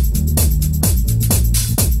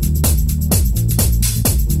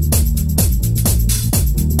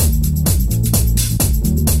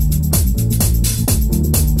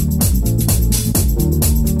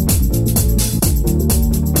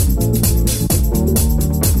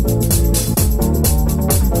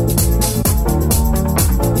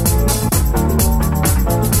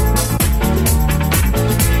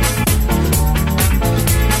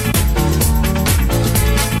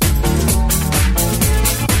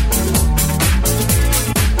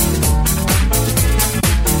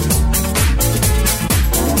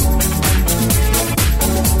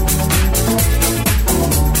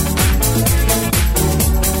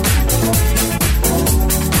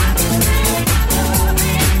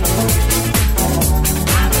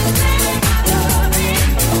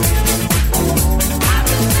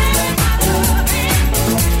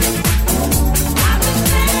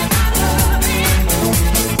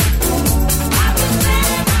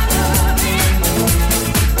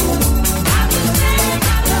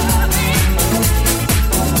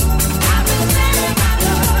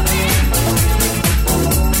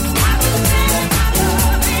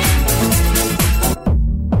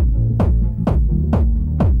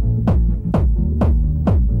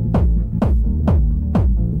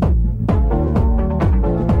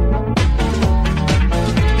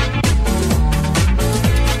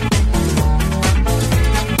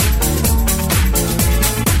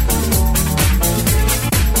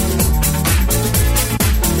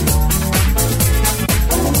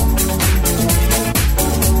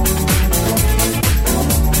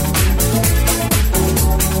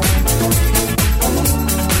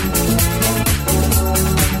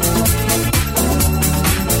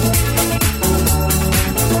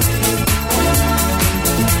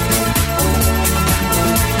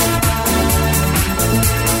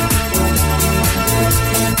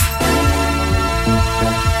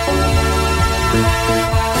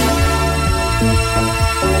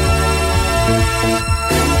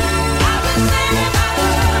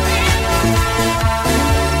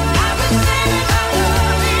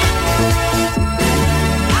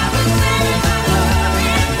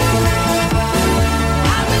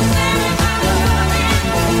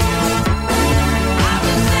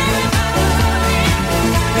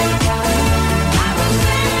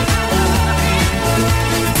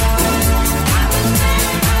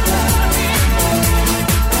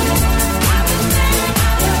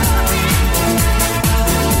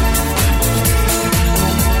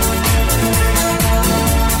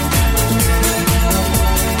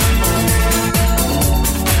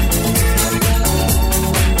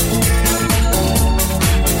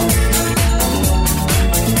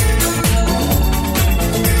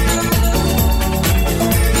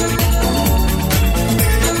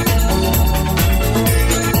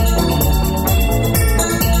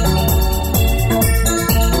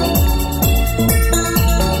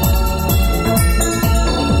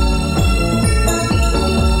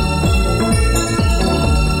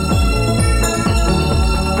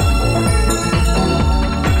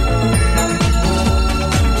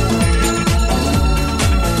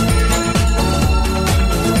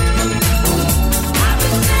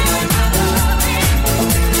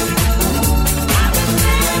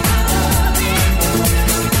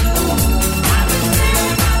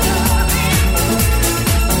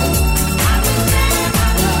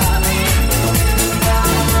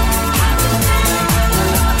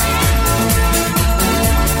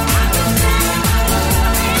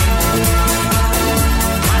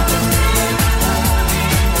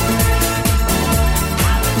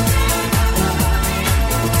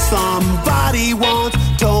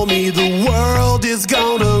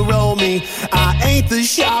 the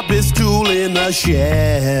sharpest tool in the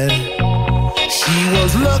shed. She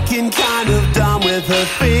was looking kind of dumb with her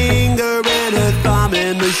finger and her thumb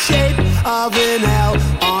in the shape of an L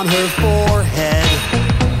on her forehead.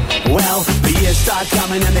 Well, the years start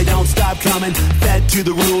coming and they don't stop coming. Fed to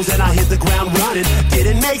the rules and I hit the ground running.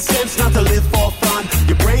 Didn't make sense not to live for fun.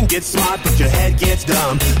 Your brain gets smart but your head gets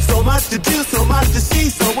dumb. So much to do, so much to see.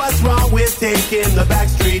 So what's wrong with taking the back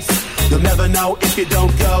streets? You'll never know if you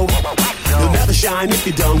don't go. You'll never shine if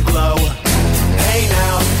you don't glow. Hey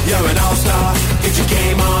now, you're an all-star. Get your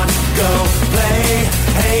game on, go play.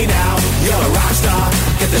 Hey now, you're a rock star.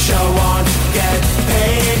 Get the show on, get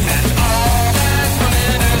paid. And all that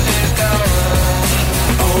glitters is gold.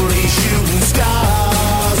 Only shooting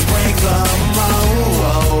stars break the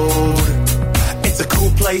mold. It's a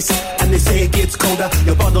cool place, and they say it gets colder.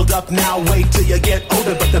 You're bundled up now, wait till you get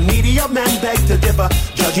older. But the media men beg to differ,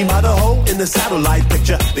 judging by the hole in the satellite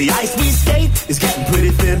picture. The ice we skate is getting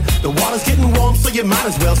pretty thin. The water's getting warm, so you might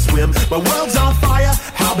as well swim. My world's on fire,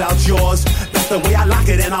 how about yours? That's the way I like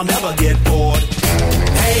it, and I'll never get bored.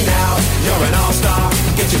 Hey now, you're an all-star.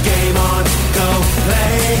 Get your game on, go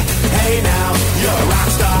play. Hey now, you're a rock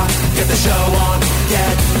star. Get the show on,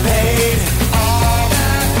 get paid. All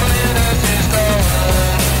that glitters is gold.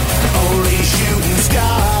 Only shooting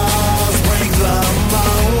stars break the mold.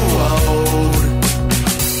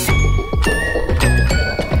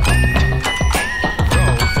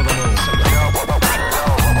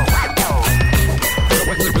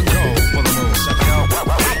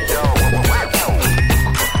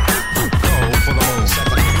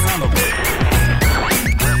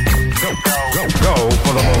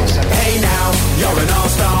 Hey now, you're an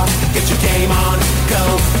all-star. Get your game on, go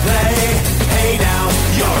play. Hey now,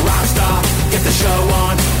 you're a rock star. Get the show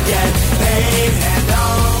on, get paid. And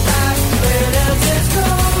all that glitters is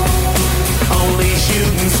gold. Only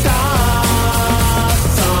shooting stars.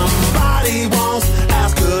 Somebody once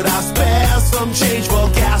asked, could I spare some change for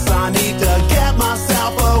gas? I need to get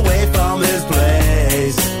myself away from this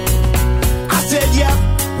place. I said, yep,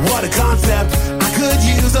 what a concept. I could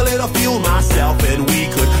use a little fuel myself, and we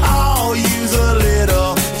could all use a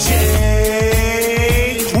little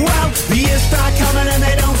change. Well, the years start coming and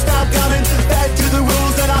they don't stop coming. Back to the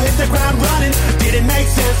rules and I'll hit the ground running. Didn't make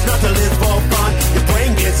sense not to live for fun. Your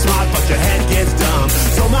brain gets smart but your head gets dumb.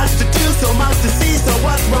 So much to do, so much to see. So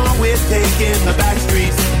what's wrong with taking the back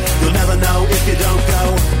streets? You'll never know if you don't go.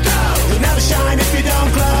 You'll never shine if you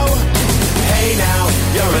don't glow. Hey now,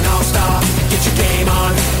 you're an all-star. Get your game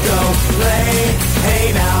on, go play.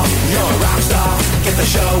 Hey now, you're a rock star. Get the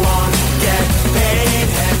show on, get paid.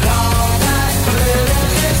 And all that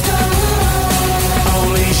glitters is gold.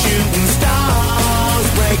 Only shooting stars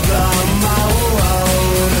break the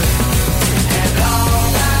mold. And all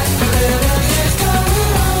that glitters is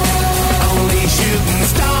gold. Only shooting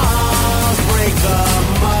stars break the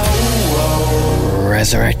mold.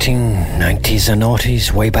 Resurrecting 90s and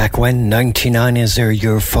noughties way back when. 99 is their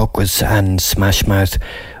year focus, and Smash Mouth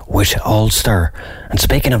with All-Star. And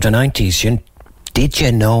speaking of the 90s, did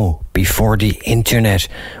you know before the internet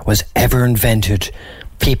was ever invented,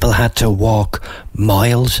 people had to walk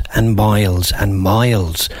miles and miles and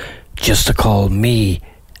miles just to call me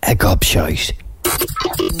a gobshite?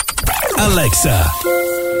 Alexa,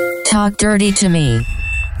 talk dirty to me.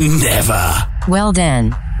 Never. Well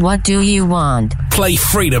then, what do you want? Play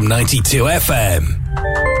Freedom 92 FM.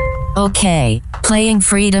 Okay, playing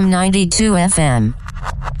Freedom 92 FM.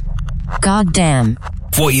 God damn.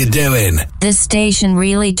 What you doing? This station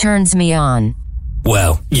really turns me on.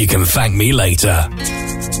 Well, you can thank me later.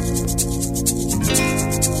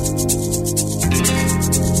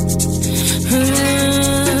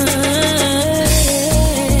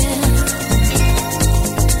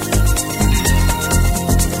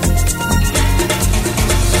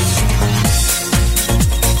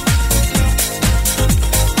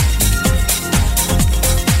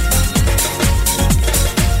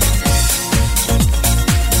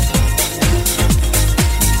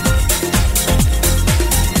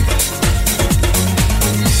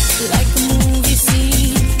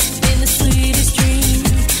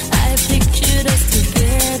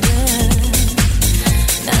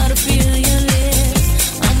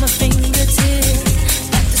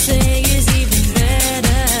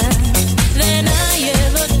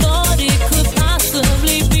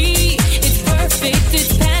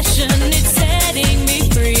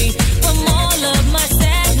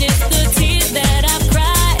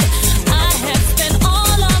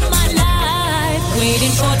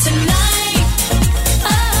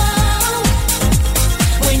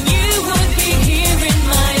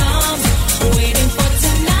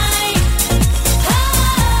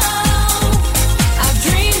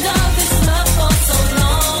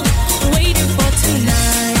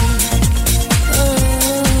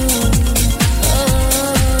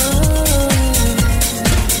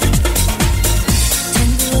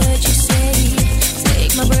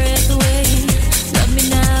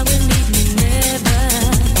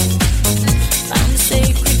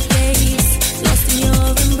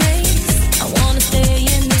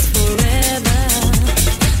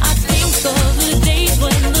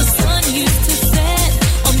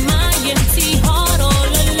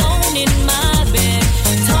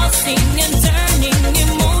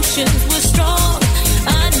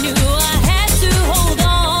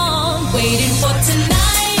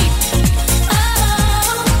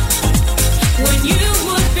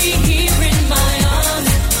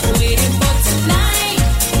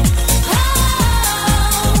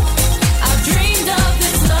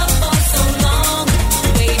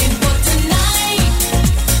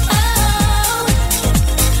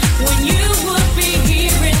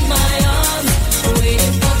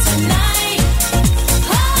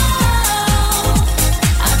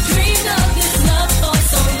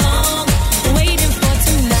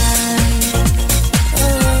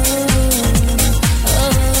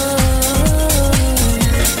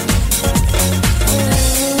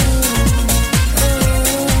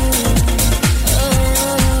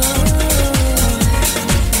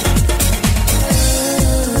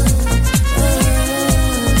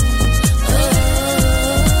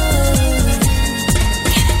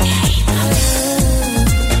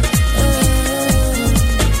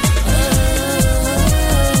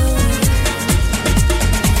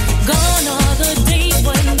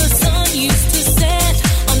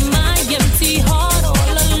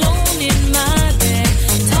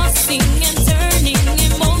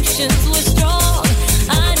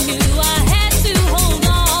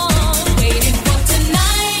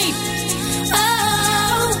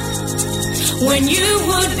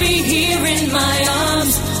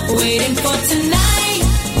 waiting for tonight.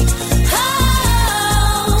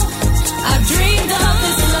 Oh, I've dreamed of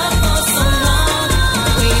this love for so long,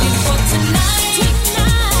 waiting for tonight.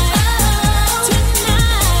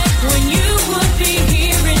 Tonight, when you would be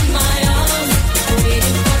here in my arms,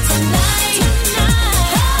 waiting for tonight.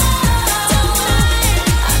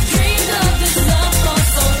 I've dreamed of this love for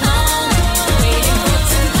so long, waiting for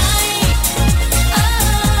tonight.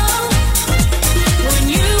 When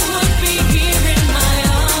you would be here in my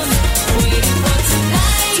arms, waiting for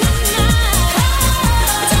tonight.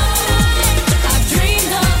 I've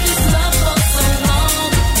dreamed of this love for so long,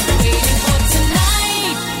 waiting for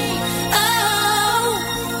tonight.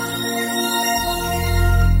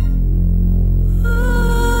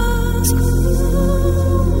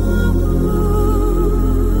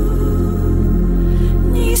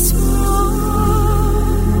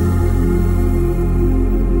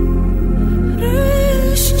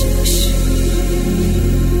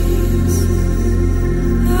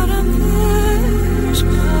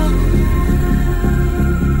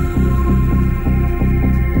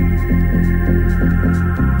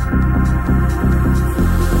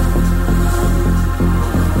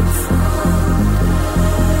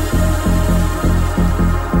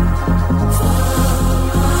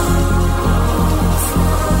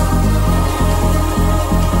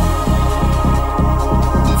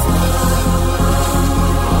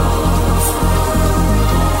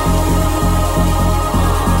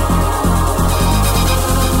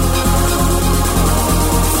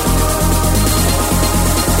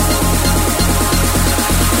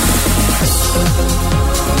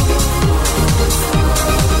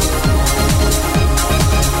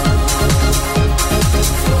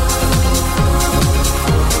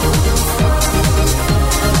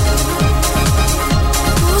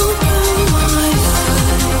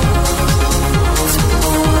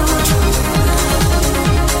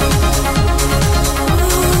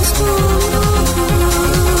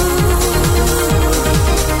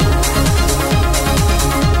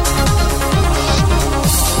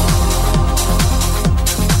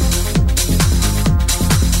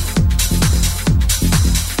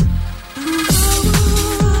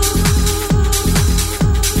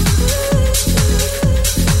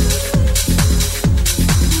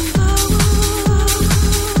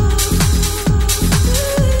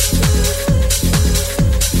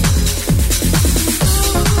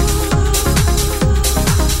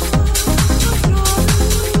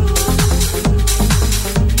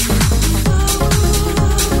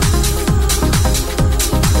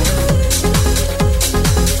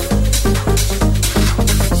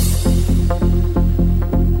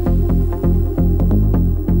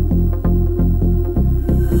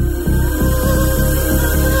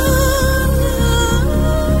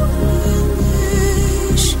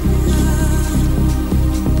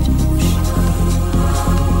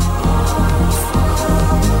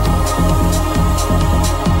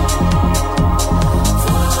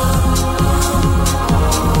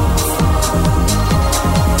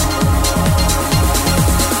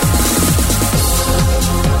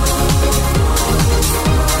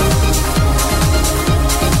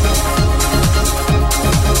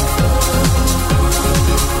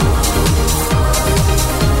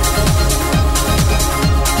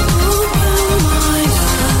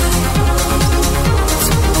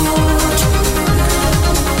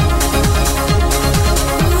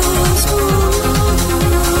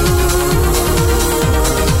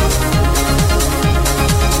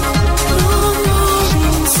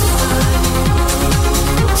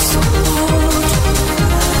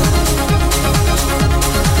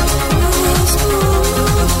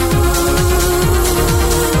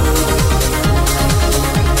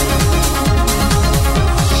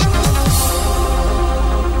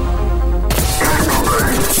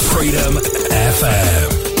 Freedom FM.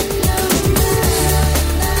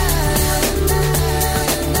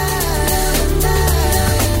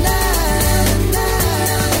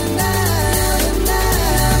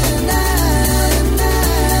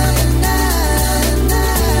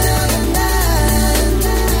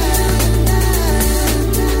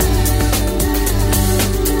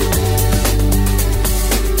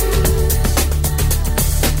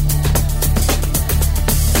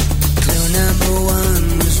 Clue number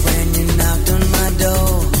one was when you knocked on my door.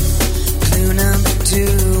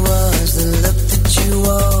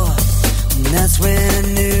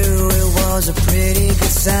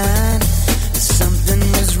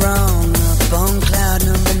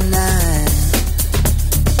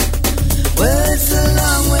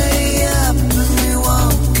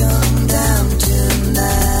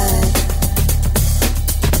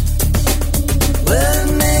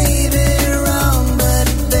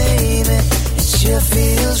 sure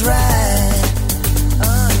feels right.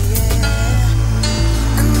 Oh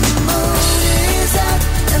yeah. And the moon is out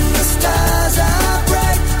and the stars are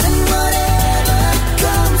bright, and whatever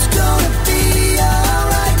comes gonna be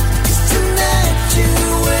alright. 'Cause tonight you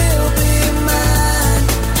will be mine,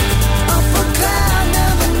 up on cloud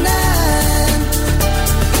number 9.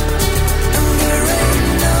 And there ain't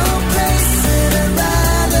no place that I'd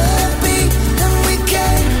rather be, and we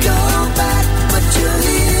can't go back, but you're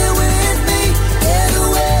here with me. Yeah, the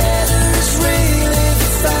weather is really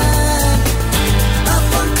fine, up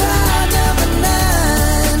on cloud number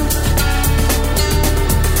 9.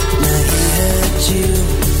 Now he hurt you,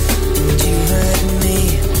 and you hurt me,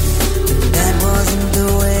 but that wasn't the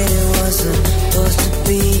way it was supposed to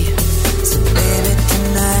be. So baby,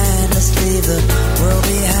 tonight let's leave the world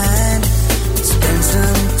behind and spend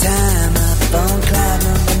some time up on cloud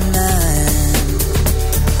number 9.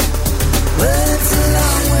 Well, it's a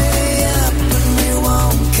long way up and we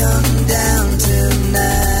won't come down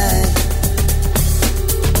tonight.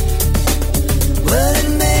 Well,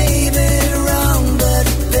 it may be wrong, but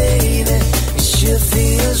baby, it sure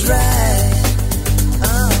feels right.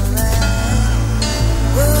 Alright.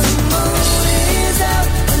 Well, the moon is out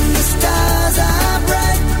and the stars are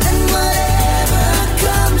bright, and whatever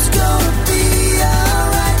comes gonna be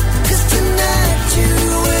alright. 'Cause tonight you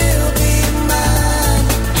will be mine,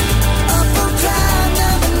 up on cloud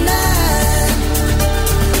number 9.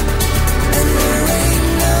 And there ain't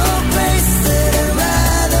no place that I'd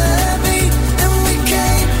rather be, and we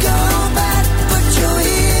can't go back, but you're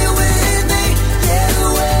here with me. Yeah, the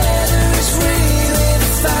weather is really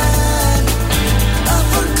fine, up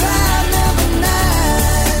on cloud number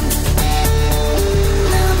 9.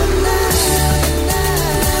 Number 9.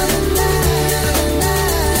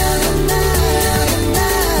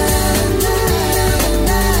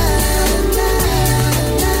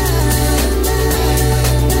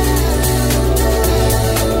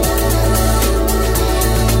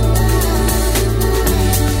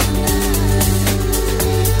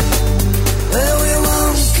 Well, we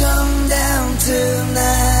won't come down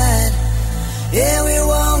tonight. Yeah, we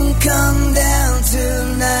won't come down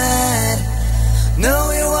tonight. No,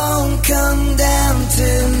 we won't come down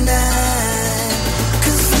tonight.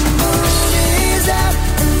 'Cause the moon is out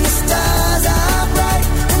and the stars are bright,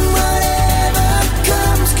 and whatever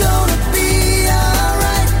comes gonna be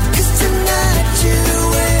alright. 'Cause tonight you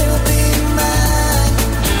will be mine,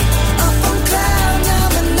 up on cloud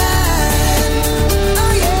number 9.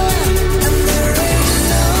 Oh yeah. And there ain't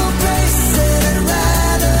no place that I'd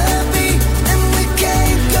rather be, and we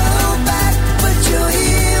can't go back, but you're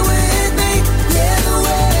here with me. Yeah, the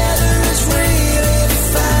weather is really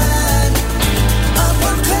fine, up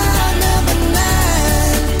on cloud number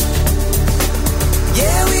 9.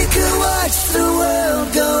 Yeah, we could watch the world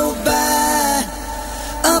go by,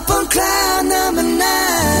 up on cloud number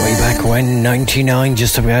 9. Way back when, 99,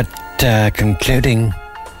 just about concluding.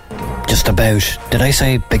 Just about. Did I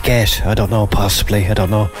say baguette? I don't know, possibly. I don't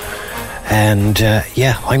know. And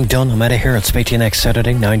yeah, I'm done. I'm out of here. I'll speak to you next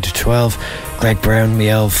Saturday, 9 to 12. Greg Brown,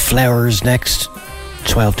 Miel Flowers next,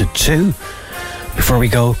 12 to 2. Before we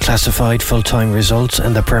go, classified full-time results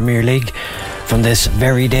in the Premier League from this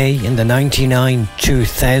very day in the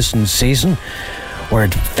 99-2000 season, where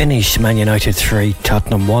it finished: Man United 3,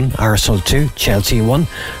 Tottenham 1, Arsenal 2, Chelsea 1,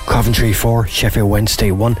 Coventry 4, Sheffield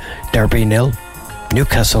Wednesday 1, Derby 0,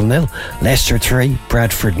 Newcastle 0, Leicester 3,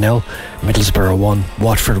 Bradford 0, Middlesbrough 1,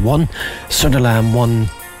 Watford 1, Sunderland 1,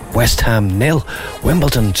 West Ham 0,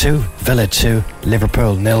 Wimbledon 2, Villa 2,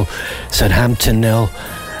 Liverpool 0, Southampton 0,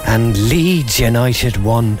 and Leeds United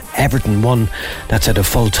 1, Everton 1. That's how the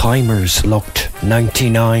full-timers looked,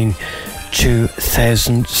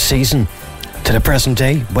 99-2000 season. To the present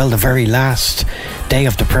day, well, the very last day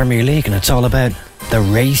of the Premier League, and it's all about the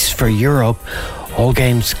race for Europe. All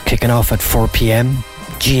games kicking off at 4 p.m.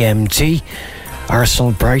 GMT.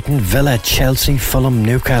 Arsenal, Brighton, Villa, Chelsea, Fulham,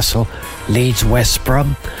 Newcastle, Leeds, West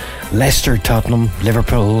Brom, Leicester, Tottenham,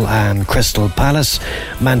 Liverpool and Crystal Palace,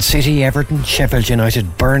 Man City, Everton, Sheffield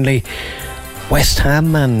United, Burnley, West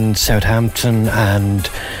Ham and Southampton, and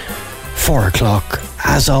 4 o'clock,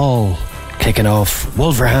 as all, kicking off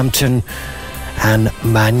Wolverhampton and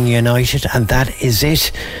Man United. And that is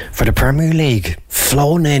it for the Premier League.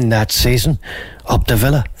 Flown in that season. Up to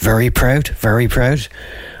Villa. Very proud, very proud.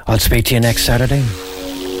 I'll speak to you next Saturday.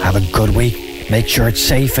 Have a good week. Make sure it's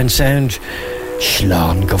safe and sound.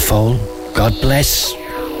 Slán go fóill. God bless.